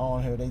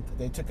 On here,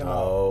 they took him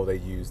out. Oh, they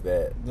used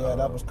that. Yeah,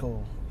 that was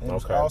cool. And it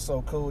was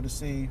also cool to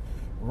see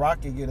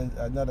Rocky get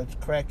another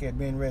crack at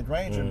being Red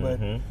Ranger. But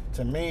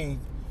to me,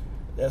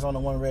 there's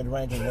only one Red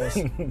Ranger, and that's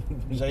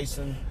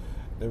Jason,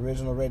 the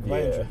original Red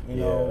Ranger. You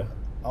know,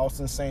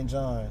 Austin St.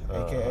 John,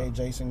 aka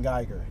Jason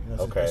Geiger. You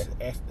know,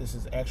 this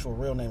is actual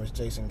real name is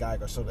Jason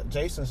Geiger. So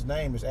Jason's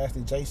name is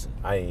actually Jason.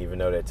 I didn't even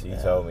know that till you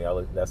told me.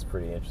 That's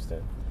pretty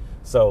interesting.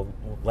 So,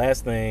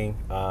 last thing,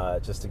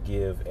 just to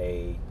give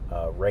a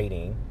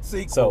rating.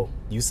 Sequel. So,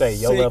 you say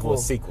your level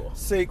is sequel.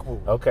 Sequel.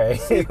 Okay.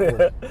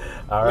 Sequel.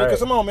 All right. Because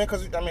come on, man.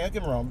 Because don't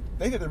get me wrong.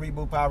 They did the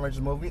reboot Power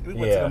Rangers movie. We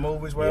went to the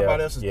movies where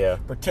everybody else is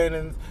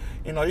pretending.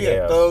 You know, you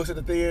had thugs at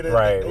the theater.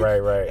 Right.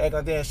 Act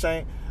like they're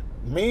ashamed.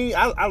 Me,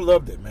 I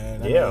loved it,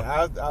 man.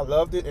 I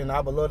loved it, and I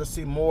would love to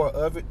see more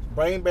of it.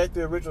 Bring back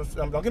the original.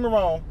 Don't get me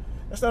wrong.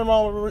 There's nothing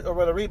wrong with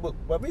a reboot,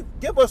 but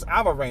give us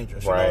our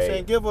Rangers. You know what I'm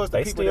saying? Give us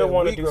the people that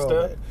want to do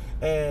stuff.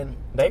 And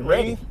they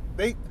ready.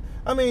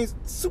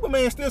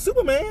 Superman's still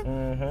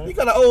Superman. You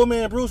got an old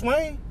man Bruce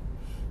Wayne.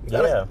 You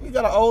got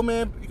an old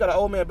man. You got an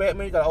old man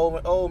Batman. You got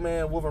an old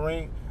man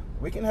Wolverine.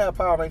 We can have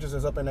Power Rangers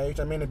that's up in age.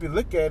 I mean, if you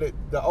look at it,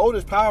 the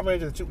oldest Power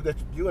Ranger that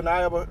you and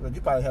I ever, you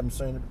probably haven't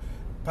seen it,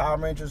 Power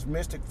Rangers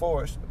Mystic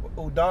Force,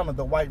 Udonna,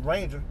 the White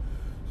Ranger.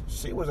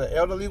 She was an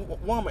elderly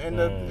woman,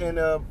 and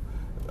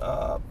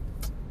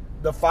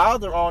the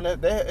father on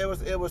it,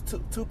 it was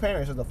two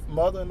parents, the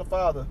mother and the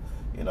father.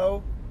 You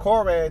know,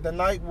 Korad, the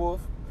Night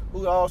Wolf,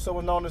 who also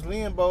was known as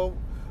Limbo,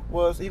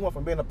 he went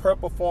from being a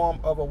purple form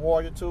of a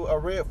warrior to a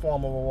red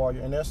form of a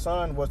warrior, and their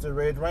son was the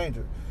Red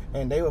Ranger,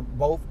 and they were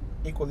both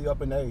equally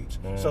up in age.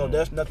 So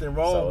there's nothing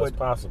wrong with. It's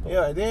possible.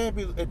 Yeah, and then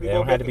they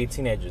don't have to be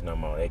teenagers no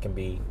more. They can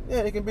be.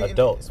 Yeah, they can be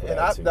adults.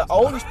 And the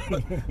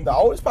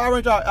oldest Power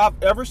Ranger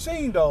I've ever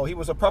seen, though, he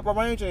was a Purple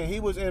Ranger, and he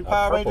was in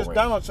Power Rangers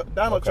Dino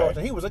Charge,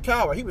 and he was a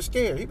coward. He was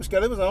scared. He was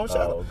scared of his own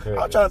shadow. I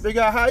was trying to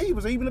figure out how he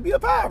was even to be a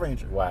Power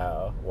Ranger.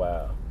 Wow.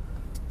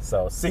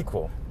 So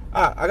sequel.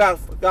 I got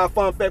a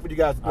fun fact for you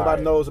guys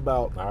nobody knows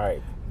about. All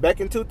right.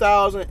 Back in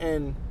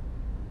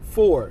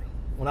 2004,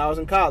 when I was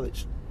in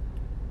college,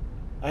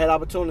 I had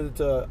opportunity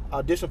to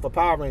audition for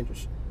Power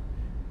Rangers.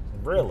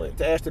 Really?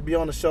 To actually be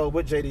on the show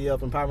with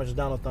JDF and Power Rangers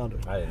Dino Thunder.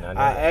 I did not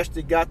know I that.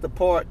 actually got the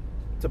part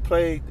to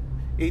play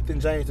Ethan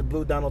James, the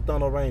Blue Dino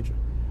Thunder Ranger.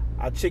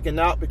 I chickened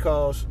out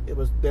because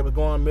they were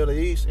going Middle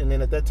East, and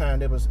then at that time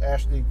they was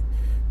actually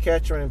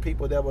capturing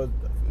people that were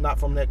not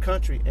from that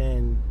country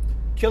and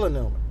killing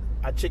them.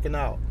 I chickened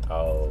out.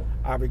 Oh.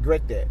 I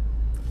regret that.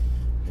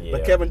 Yeah.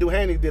 But Kevin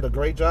Duhaney did a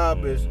great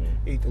job as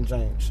Ethan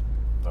James.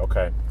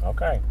 Okay.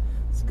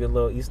 It's a good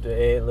little Easter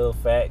egg, little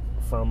fact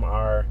from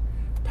our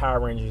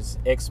Power Rangers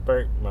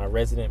expert, my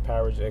resident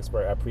Power Rangers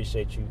expert. I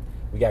appreciate you.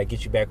 We got to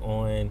get you back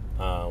on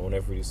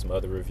whenever we do some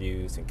other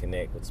reviews and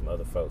connect with some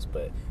other folks.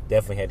 But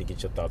definitely had to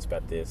get your thoughts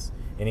about this.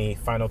 Any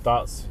final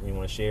thoughts you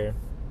want to share?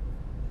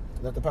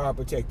 Let the power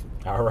protect you.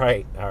 All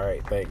right.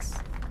 Thanks.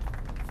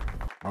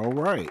 All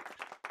right.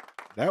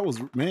 That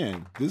was,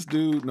 man, this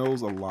dude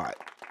knows a lot.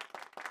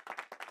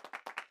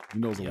 He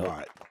knows a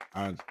lot.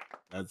 Are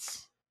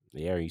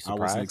you surprised? I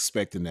wasn't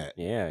expecting that.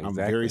 Yeah,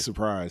 exactly. I'm very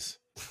surprised.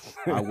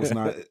 I was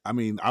not. I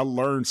mean, I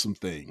learned some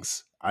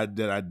things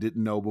that I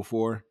didn't know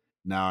before.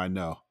 Now I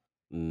know.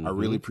 I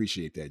really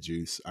appreciate that,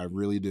 Juice. I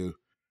really do.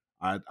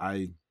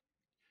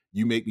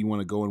 You make me want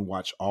to go and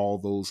watch all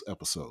those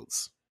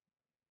episodes.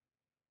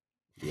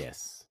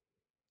 Yes,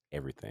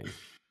 everything.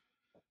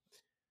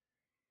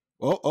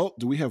 Oh,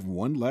 do we have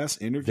one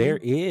last interview? There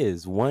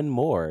is one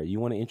more.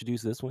 You want to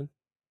introduce this one?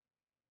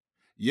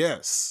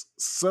 Yes.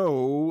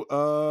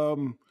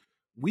 So,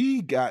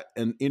 we got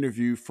an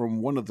interview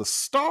from one of the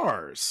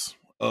stars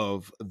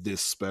of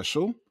this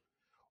special,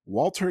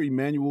 Walter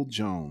Emmanuel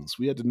Jones.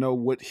 We had to know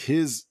what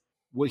he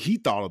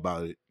thought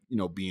about it,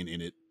 being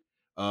in it.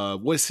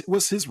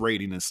 What's his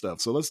rating and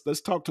stuff. So let's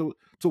talk to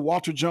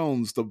Walter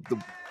Jones, the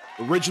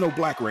original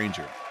Black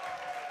Ranger.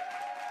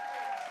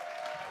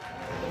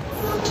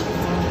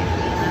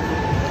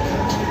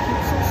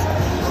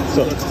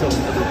 So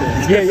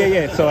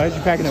yeah. So as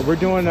you're packing up, we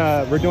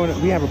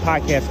have a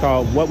podcast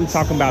called What We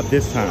Talking About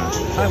This Time.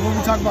 What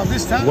we talking about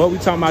this time? What we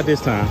talking about this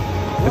time.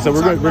 And so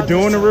we're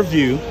doing a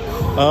review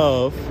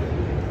of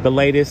the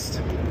latest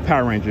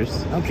Power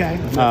Rangers. Okay.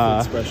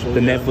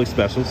 The Netflix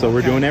special. So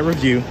we're doing that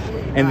review.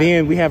 And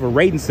then we have a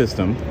rating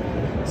system.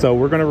 So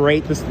we're gonna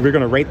rate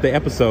the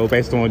episode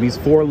based on these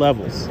 4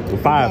 levels.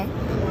 5.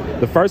 Okay.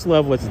 The first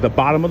level is the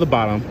bottom of the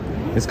bottom.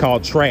 It's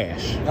called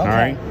trash. Okay. All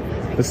right.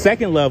 The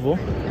second level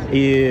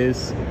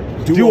is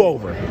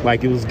do-over.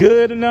 Like, it was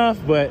good enough,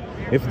 but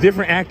if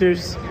different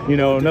actors,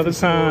 another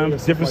time,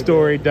 different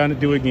story, done to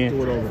do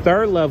again.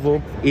 Third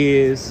level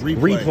is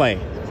replay.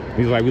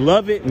 He's like, we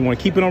love it, we want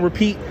to keep it on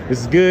repeat,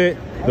 this is good.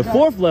 The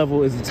fourth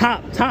level is the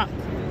top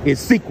is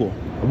sequel.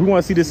 We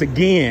want to see this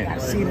again.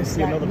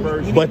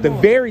 But the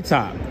very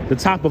top, the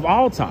top of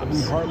all tops,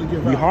 we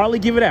hardly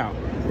give it out.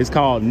 It's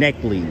called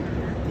neck bleed.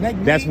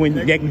 That's when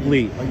neck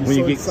bleed. When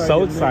you get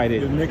so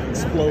excited,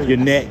 your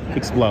neck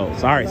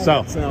explodes. All right,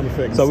 so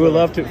we would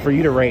love for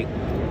you to rate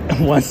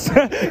once.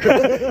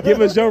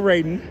 Give us your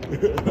rating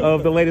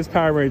of the latest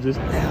Power Rangers.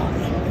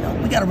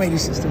 Now, we got a rating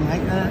system, right?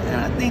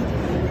 And I think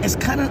it's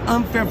kind of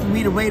unfair for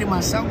me to rate it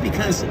myself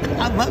because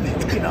I love it.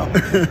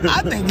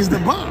 I think it's the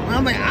bomb.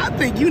 I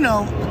think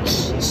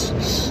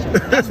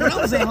that's what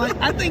I'm saying. Like,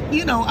 I think,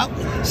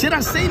 should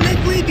I say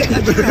neck bleed?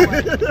 Because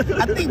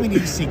I think we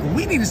need a sequel.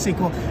 We need a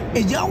sequel.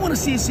 If y'all want to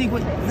see a sequel,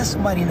 let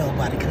somebody know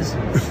about it, because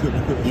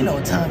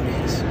what time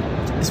it is.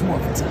 It's more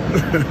of a time.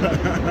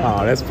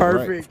 Oh, that's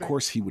perfect. Right. Of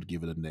course he would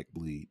give it a neck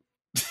bleed.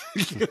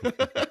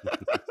 I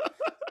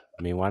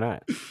mean, why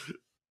not?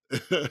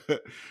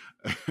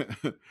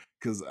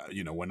 Because,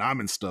 when I'm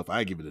in stuff,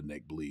 I give it a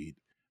neck bleed.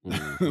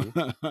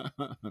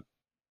 Mm-hmm.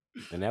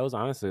 And that was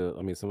honestly,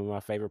 some of my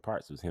favorite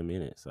parts was him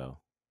in it. So,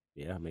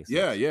 yeah, it makes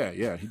sense.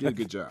 Yeah. He did a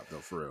good job, though,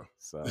 for real.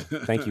 So,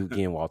 thank you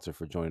again, Walter,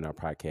 for joining our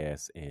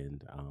podcast.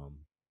 And,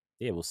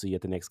 we'll see you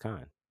at the next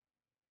con.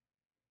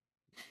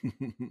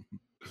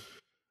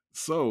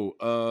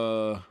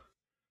 So,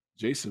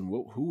 Jason,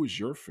 who was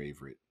your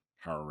favorite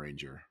Power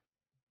Ranger?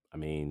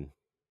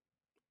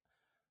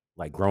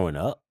 Like growing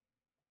up?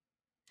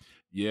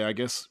 Yeah, I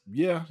guess.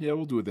 Yeah,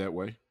 we'll do it that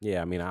way.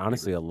 Yeah, I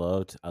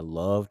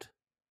loved.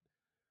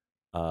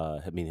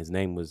 His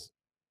name was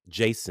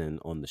Jason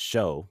on the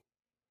show,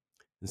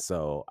 and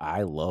so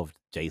I loved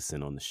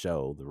Jason on the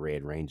show, the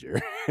Red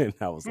Ranger, and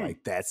I was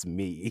like, "That's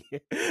me.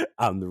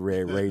 I'm the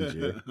Red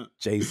Ranger,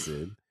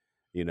 Jason."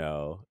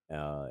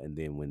 And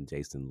then when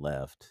Jason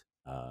left,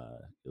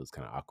 it was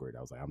kind of awkward.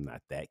 I was like, "I'm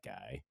not that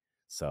guy."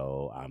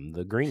 So I'm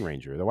the Green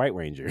Ranger, the White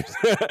Ranger. So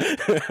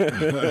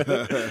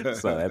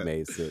that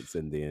made sense.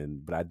 And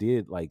then, but I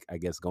did I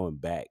guess going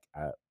back,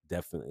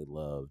 definitely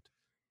loved.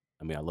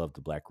 I mean, I loved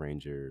the Black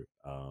Ranger.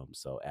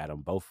 So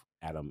both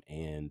Adam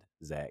and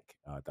Zach,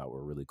 I thought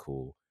were really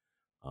cool.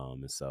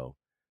 And so,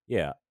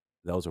 yeah,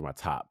 those are my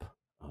top,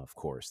 of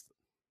course,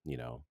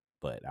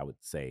 but I would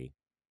say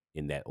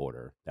in that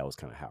order, that was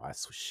kind of how I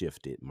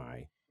shifted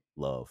my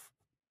love.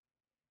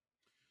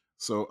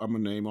 So I'm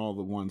gonna name all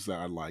the ones that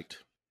I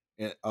liked,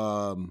 and,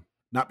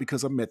 not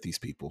because I met these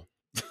people.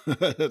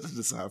 That's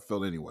just how I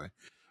felt anyway.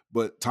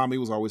 But Tommy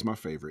was always my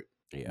favorite.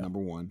 Yeah. Number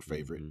one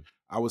favorite.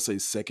 I would say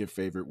second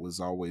favorite was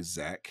always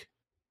Zach.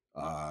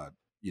 I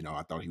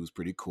thought he was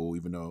pretty cool,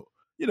 even though,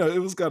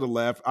 it was kind of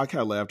I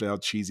kind of laughed at how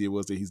cheesy it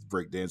was that he's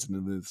breakdancing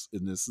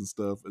in this and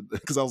stuff.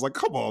 Because I was like,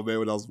 come on, man,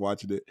 when I was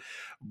watching it.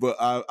 But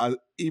I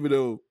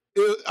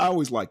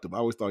always liked him. I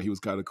always thought he was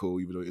kind of cool,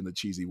 even though in a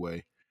cheesy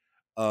way.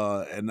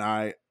 And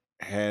I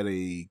had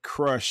a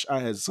crush. I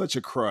had such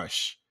a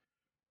crush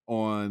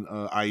on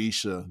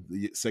Aisha,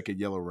 the second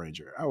Yellow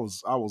Ranger. I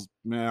was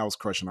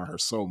crushing on her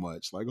so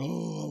much. Like,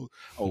 oh,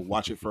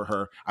 watch it for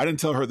her. I didn't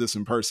tell her this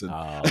in person.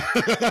 Oh,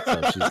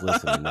 so she's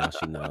listening now.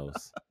 She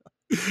knows.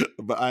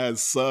 But I had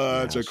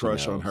such a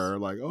crush on her.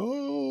 Like,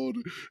 oh,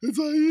 it's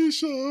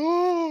Aisha.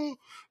 Oh.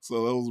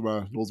 So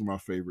those are my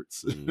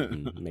favorites.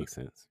 Makes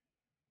sense.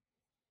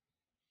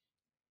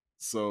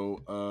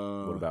 So,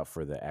 what about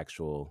for the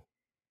actual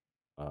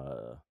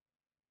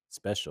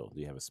special?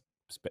 Do you have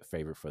a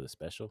favorite for the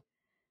special?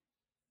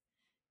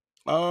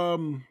 I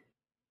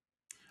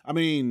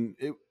mean,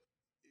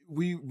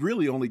 we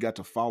really only got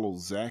to follow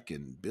Zach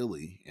and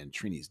Billy and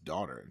Trini's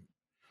daughter.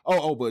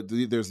 But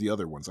there's the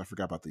other ones. I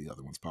forgot about the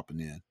other ones popping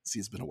in. See,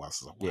 it's been a while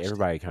since I watched. Yeah,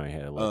 everybody kind of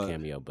had a little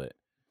cameo, but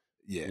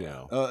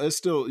yeah, it's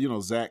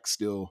still, Zach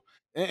still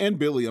and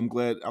Billy. I'm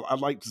glad. I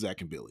liked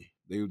Zach and Billy.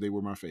 They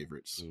were my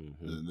favorites.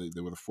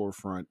 They were the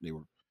forefront. They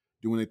were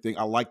doing their thing.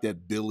 I like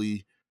that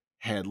Billy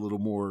had a little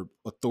more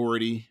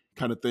authority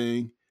kind of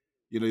thing.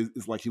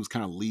 It's like he was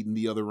kind of leading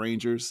the other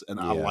Rangers, and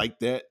I like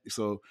that.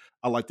 So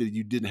I like that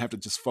you didn't have to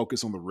just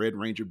focus on the Red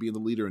Ranger being the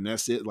leader, and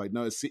that's it. Like,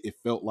 no, it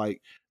felt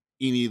like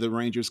any of the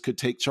Rangers could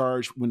take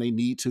charge when they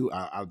need to.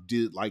 I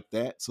did like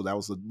that. So that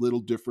was a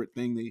little different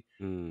thing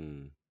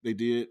they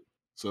did.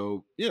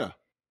 So, yeah.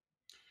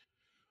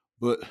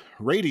 But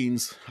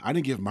ratings, I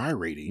didn't give my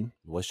rating.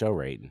 What's your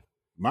rating?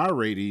 My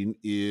rating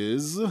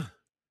is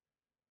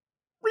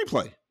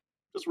replay.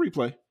 Just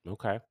replay.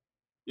 Okay.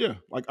 Yeah,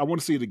 like I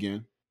want to see it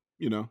again,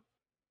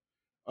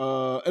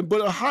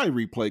 but a high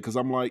replay, because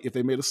I'm like, if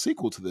they made a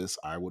sequel to this,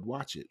 I would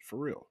watch it for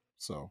real.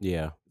 So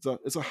yeah,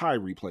 it's a high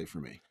replay for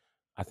me.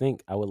 I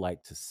think I would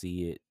like to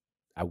see it.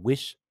 I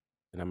wish,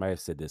 and I might have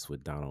said this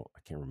with Donald, I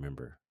can't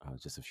remember,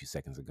 just a few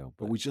seconds ago.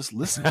 But we just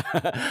listened.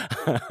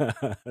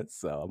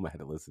 So I'm going to have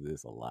to listen to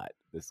this a lot.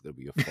 This is going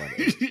to be a fun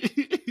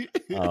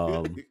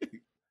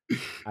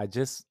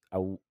I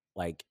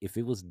like, if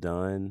it was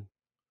done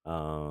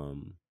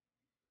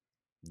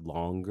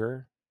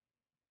longer,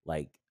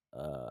 like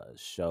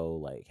show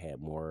like had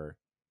more,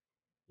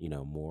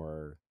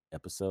 more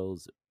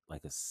episodes,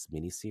 like a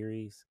mini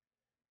series.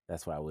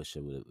 That's why I wish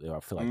it would. I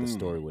feel like the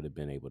story would have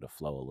been able to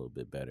flow a little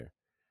bit better.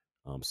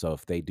 So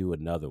if they do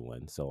another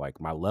one, so like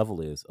my level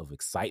is of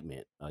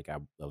excitement, like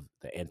of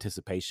the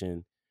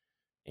anticipation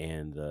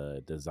and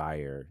the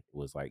desire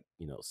was like,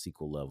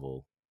 sequel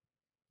level,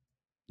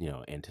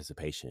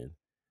 anticipation.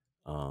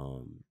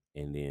 And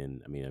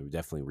then, I mean, I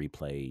definitely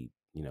replayed,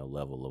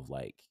 level of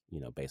like,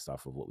 based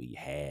off of what we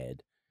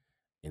had.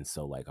 And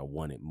so like, I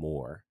wanted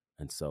more.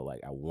 And so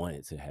like, I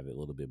wanted to have it a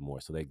little bit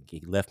more. So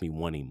it left me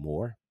wanting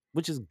more,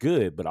 which is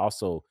good, but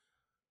also,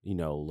 a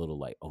little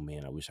like, oh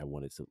man, I wish I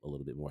wanted a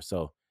little bit more.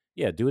 So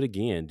yeah, do it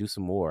again, do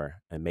some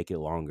more and make it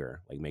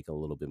longer, like make it a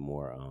little bit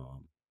more,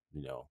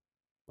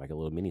 like a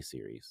little mini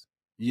series.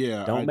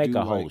 Yeah. Don't make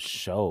a whole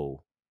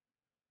show.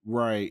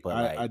 Right.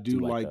 But I do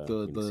like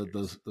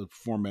the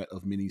format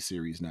of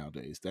miniseries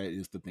nowadays. That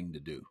is the thing to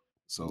do.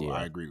 So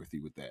I agree with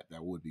you with that.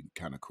 That would be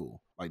kind of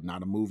cool. Like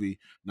not a movie,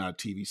 not a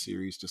TV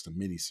series, just a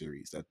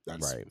miniseries.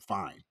 That's right.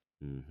 Fine.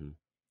 Mm-hmm.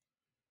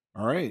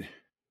 All right.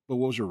 But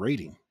what was your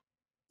rating?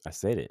 I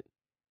said it.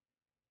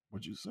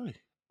 What'd you say?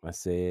 I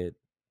said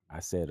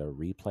a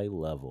replay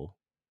level.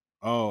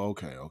 Oh,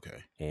 okay.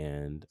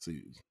 And so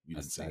you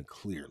didn't say it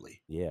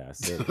clearly. Yeah, I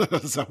said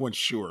it. So I wasn't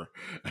sure.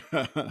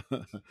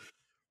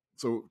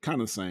 So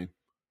kind of the same.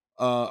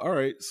 All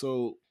right.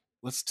 So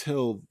let's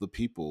tell the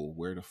people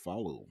where to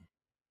follow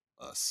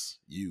us,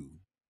 you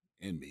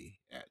and me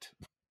at.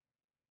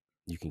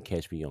 You can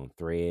catch me on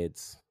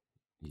Threads.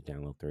 You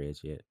download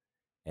Threads yet?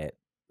 At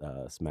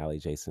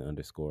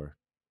SmileyJason_.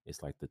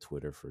 It's like the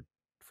Twitter for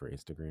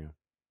Instagram.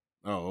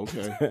 Oh,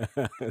 okay.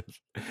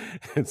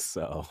 And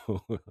so,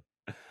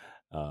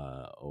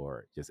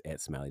 or just at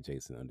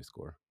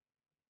SmileyJason_.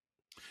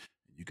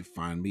 You can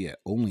find me at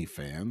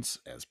OnlyFans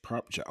as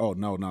Prop Josh. Oh,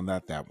 no,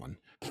 not that one.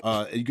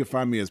 You can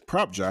find me as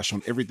Prop Josh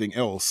on everything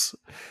else,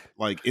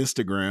 like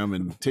Instagram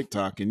and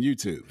TikTok and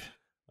YouTube.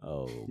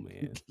 Oh,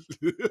 man.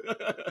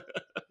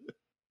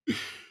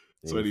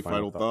 So any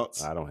final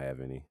thoughts? I don't have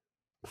any.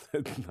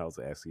 I was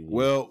asking you.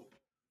 Well,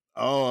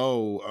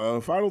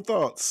 final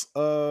thoughts.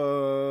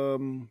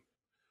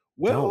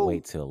 don't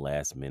wait till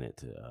last minute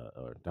to,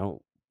 or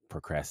don't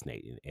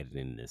procrastinate in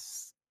editing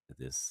this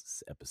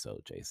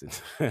episode, Jason.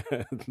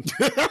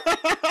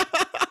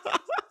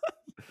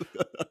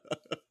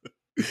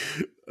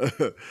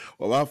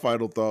 Well, our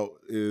final thought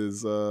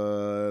is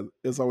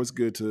it's always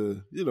good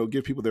to,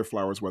 give people their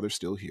flowers while they're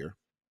still here.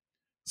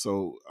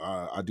 So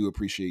I do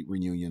appreciate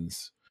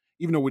reunions.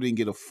 Even though we didn't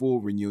get a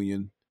full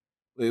reunion,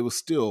 it was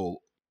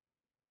still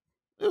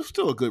a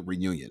good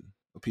reunion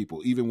of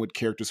people, even with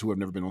characters who have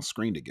never been on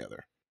screen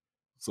together.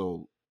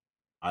 So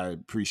I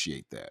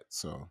appreciate that.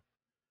 So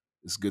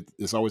it's good.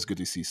 It's always good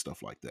to see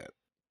stuff like that.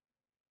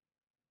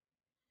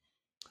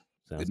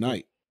 Good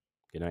night.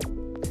 Good night.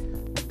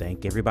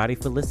 Thank everybody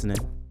for listening.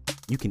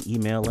 You can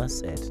email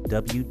us at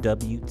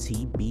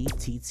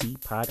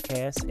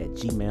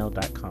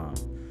wwtbttpodcast@gmail.com.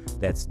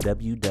 That's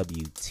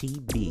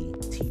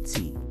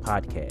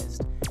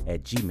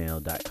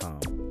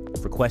wwtbttpodcast@gmail.com.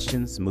 For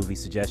questions, movie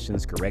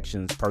suggestions,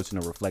 corrections,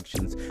 personal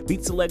reflections,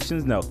 beat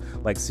selections, no,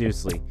 like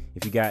seriously,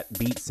 if you got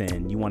beats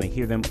and you want to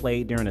hear them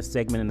played during a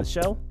segment in the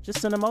show, just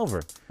send them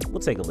over.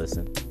 We'll take a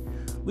listen.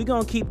 We're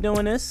going to keep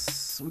doing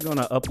this. We're going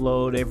to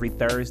upload every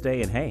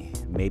Thursday, and hey,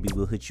 maybe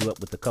we'll hit you up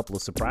with a couple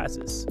of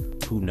surprises.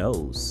 Who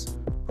knows?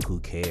 Who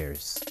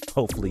cares?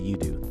 Hopefully you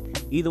do.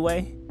 Either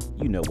way,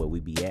 you know where we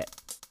be at.